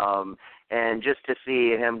coming, and just to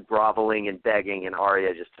see him groveling and begging and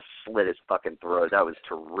Arya just to slit his fucking throat. That was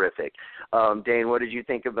terrific. Dane, what did you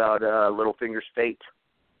think about Littlefinger's fate?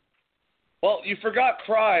 Well, you forgot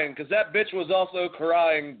crying, because that bitch was also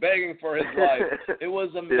crying, begging for his life. It was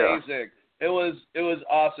amazing. Yeah. It was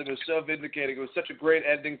awesome. It was so vindicating. It was such a great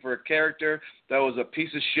ending for a character that was a piece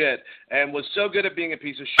of shit and was so good at being a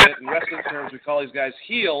piece of shit. In wrestling terms, we call these guys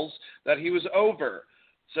heels. That he was over.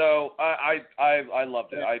 So I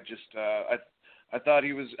loved it. I thought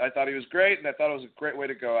he was great, and I thought it was a great way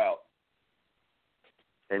to go out.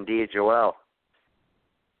 Indeed, Joel.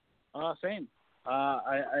 Same.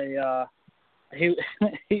 He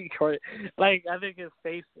like, I think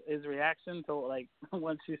his reaction to, like,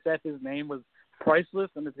 when she said his name was priceless,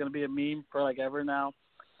 and it's gonna be a meme for like ever now.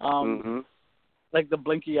 Like the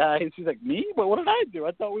blinky eyes. She's like, me? But what did I do?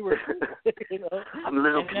 I thought we were cool. You know? I'm a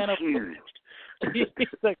little confused. He's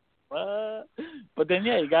like, what? But then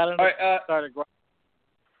he got him started.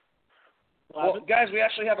 Well, guys, we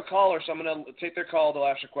actually have a caller, so I'm gonna take their call. They'll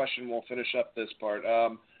ask a question. We'll finish up this part.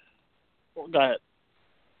 Go ahead.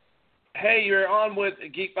 Hey, you're on with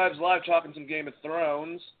Geek Vibes Live talking some Game of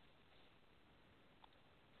Thrones.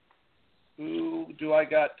 Who do I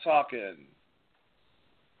got talking?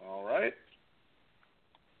 All right.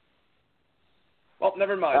 Well,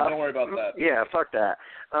 never mind. Don't worry about that. Yeah, fuck that.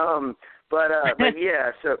 But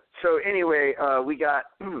yeah. So anyway, we got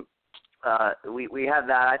we had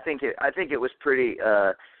that. I think it was pretty.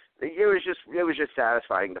 It was just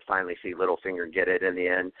satisfying to finally see Littlefinger get it in the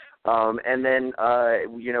end. And then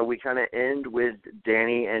we kind of end with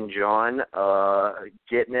Dany and Jon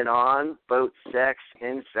getting it on, both sex,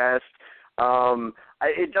 incest.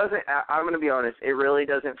 It doesn't. I'm going to be honest. It really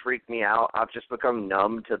doesn't freak me out. I've just become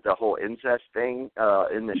numb to the whole incest thing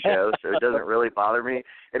in the show, so it doesn't really bother me.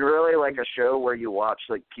 And really, like a show where you watch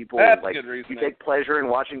like people you take pleasure in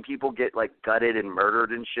watching people get like gutted and murdered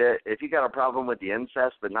and shit. If you got a problem with the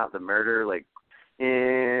incest but not the murder, like,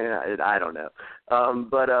 I don't know.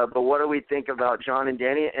 But what do we think about Jon and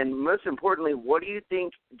Dany? And most importantly, what do you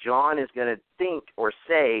think Jon is going to think or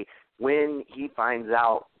say when he finds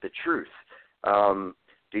out the truth?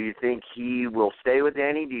 Do you think he will stay with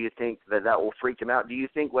Dany? Do you think that will freak him out? Do you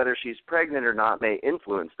think whether she's pregnant or not may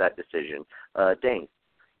influence that decision? Dane.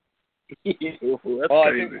 Well,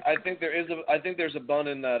 I think there's a bun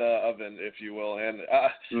in that oven, if you will. And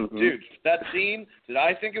dude, that scene, did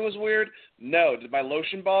I think it was weird? No. Did my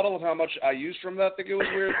lotion bottle and how much I used from that think it was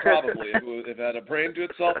weird? Probably. if it had a brain to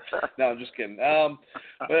itself. No, I'm just kidding. No,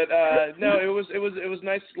 it was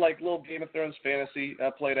nice, like little Game of Thrones fantasy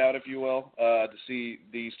played out, if you will, to see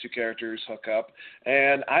these two characters hook up.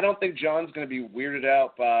 And I don't think Jon's going to be weirded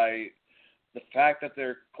out by the fact that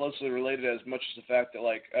they're closely related as much as the fact that,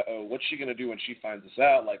 like, what's she going to do when she finds this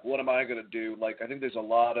out? Like, what am I going to do? Like, I think there's a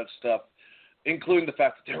lot of stuff, including the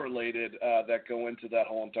fact that they're related, that go into that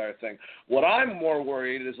whole entire thing. What I'm more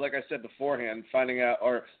worried is, like I said beforehand, finding out,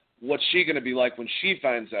 or what's she going to be like when she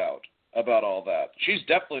finds out about all that. She's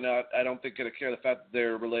definitely not, I don't think, going to care the fact that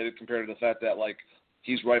they're related compared to the fact that, like,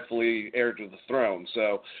 he's rightfully heir to the throne.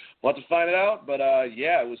 So we'll have to find it out. But,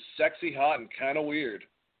 yeah, it was sexy, hot, and kind of weird.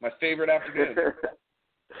 My favorite afternoon.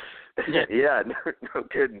 Yeah, no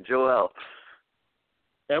kidding. Joel.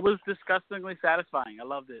 That was disgustingly satisfying. I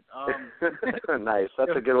loved it. Nice.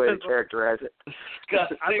 That's a good way to characterize it.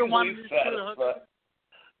 I've been wanting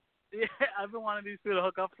these two to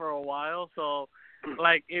hook up for a while, so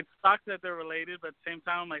like it sucks that they're related, but at the same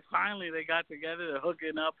time, like finally they got together, they're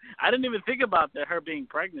hooking up. I didn't even think about her being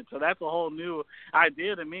pregnant, so that's a whole new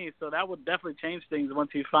idea to me. So that would definitely change things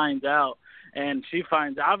once he finds out, and she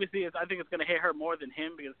finds out. Obviously, I think it's going to hit her more than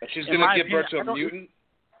him because she's going to give birth to a mutant.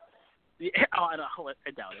 Yeah, I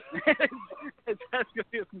doubt it. It's going to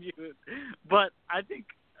be a mutant, but I think.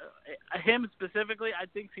 Him specifically, I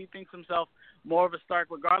think he thinks himself more of a Stark.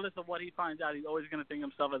 Regardless of what he finds out, he's always going to think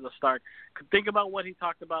himself as a Stark. Think about what he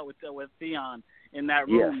talked about with Theon in that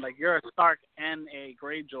room. Yes. Like, you're a Stark and a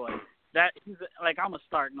Greyjoy. That he's like, I'm a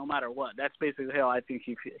Stark no matter what. That's basically how I think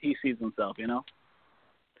he sees himself. You know.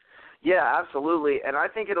 Yeah, absolutely. And I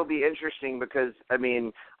think it'll be interesting because, I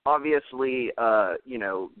mean, obviously,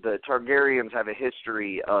 the Targaryens have a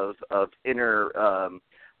history of inner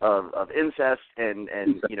of incest and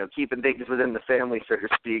keeping things within the family, so to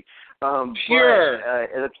speak. Sure.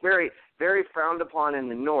 But it's very, very frowned upon in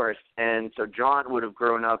the North, and so Jon would have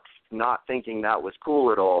grown up not thinking that was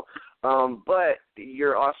cool at all. But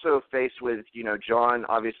you're also faced with, Jon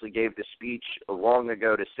obviously gave the speech long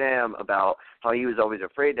ago to Sam about how he was always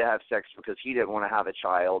afraid to have sex because he didn't want to have a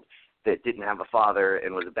child that didn't have a father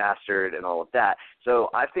and was a bastard and all of that. So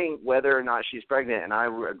I think whether or not she's pregnant, and I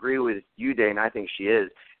agree with you, Dane, I think she is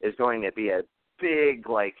going to be a big,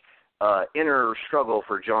 inner struggle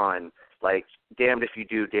for Jon, like, damned if you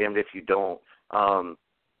do, damned if you don't.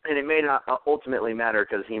 and it may not ultimately matter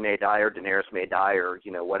because he may die or Daenerys may die or,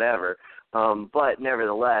 whatever. But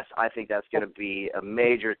nevertheless, I think that's going to be a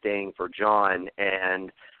major thing for Jon.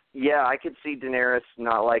 And, yeah, I could see Daenerys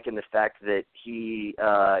not liking the fact that he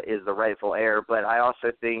is the rightful heir, but I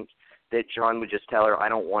also think that Jon would just tell her, I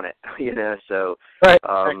don't want it, so. Right.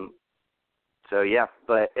 So, yeah,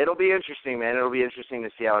 but it'll be interesting, man. It'll be interesting to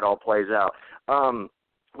see how it all plays out.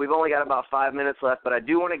 We've only got about 5 minutes left, but I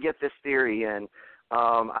do want to get this theory in.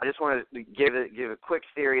 I just want to give a quick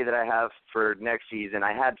theory that I have for next season.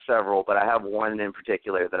 I had several, but I have one in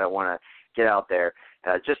particular that I want to get out there,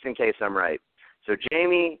 just in case I'm right. So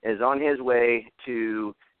Jaime is on his way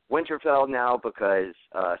to Winterfell now because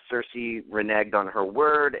Cersei reneged on her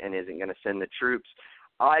word and isn't going to send the troops.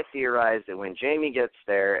 I theorize that when Jaime gets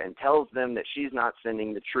there and tells them that she's not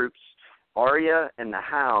sending the troops, Arya and the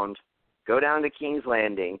Hound go down to King's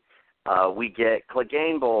Landing. We get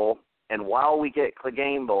Clegane Bowl, and while we get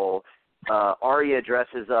Clegane Bowl, Arya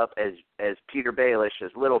dresses up as Peter Baelish,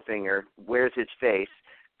 as Littlefinger, wears his face,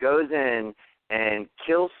 goes in and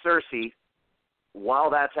kills Cersei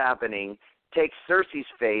while that's happening, takes Cersei's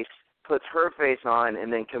face, puts her face on,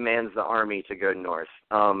 and then commands the army to go north.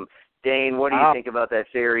 Dane, what do you think about that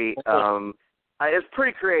theory? It's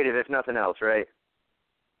pretty creative, if nothing else, right?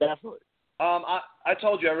 Definitely. I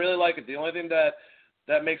told you, I really like it. The only thing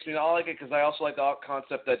that makes me not like it, because I also like the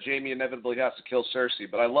concept that Jaime inevitably has to kill Cersei,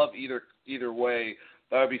 but I love either way.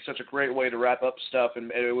 That would be such a great way to wrap up stuff,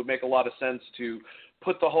 and it would make a lot of sense to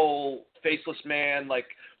put the whole faceless man, like,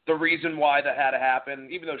 the reason why that had to happen,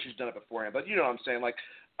 even though she's done it beforehand, but you know what I'm saying. Like,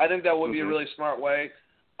 I think that would be a really smart way.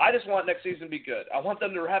 I just want next season to be good. I want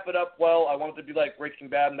them to wrap it up well. I want it to be like Breaking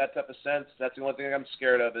Bad in that type of sense. That's the only thing I'm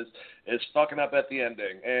scared of is fucking up at the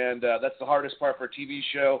ending. And that's the hardest part for a TV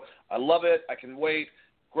show. I love it. I can wait.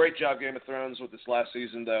 Great job, Game of Thrones, with this last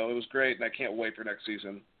season, though. It was great, and I can't wait for next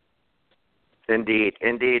season. Indeed.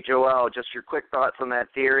 Joel, just your quick thoughts on that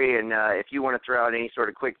theory, and if you want to throw out any sort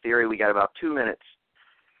of quick theory, we got about 2 minutes.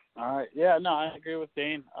 All right. Yeah, no, I agree with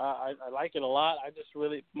Dane. I like it a lot.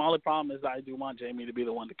 My only problem is I do want Jaime to be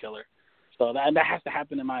the one to kill her. So that has to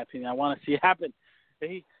happen, in my opinion. I want to see it happen.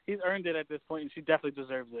 He's earned it at this point, and she definitely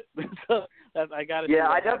deserves it. So I got to. Yeah,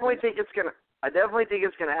 I definitely think it's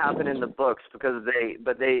gonna happen in the books because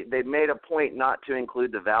they made a point not to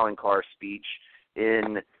include the Valonqar speech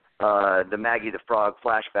in the Maggie the Frog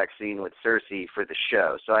flashback scene with Cersei for the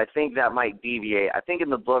show. So I think that might deviate. I think in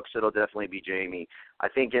the books it'll definitely be Jaime. I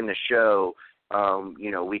think in the show,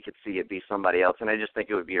 we could see it be somebody else. And I just think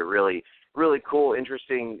it would be a really, really cool,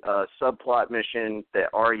 interesting subplot mission that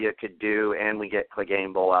Arya could do, and we get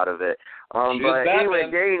Clegane Bowl out of it. But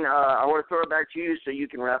anyway, Dane, I want to throw it back to you so you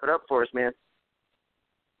can wrap it up for us, man.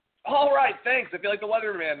 All right, thanks. I feel like the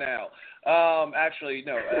weatherman now. Actually,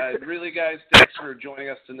 no. Really, guys, thanks for joining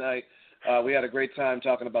us tonight. We had a great time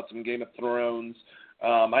talking about some Game of Thrones.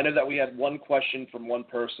 I know that we had one question from one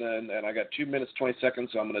person, and I got 2 minutes, 20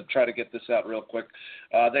 seconds, so I'm going to try to get this out real quick.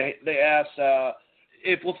 They asked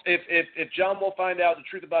if Jon will find out the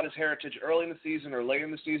truth about his heritage early in the season or late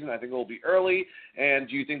in the season. I think it will be early. And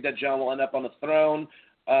do you think that Jon will end up on the throne?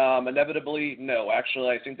 Inevitably, no. Actually,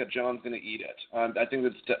 I think that Jon's going to eat it. I think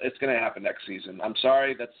it's going to happen next season. I'm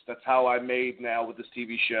sorry. That's how I'm made now with this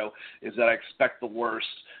TV show, is that I expect the worst.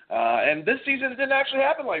 And this season it didn't actually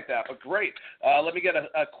happen like that, but great. Let me get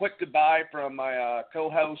a quick goodbye from my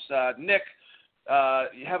co-host, Nick.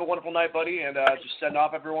 You have a wonderful night, buddy, and just send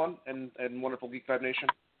off everyone and wonderful Geek Vibe Nation.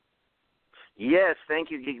 Yes,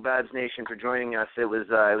 thank you, Geek Vibes Nation, for joining us. It was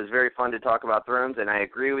very fun to talk about Thrones, and I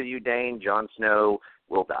agree with you, Dane. Jon Snow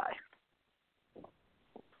will die.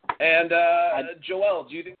 And Joel,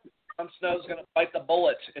 do you think Jon Snow's going to bite the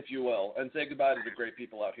bullet, if you will, and say goodbye to the great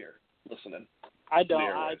people out here listening? I don't.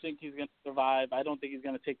 I think he's going to survive. I don't think he's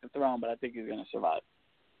going to take the throne, but I think he's going to survive.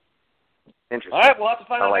 Interesting. All right, we'll have to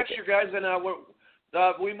find out like next year, guys, and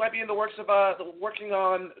we might be in the works of working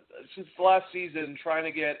on, since the last season, trying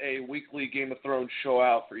to get a weekly Game of Thrones show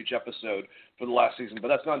out for each episode for the last season, but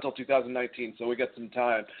that's not until 2019, so we got some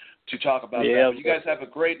time to talk about that. But you guys have a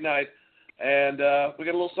great night, and we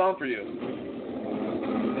got a little song for you.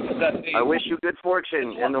 I wish you good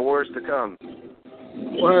fortune in the wars to come.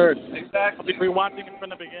 Word. Exactly. We watching it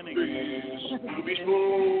from the beginning. Movies,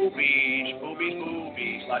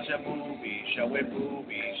 lots of movies, showing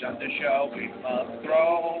movies on the show. Game of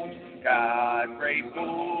Thrones, got great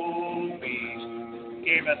movies.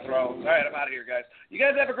 Game of Thrones. All right, I'm out of here, guys. You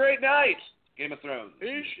guys have a great night. Game of Thrones.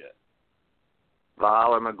 Shit.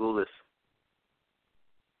 Valhalla Magulis.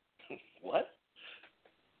 What?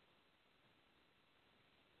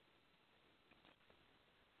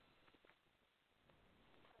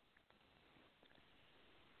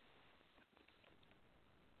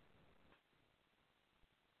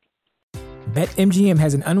 BetMGM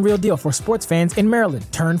has an unreal deal for sports fans in Maryland.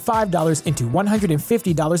 Turn $5 into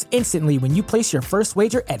 $150 instantly when you place your first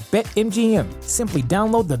wager at BetMGM. Simply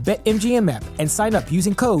download the BetMGM app and sign up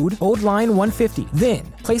using code OldLine150.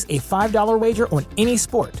 Then, place a $5 wager on any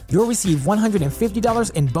sport. You'll receive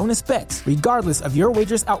 $150 in bonus bets, regardless of your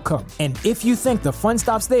wager's outcome. And if you think the fun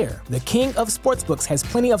stops there, the king of sportsbooks has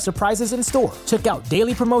plenty of surprises in store. Check out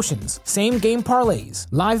daily promotions, same-game parlays,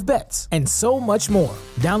 live bets, and so much more.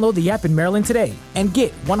 Download the app in Maryland today and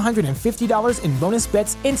get $150 in bonus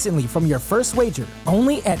bets instantly from your first wager.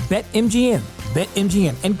 Only at BetMGM.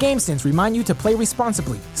 BetMGM and GameSense remind you to play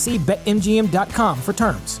responsibly. See BetMGM.com for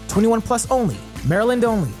terms. 21 plus only. Maryland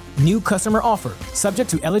only. New customer offer. Subject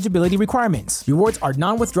to eligibility requirements. Rewards are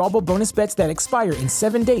non-withdrawable bonus bets that expire in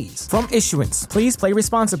 7 days. From issuance, please play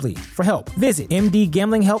responsibly. For help, visit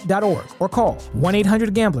mdgamblinghelp.org or call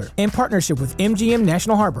 1-800-GAMBLER in partnership with MGM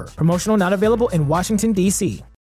National Harbor. Promotional not available in Washington, D.C.